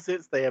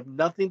opposites, they have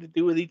nothing to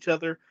do with each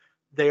other.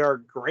 They are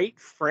great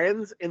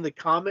friends in the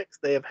comics.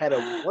 They have had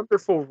a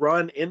wonderful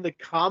run in the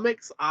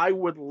comics. I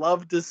would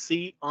love to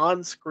see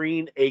on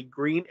screen a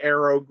Green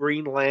Arrow,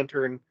 Green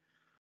Lantern,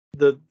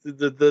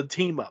 the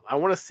team up. I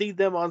want to see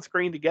them on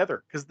screen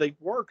together because they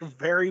work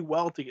very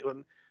well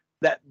together.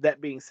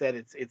 That being said,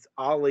 it's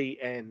Ollie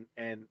and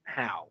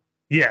Hal.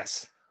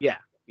 Yes. Yeah,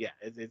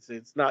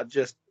 it's not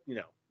just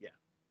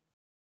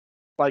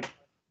like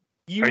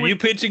Are you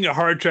pitching a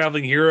Hard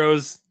Traveling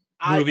Heroes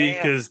I movie? am.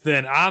 Because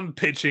then I'm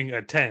pitching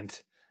a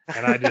tent,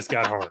 and I just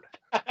got hard.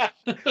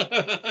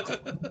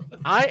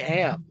 I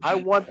am. I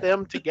want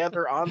them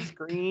together on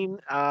screen.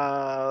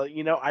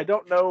 I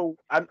don't know.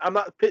 I'm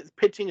not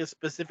pitching a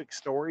specific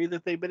story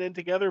that they've been in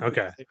together. Because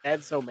Okay. they've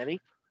had so many.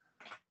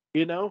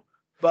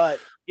 But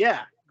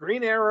yeah,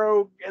 Green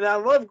Arrow, and I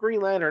love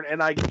Green Lantern,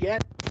 and I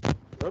get.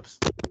 Whoops,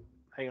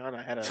 hang on,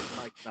 I had a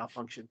mic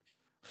malfunction.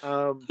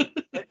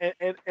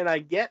 And I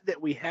get that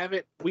we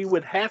haven't. We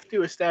would have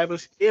to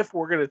establish if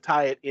we're going to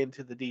tie it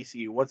into the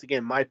DCU. Once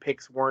again, my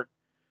picks weren't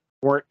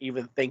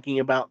even thinking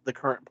about the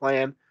current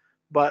plan,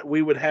 but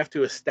we would have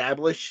to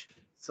establish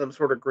some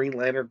sort of Green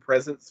Lantern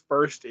presence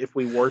first if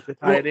we were to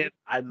tie it in.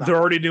 They're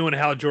already doing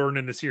Hal Jordan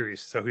in the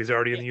series, so he's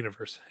already in the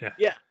universe. Yeah.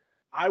 Yeah,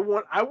 I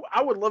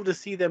would love to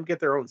see them get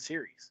their own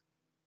series.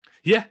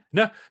 Yeah,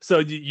 no. So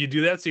you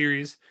do that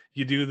series,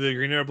 you do the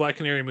Green Arrow Black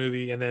Canary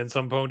movie, and then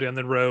some point down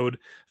the road,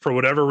 for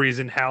whatever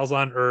reason, Hal's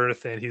on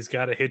Earth, and he's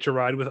got to hitch a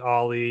ride with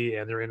Ollie,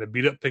 and they're in a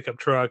beat up pickup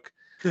truck,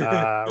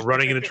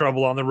 running into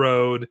trouble on the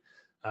road.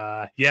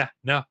 Yeah.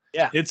 That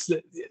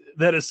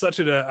is such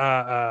an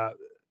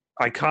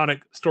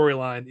iconic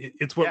storyline.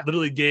 It's what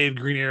literally gave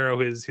Green Arrow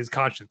his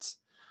conscience.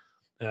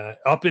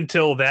 Up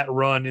until that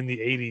run in the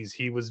 80s,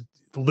 he was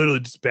literally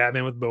just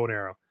Batman with bow and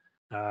arrow.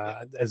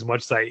 As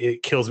much as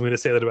it kills me to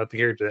say that about the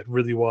character, that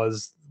really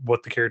was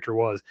what the character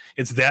was.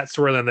 It's that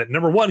storyline that,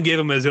 number one, gave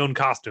him his own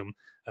costume,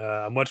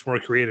 a much more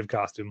creative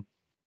costume,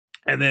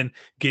 and then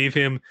gave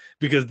him,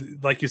 because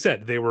like you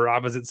said, they were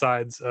opposite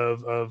sides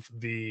of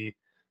the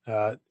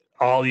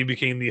Ollie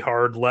became the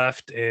hard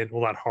left, and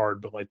well, not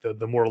hard, but like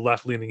the more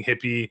left leaning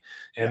hippie,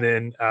 and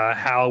then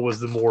Hal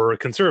was the more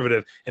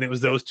conservative, and it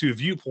was those two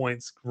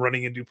viewpoints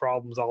running into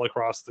problems all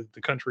across the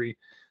country,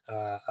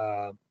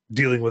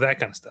 dealing with that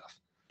kind of stuff.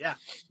 Yeah,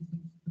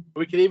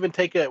 we could even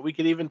take a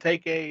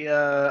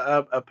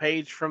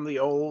page from the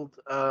old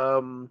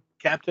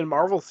Captain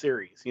Marvel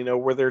series,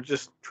 where they're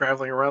just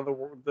traveling around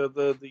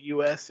the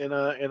U.S. in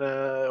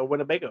a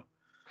Winnebago.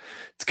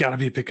 It's got to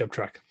be a pickup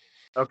truck.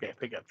 Okay,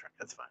 pickup truck.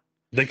 That's fine.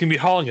 They can be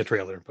hauling a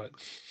trailer, but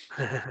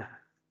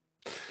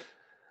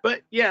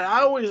but yeah,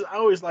 I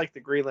always liked the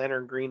Green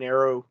Lantern, Green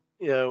Arrow,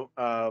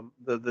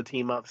 the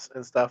team ups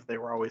and stuff. They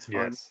were always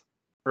fun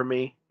for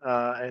me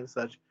and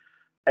such.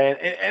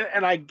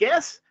 And I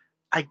guess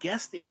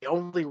the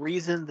only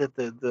reason that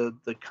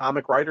the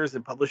comic writers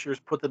and publishers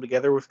put them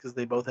together was because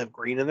they both have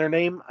green in their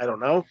name. I don't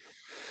know,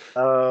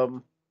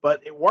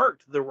 but it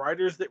worked. The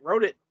writers that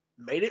wrote it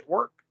made it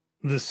work.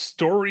 The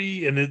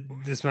story, and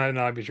this might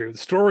not be true, the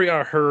story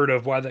I heard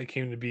of why that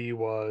came to be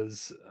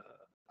was,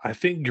 I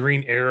think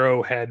Green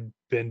Arrow had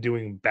been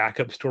doing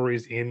backup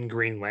stories in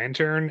Green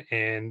Lantern,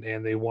 and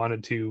they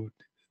wanted to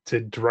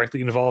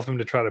directly involve him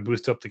to try to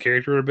boost up the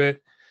character a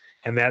bit.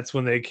 And that's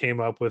when they came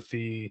up with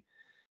the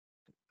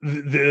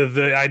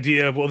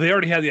idea of, well, they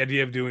already had the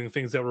idea of doing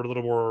things that were a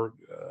little more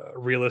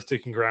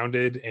realistic and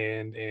grounded,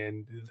 and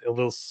a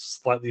little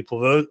slightly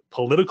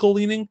political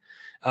leaning.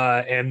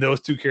 And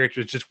those two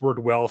characters just worked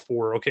well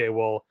for, okay,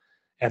 well,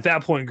 at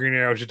that point, Green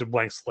Arrow is just a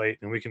blank slate,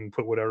 and we can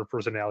put whatever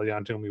personality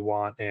onto him we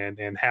want. And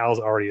Hal's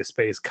already a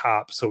space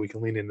cop, so we can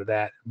lean into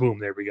that. Boom,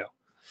 there we go.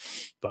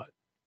 But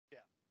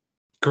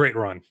Great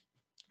run.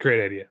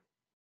 Great idea.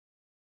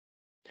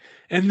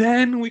 And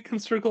then we can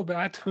circle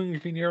back to when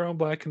Green Arrow and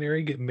Black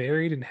Canary get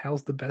married and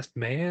Hal's the best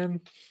man.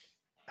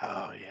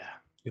 Oh yeah.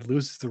 He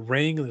loses the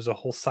ring and there's a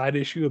whole side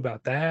issue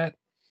about that.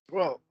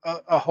 Well,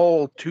 a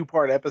whole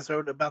 2-part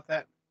episode about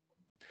that.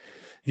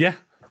 Yeah.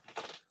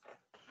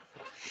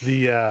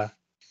 The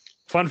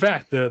fun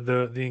fact,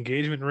 the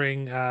engagement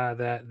ring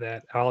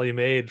that Ollie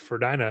made for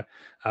Dinah,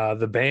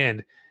 the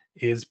band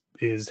is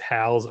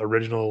Hal's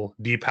original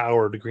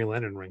depowered Green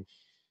Lantern ring.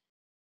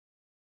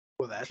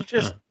 Well, that's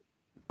just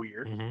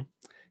weird. Mm-hmm.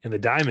 And the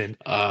diamond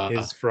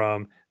is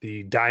from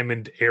the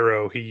diamond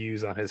arrow he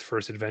used on his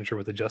first adventure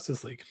with the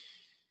Justice League.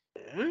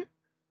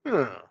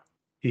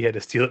 He had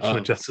to steal it from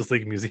the Justice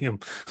League Museum.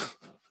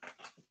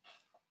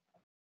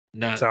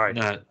 Not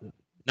to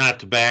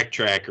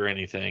backtrack or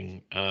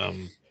anything,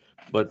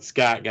 but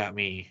Scott got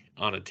me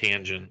on a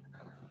tangent.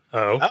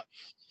 Oh.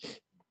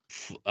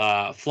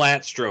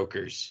 Flat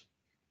strokers.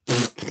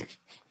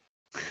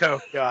 Oh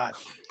God!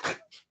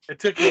 It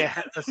took me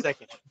a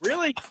second.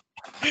 Really?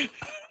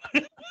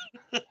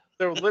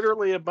 So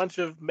literally, a bunch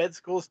of med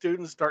school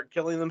students start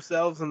killing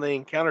themselves, and they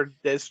encounter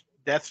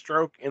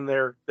Deathstroke in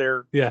their.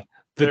 Yeah.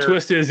 The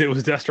twist is it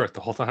was Deathstroke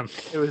the whole time.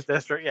 It was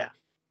Deathstroke. Yeah.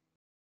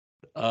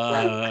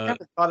 I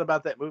haven't thought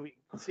about that movie.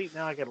 See,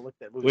 now I got to look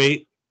that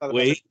movie.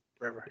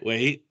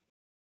 Wait.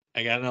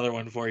 I got another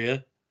one for you.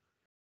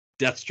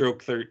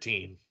 Deathstroke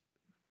 13,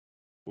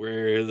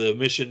 where the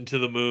mission to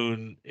the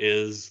moon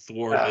is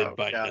thwarted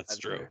by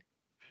Deathstroke.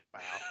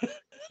 Wow.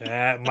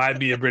 That might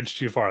be a bridge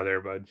too far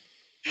there, bud.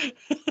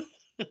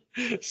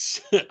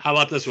 How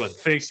about this one?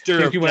 Think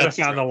you might have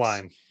found the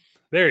line.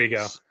 There you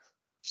go.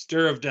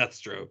 Stir of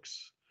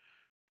Deathstrokes.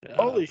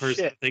 Holy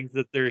person shit! Thinks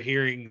that they're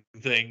hearing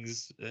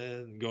things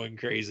and going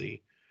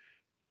crazy.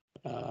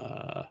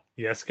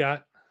 Yes,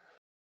 Scott.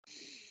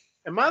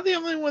 Am I the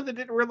only one that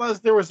didn't realize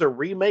there was a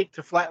remake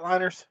to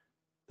Flatliners?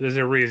 There's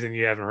a reason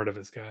you haven't heard of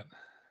it, Scott.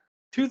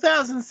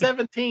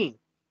 2017.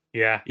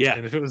 Yeah. Yeah.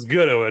 And if it was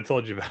good, I would have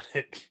told you about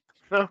it.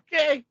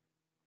 Okay.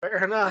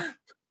 Fair enough.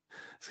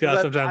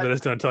 Scott, sometimes I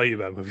just don't tell you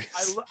about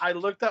movies. I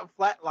looked up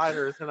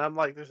Flatliners and I'm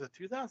like, there's a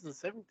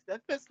 2017.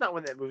 That's not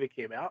when that movie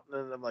came out.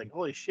 And then I'm like,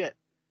 holy shit.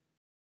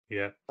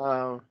 Yeah.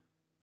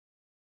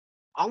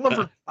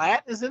 Oliver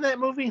Platt is in that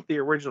movie? The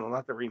original,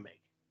 not the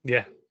remake.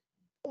 Yeah.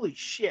 Holy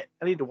shit.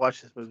 I need to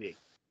watch this movie.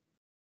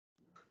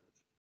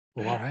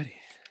 Well, alrighty.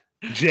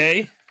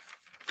 Jay,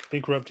 I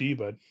think we're up to you,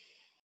 bud.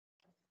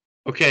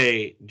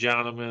 Okay,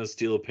 John, I'm going to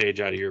steal a page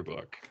out of your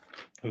book.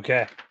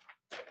 Okay.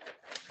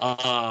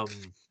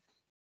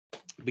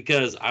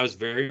 Because I was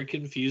very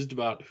confused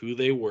about who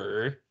they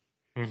were.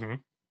 Mm-hmm.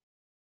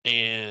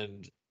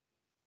 And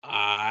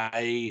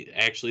I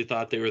actually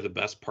thought they were the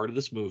best part of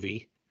this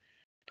movie.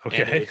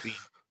 Okay. And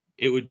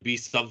it would be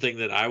something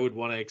that I would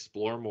want to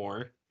explore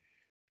more.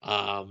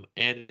 And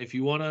if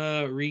you want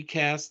to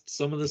recast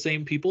some of the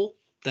same people,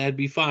 that'd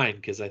be fine,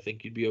 because I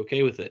think you'd be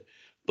okay with it.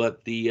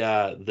 But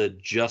the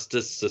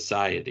Justice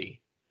Society,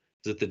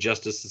 is it the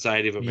Justice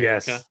Society of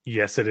America?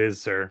 Yes, it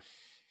is, sir.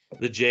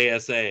 The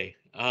JSA.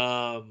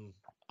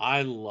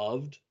 I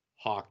loved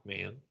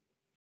Hawkman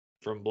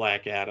from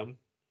Black Adam.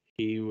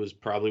 He was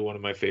probably one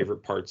of my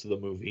favorite parts of the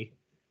movie.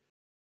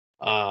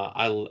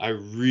 I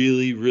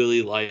really,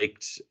 really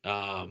liked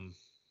Pierce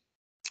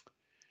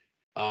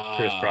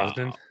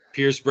Brosnan.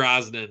 Pierce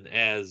Brosnan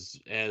as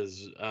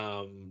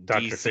Dr.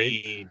 DC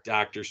Fate.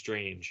 Doctor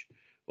Strange.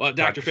 Well,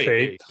 Dr.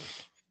 Fate.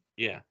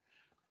 Yeah.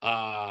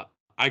 I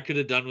could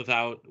have done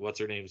without what's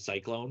her name,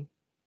 Cyclone.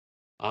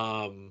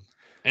 And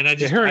I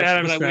just her and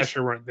Adam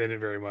Smasher weren't in it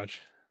very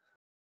much.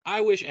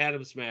 I wish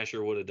Adam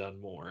Smasher would have done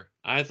more.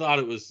 I thought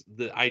it was,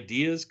 the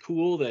idea is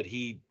cool that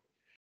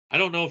I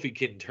don't know if he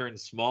can turn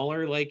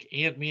smaller like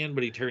Ant-Man,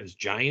 but he turns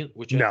giant,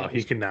 which he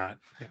cannot.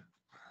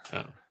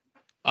 Yeah.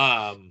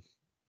 Oh.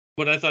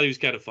 But I thought he was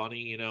kind of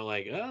funny, you know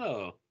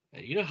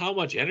how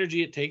much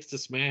energy it takes to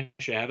smash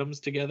atoms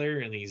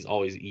together, and he's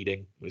always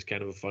eating. It was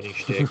kind of a funny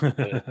shtick.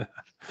 But,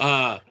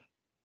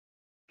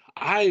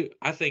 I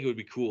think it would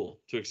be cool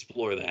to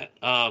explore that.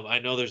 I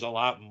know there's a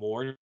lot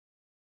more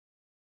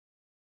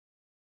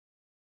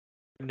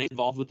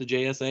involved with the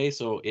JSA,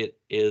 so it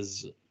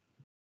is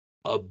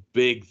a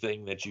big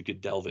thing that you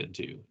could delve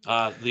into.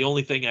 The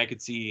only thing I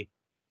could see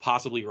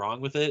possibly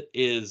wrong with it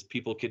is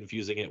people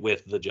confusing it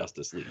with the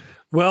Justice League.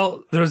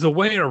 Well, there's a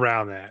way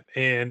around that,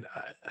 and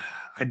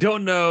I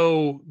don't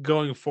know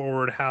going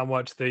forward how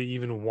much they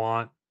even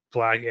want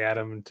Black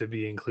Adam to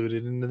be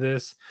included into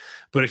this.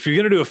 But if you're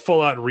going to do a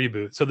full-out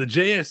reboot, so the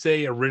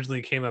JSA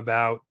originally came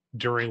about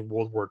during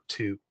World War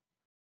II.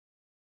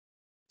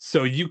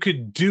 So you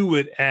could do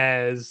it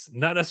as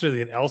not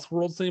necessarily an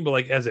Elseworlds thing, but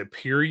like as a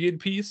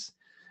period piece.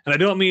 And I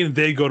don't mean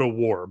they go to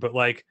war, but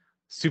like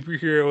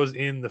superheroes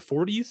in the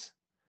 40s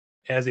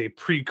as a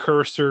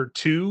precursor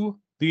to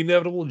the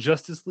inevitable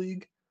Justice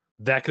League.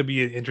 That could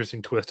be an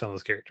interesting twist on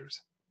those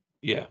characters.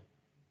 Yeah.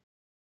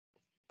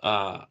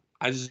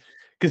 Because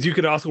you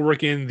could also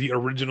work in the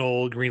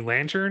original Green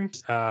Lantern.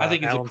 I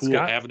think it's Alan a cool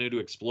Scott. avenue to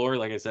explore.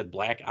 Like I said,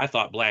 I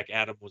thought Black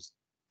Adam was.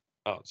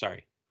 Oh,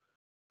 sorry.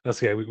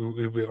 That's okay.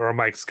 Our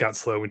mics got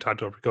slow. We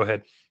talked over. Go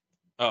ahead.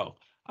 Oh,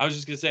 I was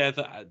just gonna say, I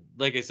thought,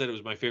 like I said, it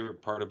was my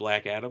favorite part of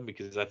Black Adam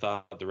because I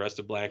thought the rest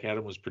of Black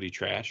Adam was pretty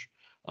trash.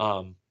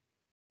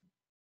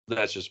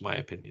 That's just my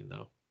opinion,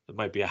 though. It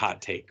might be a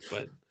hot take,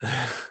 but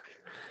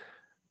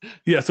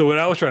yeah. So what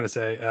I was trying to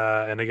say,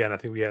 and again, I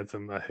think we had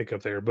some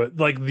hiccup there, but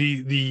like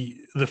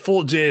the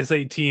full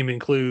JSA team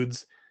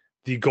includes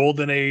the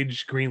Golden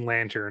Age Green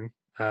Lantern,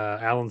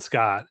 Alan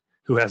Scott,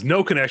 who has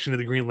no connection to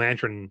the Green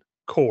Lantern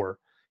Corps.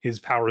 His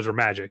powers are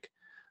magic.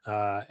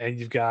 And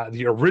you've got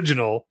the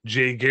original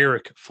Jay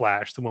Garrick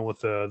Flash, the one with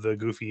the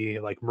goofy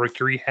like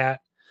Mercury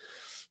hat.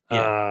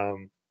 Yeah.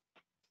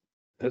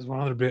 There's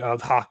one other big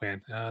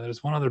Hawkman.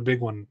 There's one other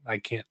big one. I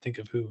can't think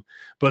of who,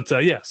 but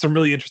yeah, some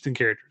really interesting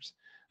characters.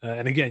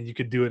 And again, you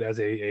could do it as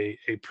a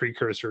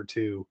precursor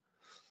to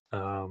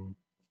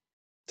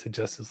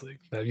Justice League.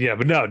 Yeah,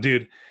 but no,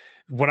 dude.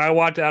 When I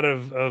walked out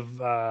of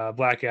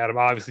Black Adam,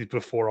 obviously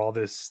before all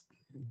this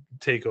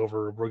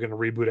takeover, we're going to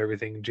reboot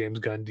everything, James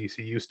Gunn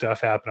DCU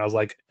stuff happened, I was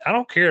like, I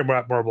don't care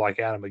about more Black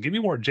Adam, but give me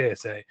more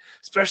JSA,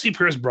 especially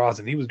Pierce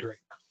Brosnan. He was great.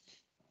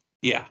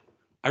 Yeah,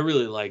 I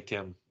really liked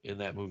him in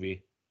that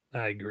movie.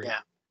 I agree.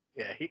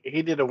 Yeah,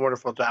 he did a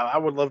wonderful job. I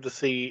would love to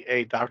see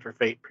a Dr.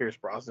 Fate Pierce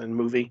Brosnan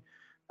movie.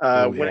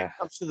 When it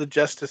comes to the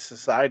Justice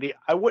Society,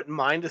 I wouldn't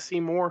mind to see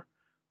more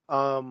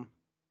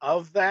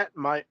of that.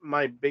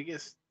 My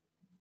biggest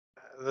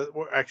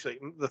actually,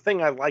 the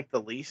thing I liked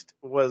the least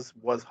was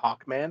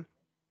Hawkman.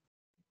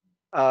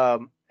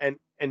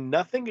 And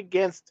nothing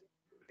against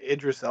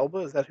Idris Elba.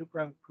 Is that who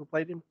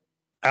played him?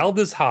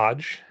 Aldous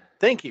Hodge.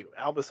 Thank you,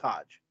 Aldous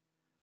Hodge.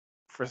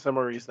 For some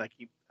reason, I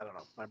don't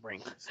know, my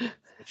brain keeps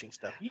switching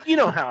stuff. You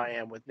know how I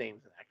am with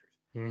names and actors.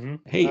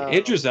 Mm-hmm. Hey,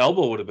 Idris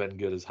Elba would have been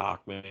good as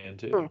Hawkman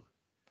too.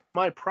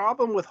 My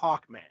problem with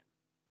Hawkman,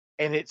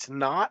 and it's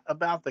not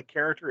about the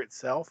character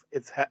itself.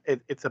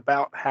 It's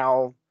about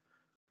how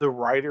the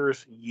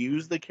writers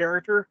use the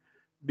character,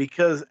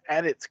 because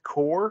at its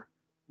core,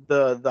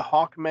 the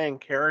Hawkman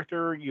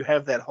character, you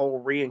have that whole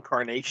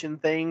reincarnation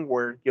thing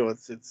where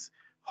it's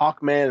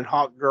Hawkman and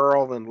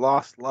Hawkgirl and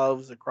lost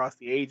loves across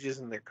the ages,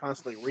 and they're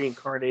constantly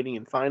reincarnating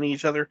and finding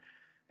each other.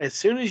 As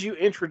soon as you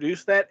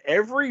introduce that,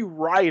 every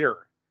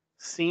writer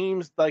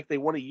seems like they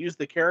want to use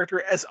the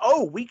character as,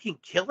 oh, we can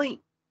kill him,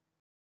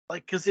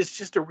 like, because it's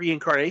just a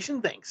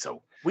reincarnation thing,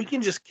 so we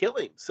can just kill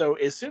him. So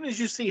as soon as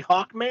you see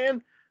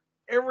Hawkman,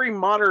 every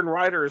modern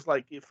writer is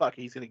like, fuck,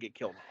 he's going to get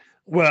killed.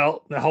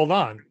 Well, now hold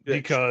on,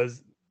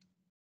 because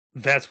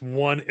that's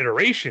one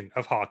iteration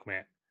of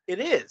Hawkman. It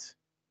is.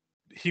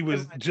 He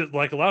was just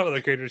like a lot of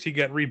other characters. He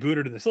got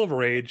rebooted in the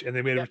Silver Age, and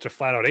they made him just a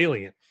flat-out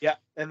alien. Yeah,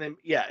 and then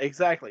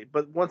exactly.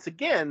 But once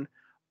again,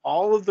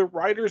 all of the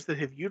writers that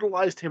have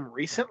utilized him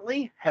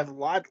recently have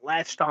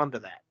latched onto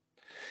that.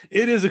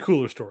 It is a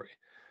cooler story,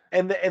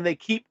 and they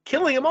keep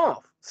killing him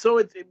off.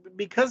 So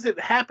because it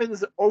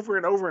happens over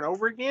and over and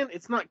over again,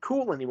 it's not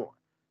cool anymore.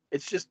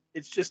 It's just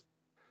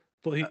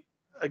well,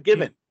 a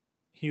given.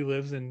 He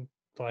lives in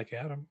Black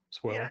Adam as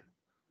well.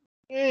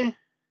 Yeah.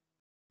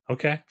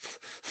 Okay.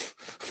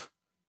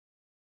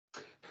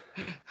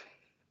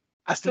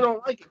 I still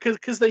don't like it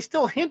because they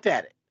still hint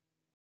at it.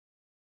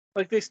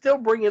 Like, they still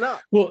bring it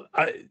up. Well,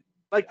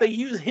 they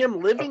use him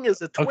living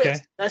as a twist. Okay.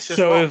 That's just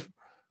so wrong.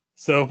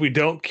 If we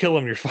don't kill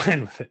him, you're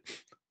fine with it,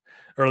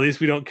 or at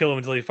least we don't kill him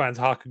until he finds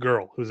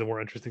Hawkgirl, who's a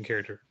more interesting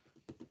character.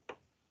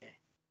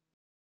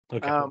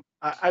 Okay.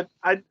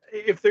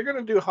 If they're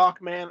gonna do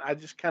Hawkman, I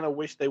just kind of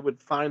wish they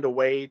would find a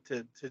way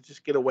to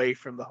just get away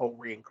from the whole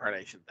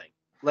reincarnation thing.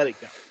 Let it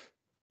go.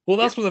 Well,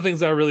 that's one of the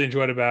things I really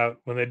enjoyed about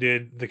when they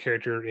did the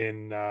character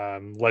in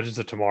Legends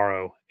of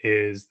Tomorrow,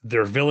 is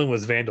their villain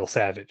was Vandal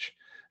Savage,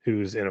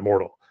 who's an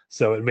immortal.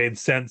 So it made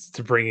sense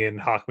to bring in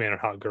Hawkman and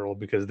Hawkgirl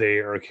because they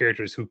are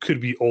characters who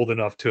could be old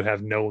enough to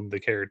have known the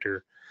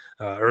character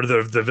or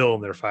the villain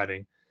they're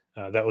fighting.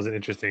 That was an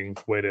interesting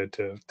way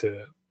to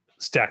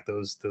stack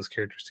those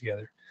characters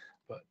together.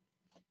 But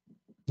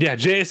yeah,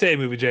 JSA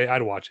movie, Jay,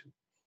 I'd watch it.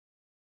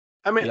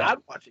 I mean, I'd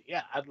watch it.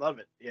 Yeah, I'd love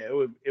it. Yeah,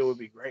 it would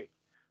be great.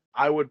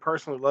 I would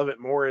personally love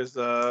it more as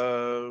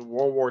a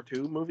World War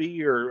II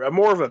movie, or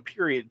more of a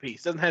period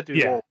piece. Doesn't have to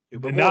be World War II,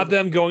 but not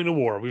them going to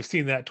war. We've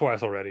seen that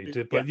twice already.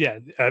 But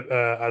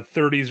a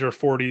 30s or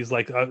 40s,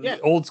 like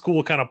old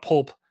school kind of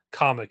pulp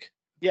comic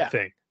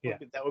thing. Yeah,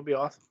 that would be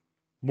awesome.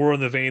 More in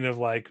the vein of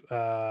like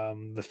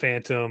the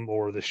Phantom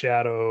or the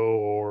Shadow,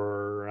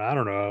 or I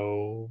don't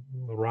know,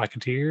 the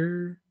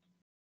Rocketeer.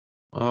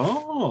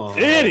 Oh,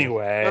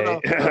 anyway,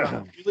 no.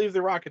 You leave the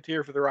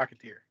Rocketeer for the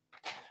Rocketeer.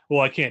 Well,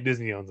 I can't.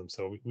 Disney owns them,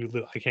 so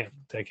I can't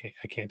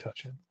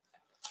touch him.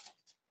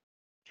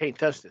 Can't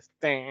touch this.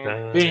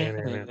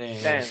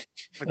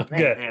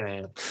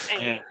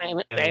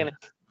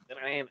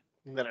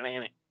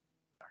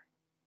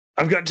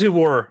 I've got two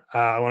more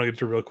I want to get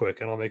to real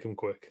quick, and I'll make them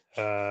quick.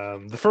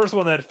 The first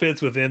one that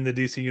fits within the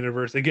DC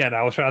universe. Again,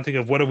 I was trying to think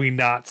of what have we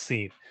not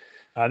seen.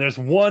 There's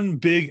one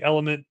big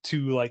element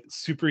to like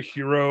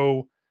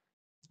superhero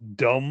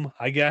dumb,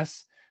 I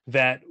guess,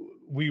 that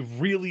we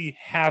really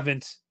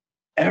haven't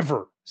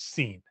ever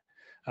seen.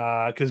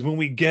 because when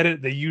we get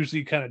it, they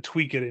usually kind of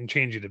tweak it and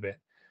change it a bit.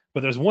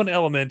 But there's one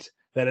element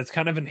that is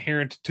kind of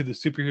inherent to the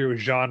superhero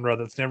genre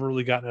that's never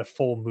really gotten a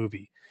full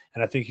movie.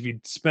 And I think if you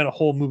spent a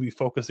whole movie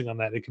focusing on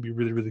that, it could be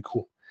really, really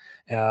cool.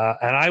 And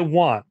I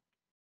want,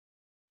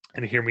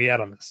 and hear me out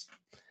on this,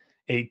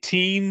 a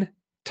Teen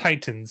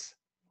Titans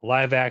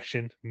live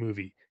action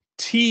movie.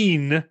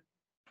 Teen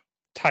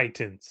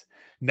Titans.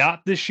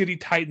 Not the shitty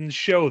Titans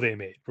show they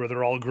made where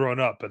they're all grown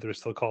up, but they're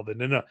still called it.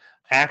 No.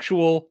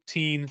 Actual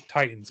Teen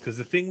Titans. Because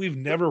the thing we've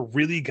never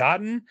really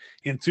gotten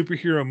in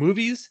superhero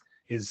movies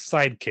is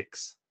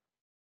sidekicks.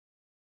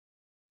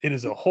 It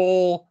is a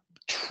whole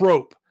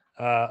trope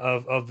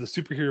of the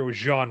superhero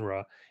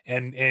genre.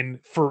 And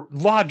for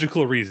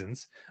logical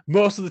reasons,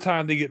 most of the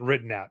time they get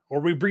written out. Or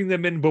we bring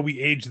them in, but we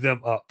age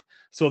them up.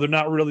 So they're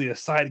not really a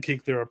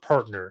sidekick, they're a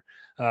partner.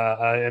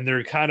 And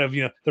they're kind of,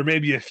 they're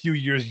maybe a few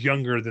years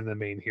younger than the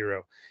main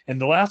hero. And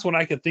the last one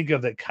I could think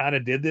of that kind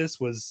of did this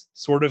was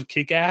sort of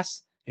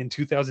Kick-Ass in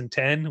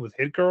 2010 with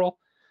Hit Girl.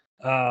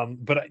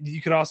 But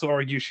you could also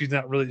argue she's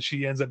not really,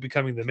 she ends up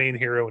becoming the main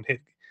hero,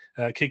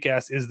 and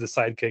Kick-Ass is the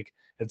sidekick.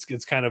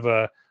 It's kind of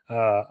a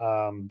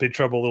Big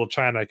Trouble Little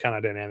China kind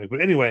of dynamic.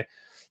 But anyway,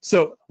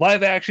 so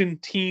live action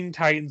Teen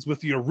Titans with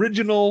the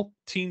original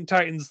Teen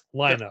Titans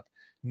lineup.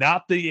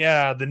 Not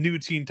the new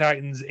Teen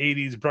Titans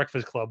 80s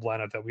Breakfast Club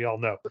lineup that we all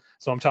know.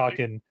 So I'm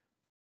talking.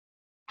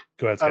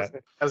 Go ahead, Scott.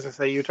 I was gonna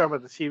say, you're talking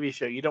about the TV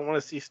show. You don't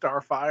want to see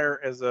Starfire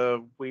as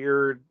a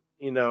weird,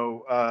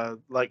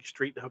 like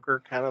street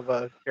hooker kind of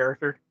a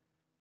character.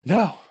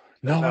 No,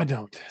 I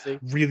don't. See?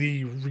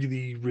 Really,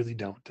 really, really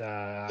don't.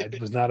 I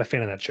was not a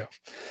fan of that show.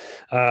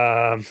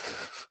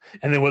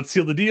 And then what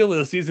sealed the deal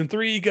is season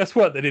 3. Guess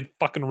what? They did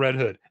fucking Red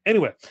Hood.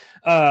 Anyway,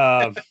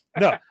 no,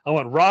 I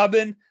want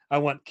Robin. I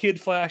want Kid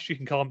Flash. You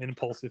can call him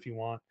Impulse if you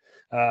want.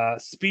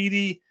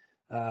 Speedy,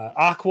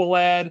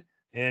 Aqualad,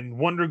 and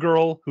Wonder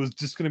Girl, who's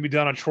just going to be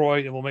done on Troy,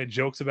 and we'll make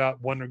jokes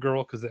about Wonder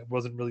Girl because that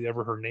wasn't really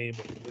ever her name.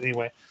 But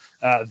anyway,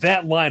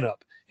 that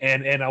lineup,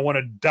 and I want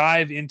to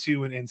dive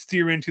into and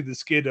steer into the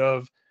skid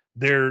of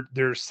their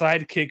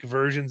sidekick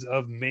versions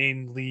of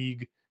main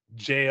league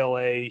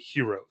JLA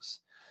heroes.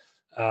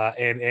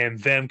 And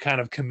them kind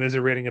of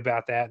commiserating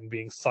about that and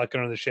being sucked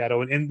under the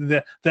shadow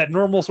and that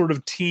normal sort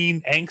of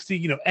teen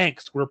angsty,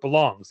 angst where it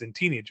belongs in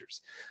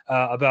teenagers,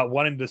 about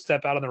wanting to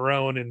step out on their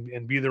own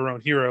and be their own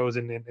heroes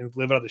and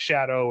live out of the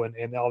shadow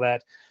and all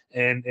that.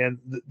 And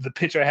the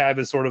pitch I have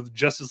is sort of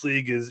Justice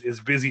League is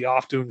busy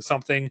off doing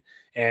something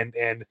and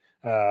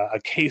a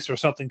case or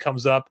something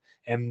comes up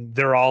and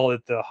they're all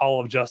at the Hall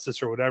of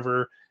Justice or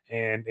whatever.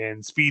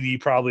 And Speedy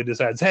probably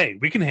decides, hey,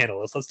 we can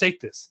handle this. Let's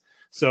take this.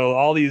 So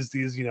all these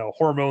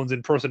hormones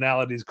and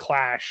personalities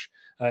clash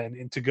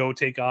and to go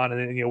take on,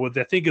 and then what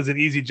they think is an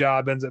easy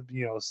job ends up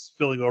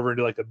spilling over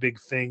into like a big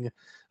thing,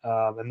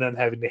 and then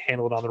having to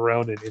handle it on their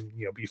own and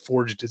be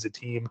forged as a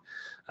team.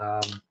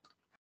 But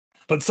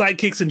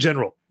sidekicks in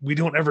general, we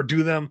don't ever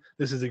do them.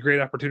 This is a great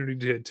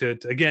opportunity to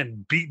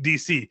again beat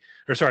DC,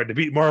 to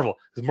beat Marvel,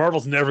 because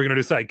Marvel's never going to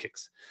do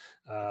sidekicks.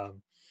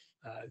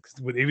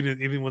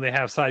 Even when they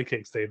have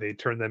sidekicks, they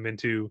turn them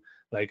into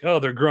like, oh,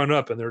 they're grown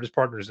up and they're just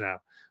partners now.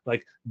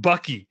 Like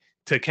Bucky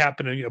to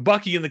Captain,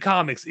 Bucky in the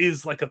comics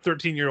is like a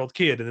 13-year-old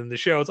kid, and in the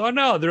shows, oh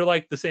no, they're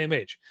like the same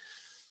age.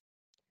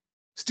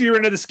 Steer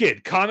into the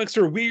skid. Comics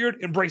are weird.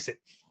 Embrace it.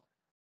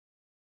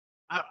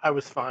 I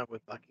was fine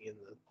with Bucky in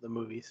the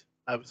movies.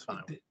 I was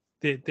fine.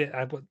 They did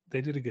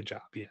a good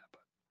job, yeah.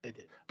 But they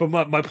did.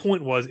 But my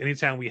point was,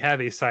 anytime we have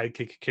a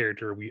sidekick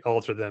character, we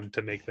alter them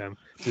to make them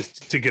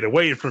just to get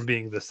away from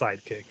being the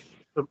sidekick.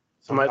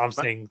 So I'm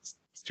saying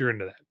steer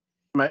into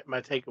that. My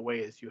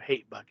takeaway is you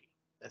hate Bucky.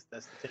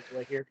 That's the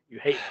takeaway here. You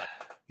hate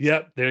Bucky.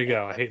 Yep, there you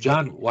go. I hate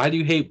John. Bucky. Why do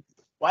you hate?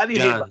 Why do you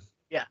hate Bucky?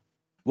 Yeah.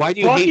 Why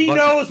do you Bucky hate Bucky?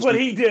 knows what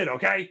he did.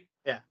 Okay.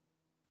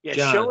 Yeah.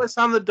 John. Show us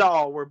on the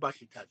doll where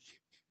Bucky touched you.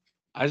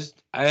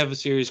 I have a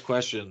serious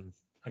question.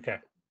 Okay.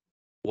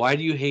 Why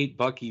do you hate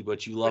Bucky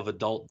but you love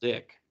adult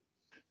dick?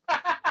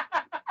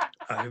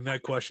 I think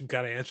that question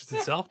kind of answers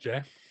itself,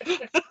 Jay.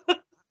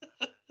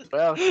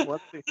 Well,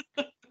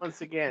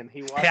 once again,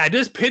 he watched. Hey, I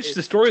just pitched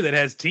the story that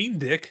has teen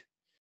dick.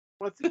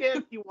 Once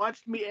again, he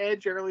watched me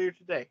Edge earlier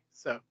today,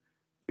 so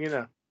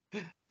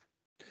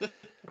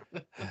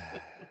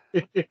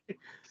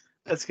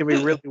that's gonna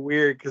be really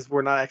weird because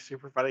we're not actually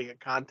providing a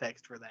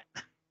context for that.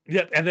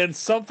 Yep, and then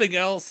something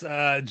else,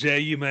 Jay,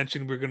 you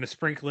mentioned we're going to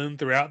sprinkle in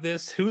throughout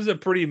this. Who's a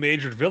pretty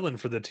major villain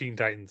for the Teen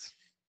Titans?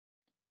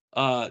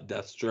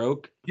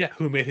 Deathstroke. Yeah,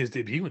 who made his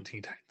debut in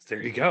Teen Titans?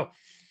 There you go.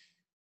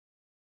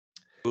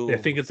 Ooh. I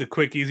think it's a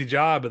quick, easy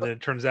job, and then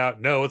it turns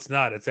out, no, it's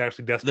not. It's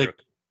actually Deathstroke.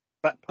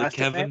 The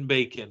Kevin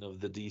Bacon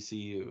of the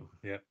DCU.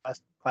 Yeah.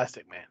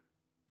 Plastic Man.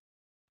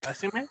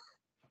 Plastic Man?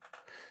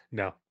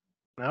 No.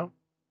 No?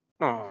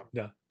 Oh.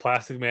 No.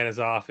 Plastic Man is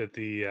off at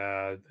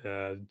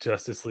the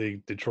Justice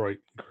League Detroit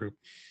group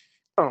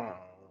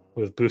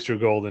with Booster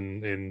Gold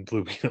and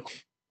Blue Beetle.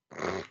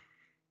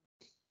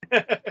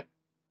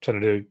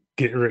 Trying to do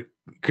a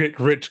get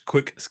rich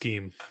quick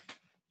scheme.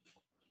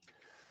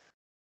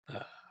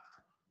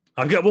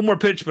 I've got one more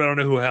pitch, but I don't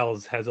know who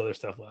has other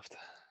stuff left.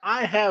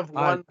 I have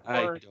one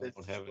I more don't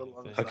that's have a little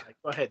on the anything. side.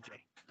 Go ahead,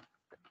 Jay.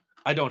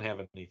 I don't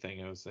have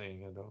anything. I was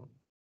saying I don't.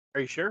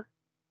 Are you sure?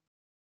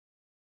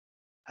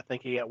 I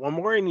think you got one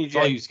more, and you It's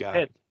all Jay. you, Scott.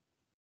 Ahead.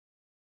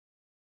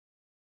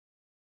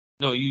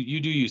 No, you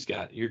do you,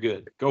 Scott. You're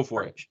good. Go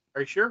for it.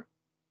 Are you sure?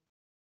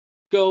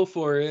 Go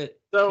for it.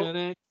 So-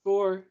 Connect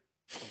 4.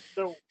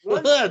 So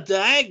one.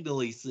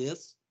 Diagonally,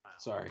 sis.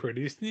 Sorry.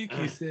 Pretty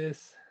sneaky,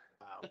 sis.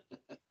 Wow.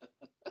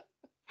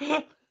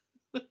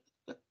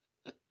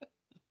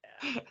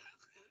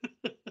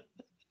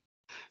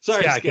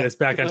 Sorry, Scott, get us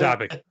back on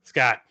topic.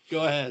 Scott.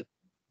 Go ahead.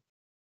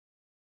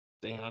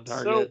 Stay on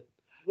So target.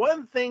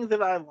 one thing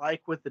that I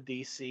like with the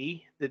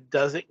DC that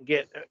doesn't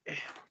get,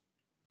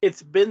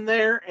 it's been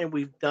there and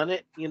we've done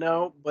it,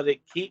 but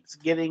it keeps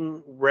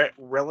getting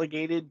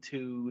relegated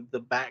to the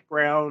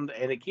background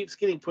and it keeps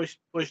getting pushed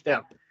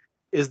down,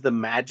 is the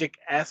magic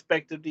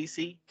aspect of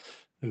DC.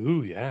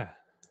 Ooh, yeah.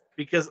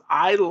 Because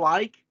I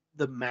like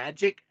the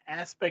magic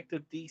aspect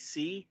of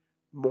DC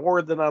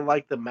more than I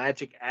like the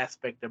magic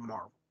aspect of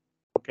Marvel.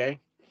 Okay?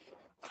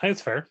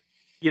 That's fair.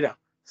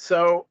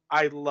 So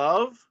I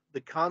love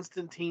the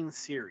Constantine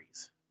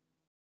series.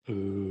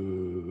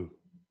 Ooh.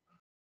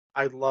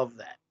 I love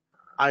that.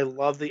 I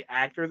love the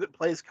actor that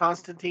plays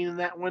Constantine in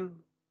that one.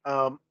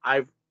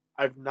 I've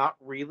not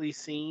really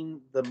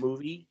seen the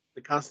movie,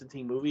 the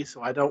Constantine movie,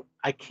 so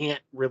I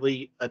can't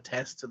really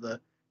attest to the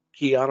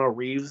Keanu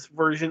Reeves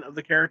version of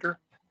the character.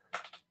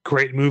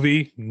 Great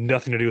movie,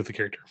 nothing to do with the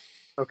character.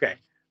 Okay.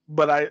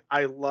 But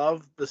I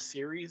love the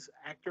series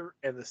actor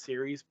and the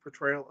series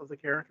portrayal of the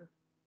character.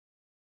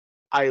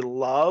 I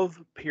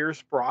love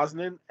Pierce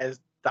Brosnan as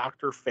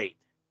Dr. Fate.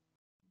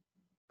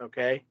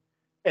 Okay?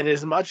 And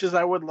as much as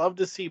I would love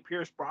to see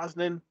Pierce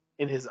Brosnan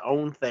in his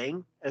own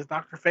thing as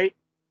Dr. Fate,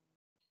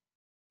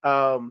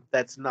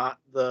 that's not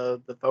the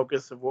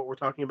focus of what we're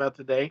talking about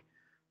today.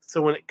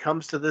 So when it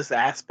comes to this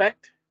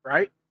aspect,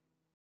 right?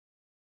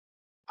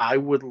 I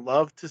would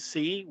love to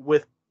see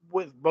with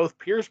both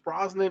Pierce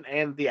Brosnan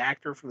and the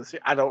actor from the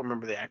series. I don't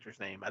remember the actor's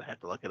name. I'd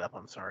have to look it up.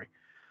 I'm sorry.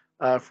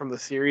 From the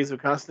series of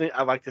Constantine,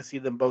 I'd like to see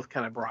them both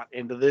kind of brought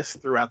into this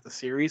throughout the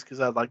series because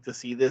I'd like to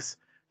see this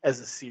as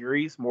a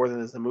series more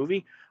than as a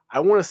movie. I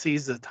want to see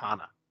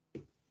Zatanna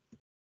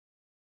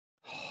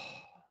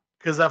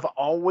because I've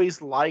always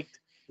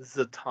liked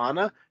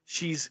Zatanna.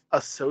 She's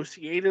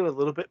associated a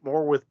little bit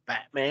more with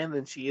Batman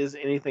than she is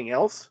anything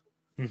else.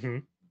 Mm-hmm.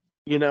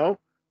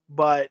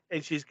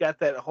 And she's got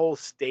that whole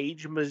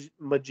stage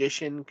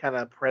magician kind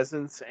of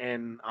presence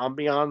and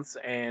ambiance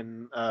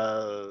and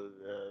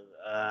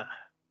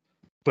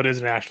but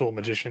is an actual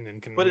magician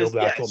and can wield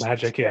actual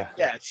magic.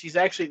 Yeah, she's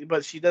actually,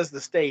 but she does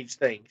the stage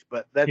things.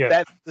 But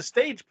that the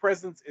stage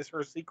presence is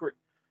her secret.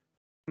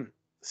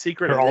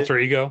 Her alter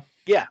ego.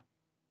 Yeah.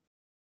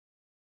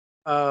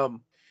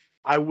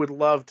 I would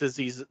love to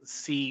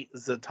see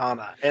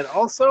Zatanna, and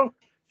also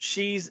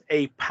she's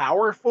a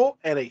powerful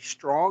and a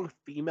strong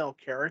female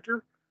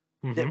character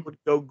that would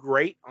go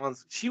great on.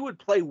 She would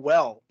play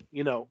well,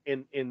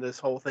 in this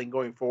whole thing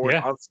going forward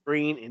on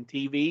screen, in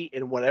TV,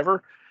 and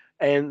whatever.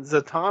 And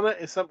Zatanna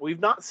is something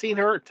we've not seen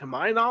her, to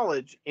my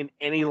knowledge, in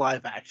any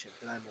live action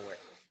that I'm aware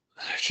of.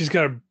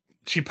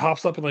 She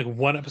pops up in like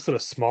one episode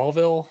of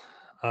Smallville,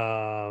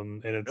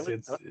 and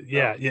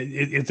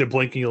it's a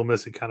blink and you'll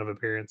miss it kind of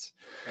appearance.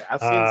 Okay,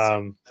 I've seen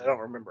some, I don't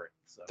remember it.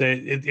 So.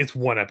 It's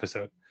one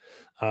episode.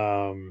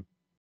 Yeah,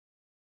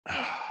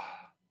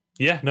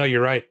 no,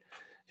 you're right.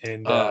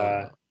 And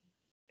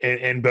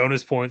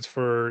bonus points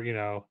for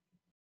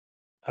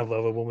I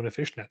love a woman of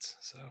fishnets.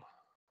 So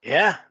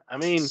yeah,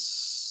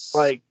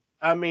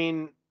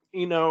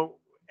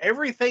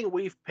 everything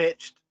we've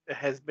pitched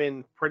has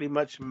been pretty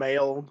much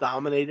male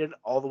dominated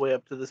all the way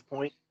up to this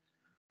point.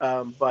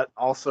 But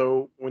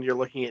also when you're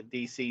looking at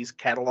DC's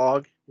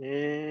catalog,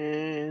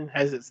 it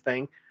has its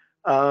thing.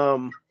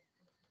 Going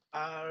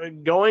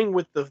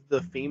with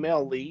the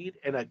female lead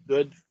and a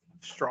good,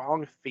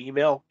 strong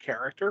female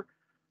character.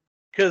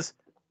 Because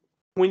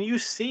when you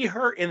see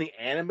her in the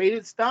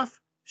animated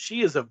stuff,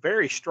 she is a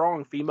very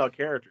strong female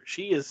character.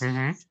 She is,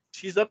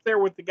 she's up there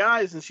with the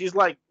guys, and she's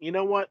like, you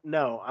know what?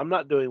 No, I'm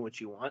not doing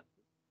what you want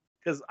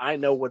because I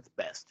know what's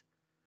best,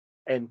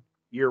 and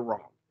you're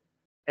wrong.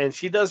 And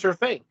she does her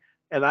thing,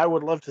 and I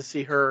would love to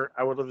see her.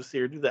 I would love to see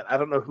her do that. I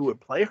don't know who would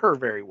play her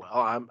very well.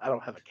 I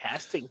don't have a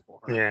casting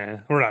for her. Yeah,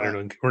 we're not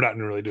really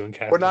doing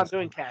casting. We're not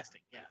doing casting.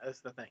 Yeah,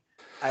 that's the thing.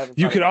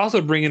 You could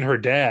also bring in her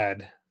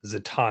dad,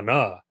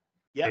 Zatanna.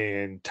 Yep.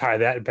 And tie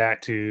that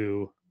back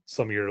to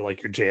some of your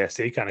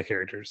JSA kind of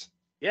characters.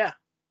 Yeah.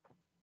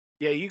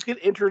 Yeah, you could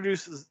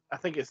introduce I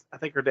think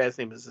her dad's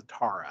name is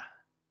Zatara.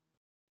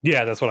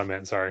 Yeah, that's what I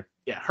meant, sorry.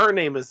 Yeah, her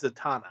name is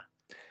Zatanna.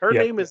 Her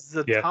name is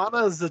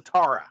Zatanna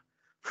Zatara.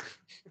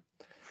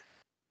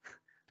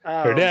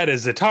 Her dad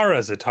is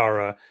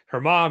Zatara.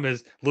 Her mom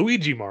is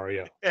Luigi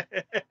Mario.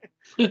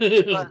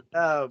 But,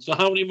 so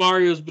how many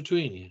Marios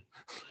between you?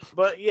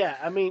 But yeah,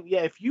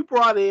 if you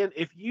brought in,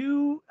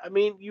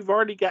 you've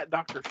already got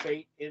Dr.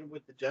 Fate in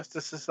with the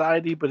Justice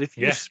Society, but if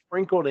you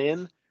sprinkled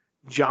in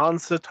John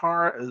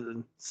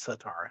Zatara,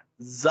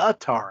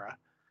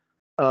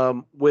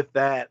 with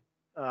that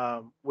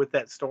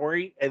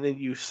story, and then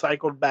you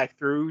cycled back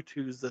through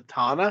to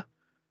Zatanna,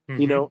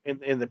 you know,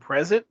 in the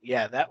present,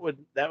 yeah, that would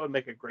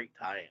make a great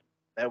tie-in.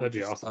 That'd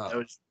be awesome. That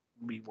would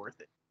be worth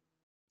it.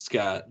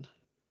 Scott.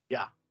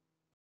 Yeah.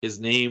 His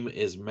name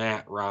is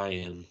Matt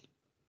Ryan.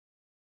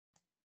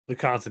 The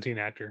Constantine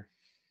actor.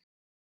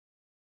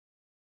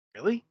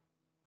 Really?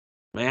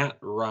 Matt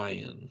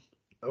Ryan.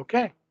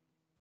 Okay.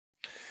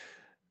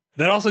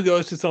 That also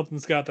goes to something,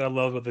 Scott, that I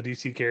love about the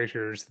DC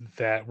characters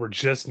that we're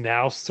just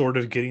now sort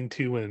of getting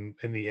to in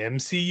the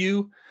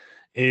MCU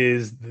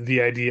is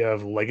the idea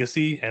of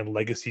legacy and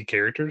legacy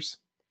characters.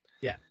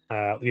 Yeah.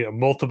 You know,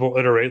 multiple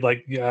iterate,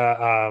 like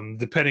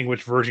depending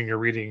which version you're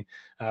reading,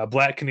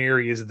 Black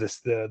Canary is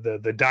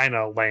the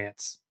Dinah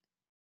Lance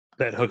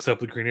that hooks up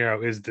with Green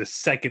Arrow is the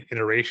second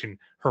iteration.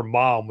 Her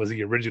mom was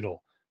the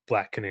original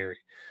Black Canary.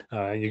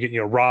 And you get, you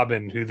know,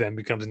 Robin, who then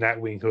becomes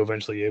Nightwing, who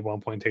eventually at one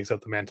point takes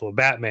up the mantle of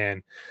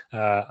Batman.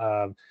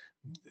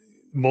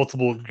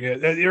 Multiple,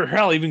 or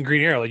hell, even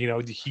Green Arrow. Like, you know,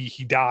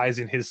 he dies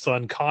and his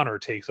son Connor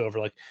takes over.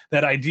 Like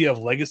that idea of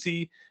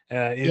legacy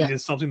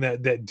is something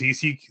that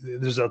DC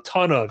there's a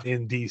ton of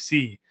in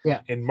DC. Yeah,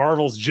 and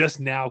Marvel's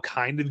just now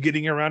kind of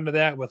getting around to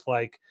that with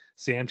like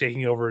Sam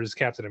taking over as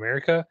Captain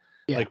America.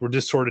 Yeah. Like we're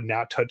just sort of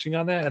now touching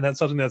on that, and that's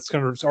something that's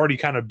kind of it's already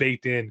kind of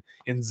baked in.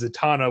 And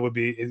Zatanna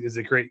is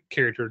a great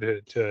character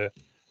to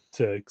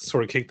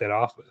sort of kick that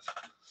off with.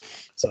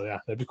 So yeah,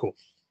 that'd be cool.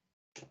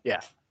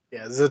 Yeah,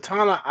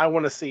 Zatanna, I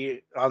want to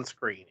see on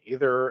screen,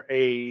 either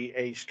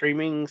a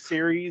streaming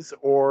series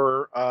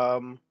or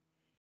a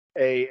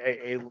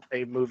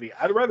movie.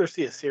 I'd rather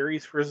see a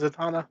series for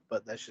Zatanna,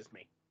 but that's just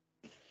me.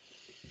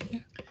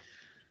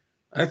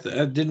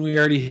 Didn't we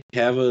already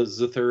have a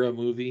Zathura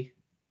movie?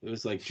 It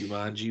was like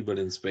Jumanji, but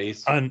in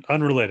space.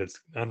 Unrelated.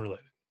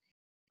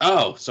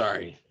 Oh,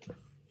 sorry.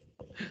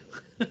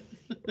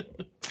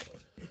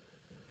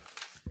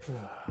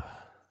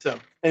 So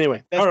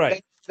anyway, all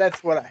right.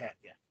 That's what I had.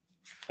 Yeah.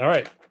 All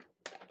right.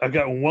 I've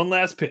got one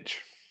last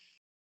pitch.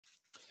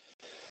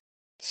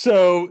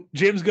 So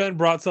James Gunn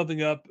brought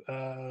something up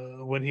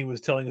when he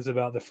was telling us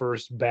about the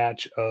first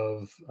batch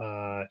of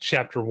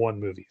Chapter 1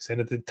 movies.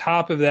 And at the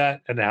top of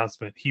that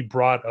announcement, he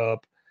brought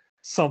up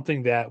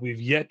something that we've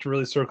yet to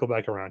really circle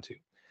back around to.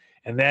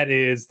 And that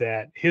is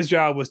that his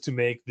job was to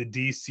make the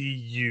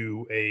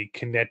DCU a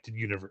connected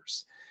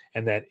universe.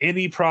 And that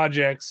any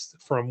projects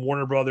from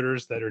Warner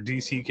Brothers that are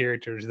DC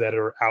characters that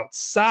are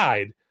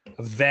outside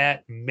of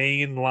that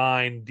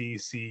mainline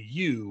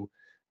DCU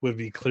would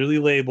be clearly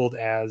labeled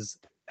as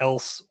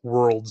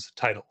Elseworlds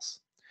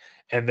titles.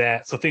 And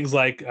that, so things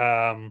like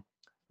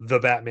The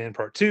Batman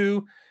Part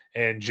 2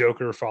 and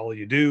Joker Follow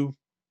You Do,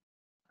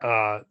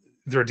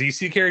 they're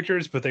DC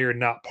characters, but they are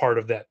not part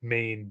of that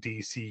main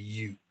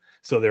DCU.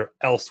 So they're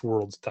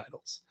Elseworlds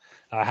titles.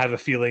 I have a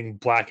feeling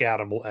Black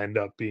Adam will end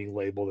up being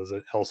labeled as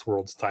an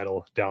Elseworlds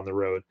title down the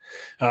road.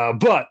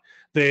 But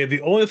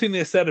the only thing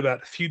they said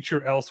about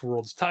future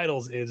Elseworlds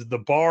titles is the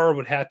bar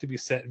would have to be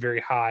set very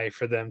high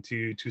for them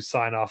to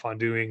sign off on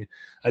doing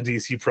a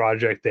DC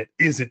project that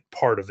isn't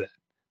part of that,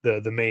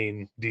 the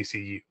main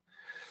DCU.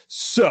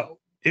 So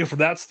if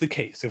that's the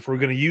case, if we're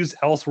going to use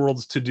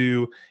Elseworlds to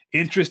do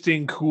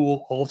interesting,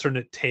 cool,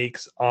 alternate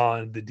takes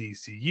on the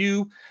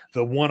DCU,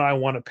 the one I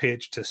want to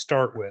pitch to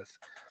start with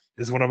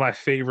is one of my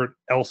favorite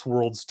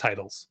Elseworlds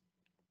titles.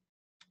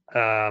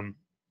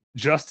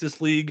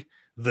 Justice League,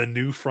 The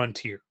New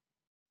Frontier.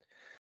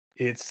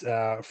 It's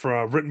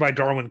written by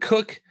Darwin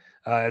Cook.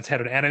 It's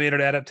had an animated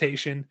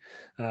adaptation,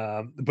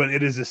 but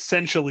it is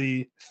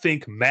essentially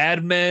think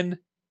Mad Men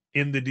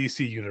in the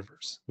DC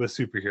universe with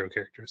superhero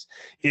characters.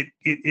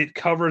 It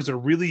covers a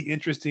really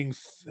interesting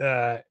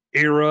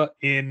era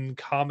in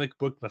comic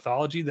book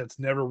mythology that's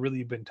never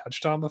really been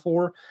touched on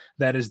before.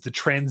 That is the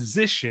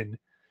transition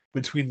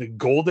between the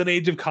golden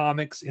age of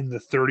comics in the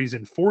 30s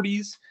and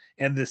 40s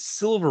and the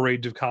silver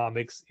age of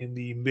comics in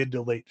the mid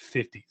to late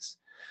 50s.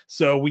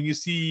 So when you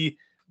see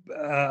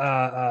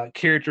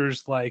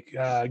characters like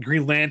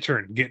Green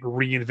Lantern get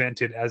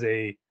reinvented as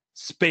a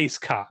space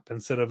cop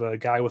instead of a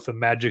guy with a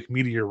magic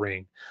meteor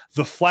ring,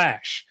 The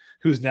Flash,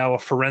 who's now a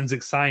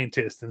forensic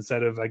scientist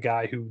instead of a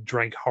guy who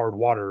drank hard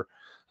water,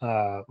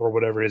 or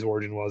whatever his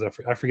origin was.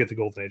 I forget the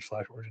Golden Age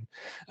Flash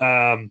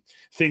origin.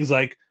 Things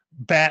like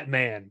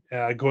Batman,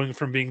 going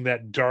from being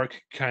that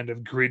dark kind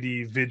of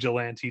gritty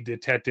vigilante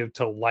detective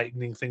to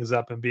lightening things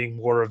up and being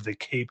more of the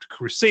caped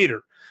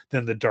crusader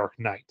than the Dark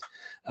Knight.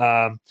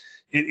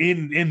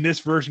 In this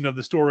version of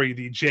the story,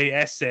 the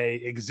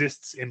JSA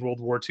exists in World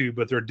War II,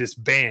 but they're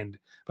disbanded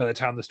by the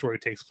time the story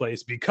takes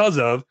place because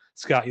of,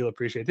 Scott, you'll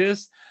appreciate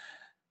this,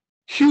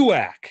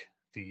 HUAC,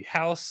 the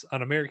House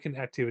Un-American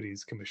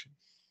Activities Commission.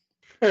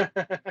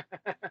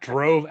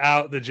 Drove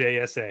out the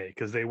JSA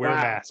because they wear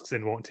masks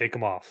and won't take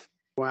them off.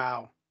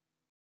 Wow.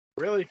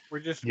 Really? We're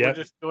just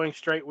going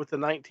straight with the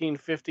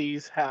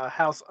 1950s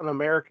House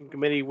Un-American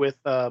Committee with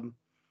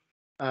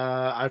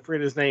I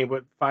forget his name,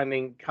 but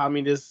finding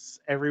communists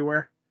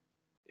everywhere.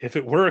 If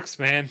it works,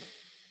 man.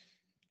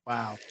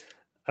 Wow.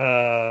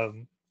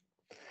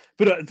 But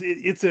but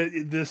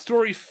the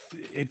story.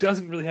 It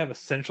doesn't really have a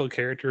central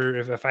character.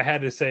 If I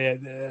had to say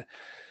it,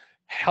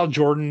 Hal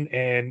Jordan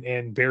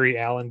and Barry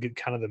Allen get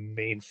kind of the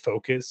main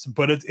focus,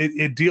 but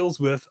it deals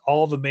with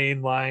all the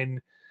mainline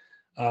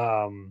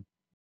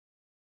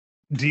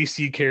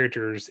DC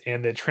characters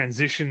and the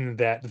transition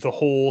that the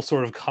whole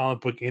sort of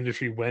comic book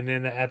industry went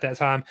in at that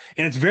time.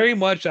 And it's very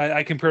much,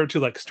 I compare it to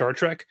like Star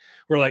Trek,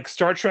 where like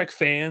Star Trek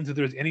fans, if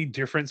there's any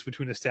difference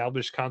between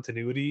established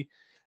continuity,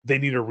 they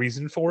need a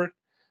reason for it.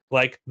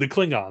 Like the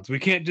Klingons, we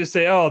can't just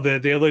say, oh,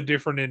 they look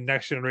different in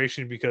Next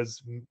Generation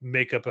because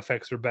makeup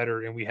effects are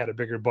better and we had a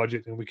bigger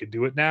budget and we could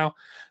do it now.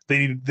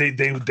 They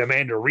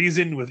demand a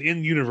reason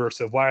within universe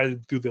of why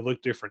do they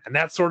look different. And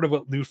that's sort of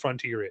what New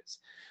Frontier is.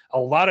 A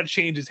lot of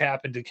changes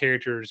happened to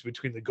characters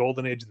between the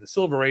Golden Age and the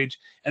Silver Age,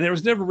 and there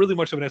was never really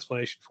much of an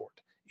explanation for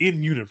it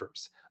in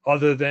universe,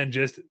 other than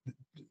just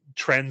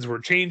trends were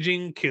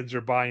changing, kids are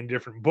buying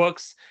different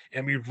books,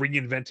 and we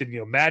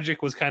reinvented,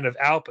 magic was kind of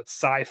out, but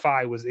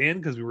sci-fi was in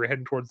because we were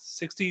heading towards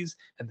the 60s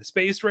and the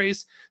space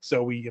race,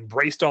 so we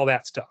embraced all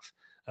that stuff.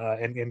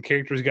 And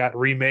characters got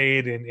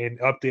remade and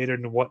updated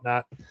and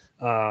whatnot.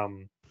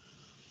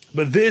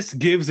 But this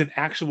gives an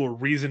actual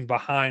reason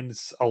behind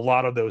a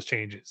lot of those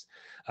changes.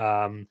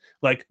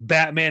 Like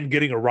Batman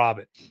getting a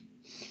Robin.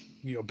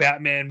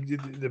 Batman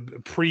the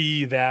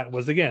pre that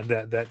was again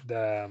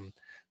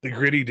the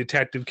gritty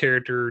detective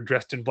character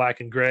dressed in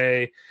black and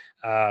gray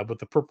with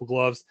the purple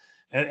gloves.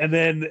 And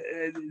then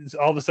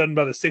all of a sudden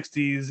by the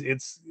 60s,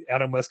 it's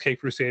Adam West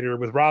Cape Crusader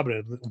with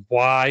Robin.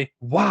 Why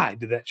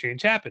did that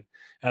change happen?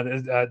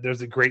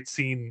 There's a great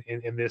scene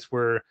in this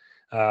where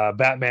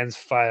Batman's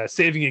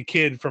saving a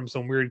kid from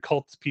some weird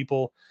cult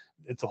people.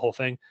 It's a whole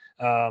thing.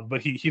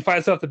 But he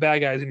fights off the bad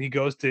guys and he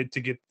goes to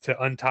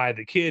untie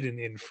the kid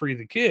and free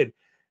the kid.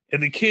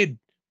 And the kid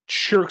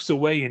shirks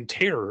away in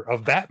terror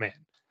of Batman.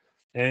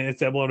 And it's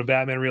that moment of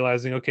Batman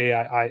realizing, okay,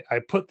 I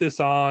put this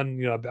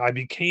on, I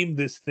became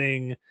this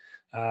thing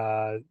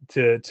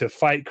to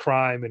fight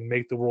crime and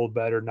make the world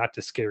better, not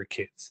to scare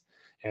kids.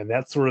 And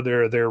that's sort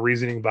of their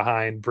reasoning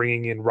behind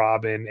bringing in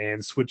Robin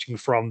and switching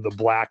from the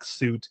black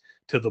suit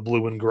to the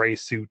blue and gray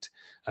suit,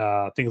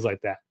 things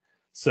like that.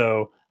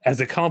 So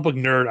as a comic book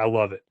nerd, I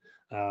love it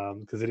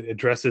because it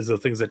addresses the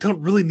things that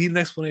don't really need an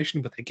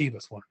explanation, but they gave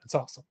us one. It's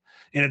awesome.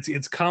 And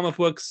it's comic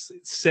books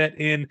set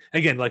in,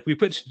 again, like we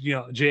put,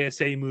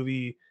 JSA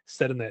movie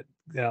set in that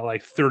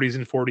like 30s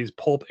and 40s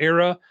pulp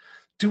era.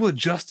 Do a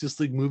Justice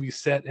League movie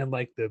set in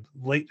like the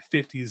late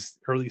 50s,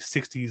 early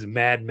 60s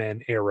Mad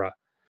Men era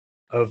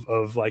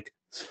of like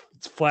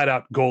it's flat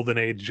out golden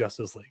age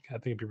Justice League. I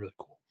think it'd be really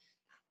cool.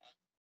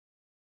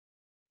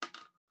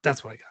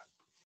 That's what I got.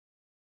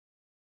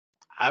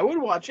 I would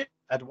watch it.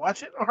 I'd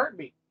watch it in a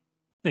heartbeat.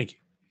 Thank you.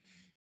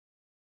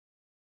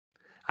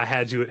 I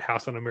had you at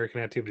House on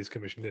American Activities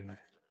Commission, didn't I?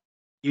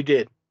 You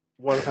did.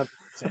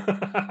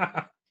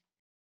 100%.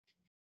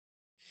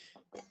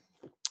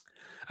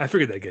 I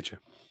figured that'd get you.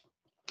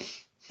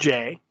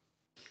 Jay.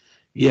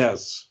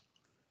 Yes.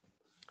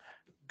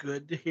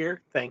 Good to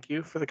hear. Thank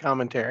you for the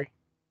commentary.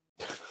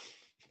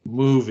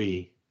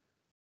 Movie.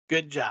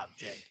 Good job,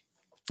 Jay.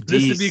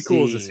 This would be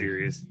cool as a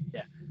series.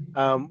 Yeah.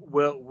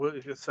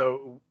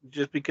 So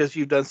just because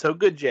you've done so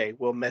good, Jay,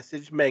 we'll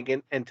message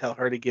Megan and tell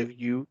her to give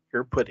you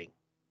your pudding.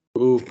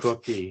 Ooh,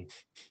 cookie.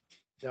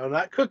 No,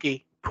 not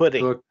cookie.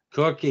 Pudding.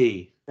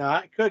 Cookie.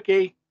 Not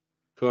cookie.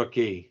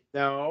 Cookie.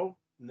 No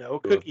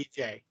cookie,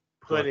 Jay.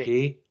 Pudding.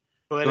 Cookie.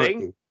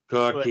 Pudding.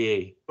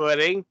 Cookie.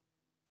 Pudding.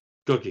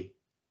 Cookie.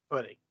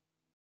 Pudding.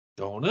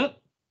 Donut.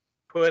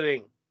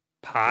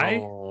 Pie.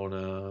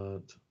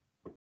 Donut.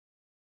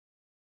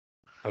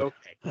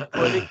 Okay.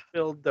 Pudding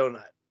filled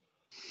donut.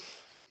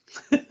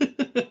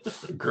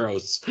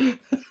 Gross.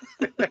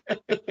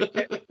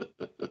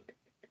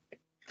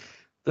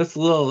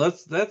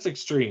 That's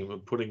extreme. A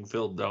pudding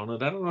filled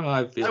donut. I don't know how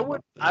I feel.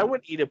 I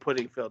would eat a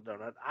pudding filled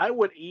donut. I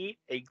would eat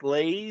a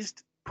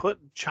glazed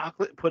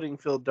chocolate pudding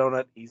filled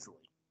donut easily.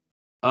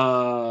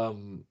 Yeah.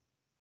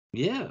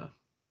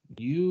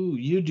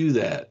 You do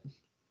that.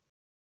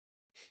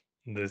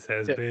 This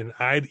has been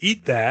I'd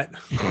eat that.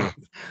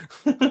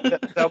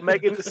 Tell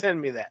Megan to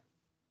send me that.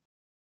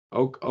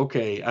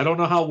 Okay. I don't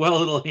know how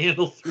well it'll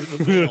handle through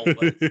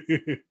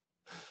the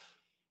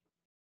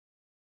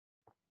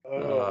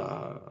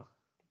mail.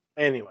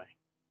 Anyway.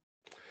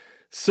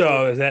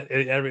 So is that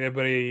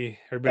everybody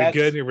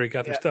good? Everybody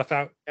got their stuff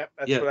out? Yep,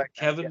 yeah,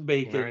 Kevin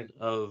Bacon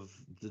of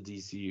the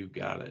DCU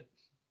got it.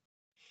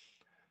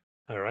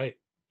 All right.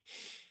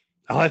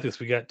 I like this.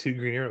 We got 2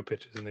 Green Arrow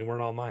pitches and they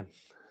weren't all mine.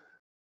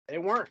 They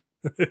weren't.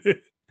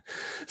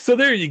 So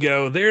there you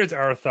go. There's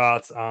our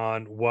thoughts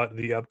on what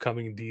the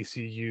upcoming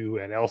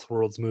DCU and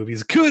Elseworlds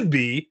movies could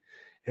be,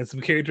 and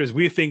some characters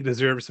we think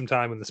deserve some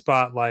time in the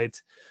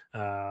spotlight.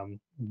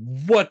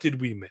 What did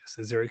we miss?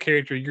 Is there a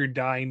character you're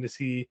dying to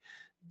see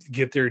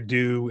get their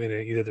due in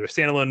either their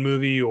standalone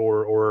movie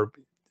or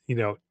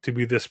to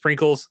be the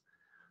sprinkles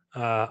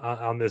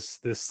on this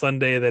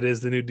Sunday that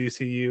is the new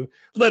DCU?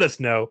 Let us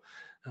know.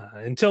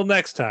 Until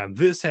next time,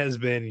 this has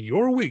been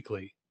your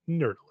weekly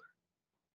Nerd Alert.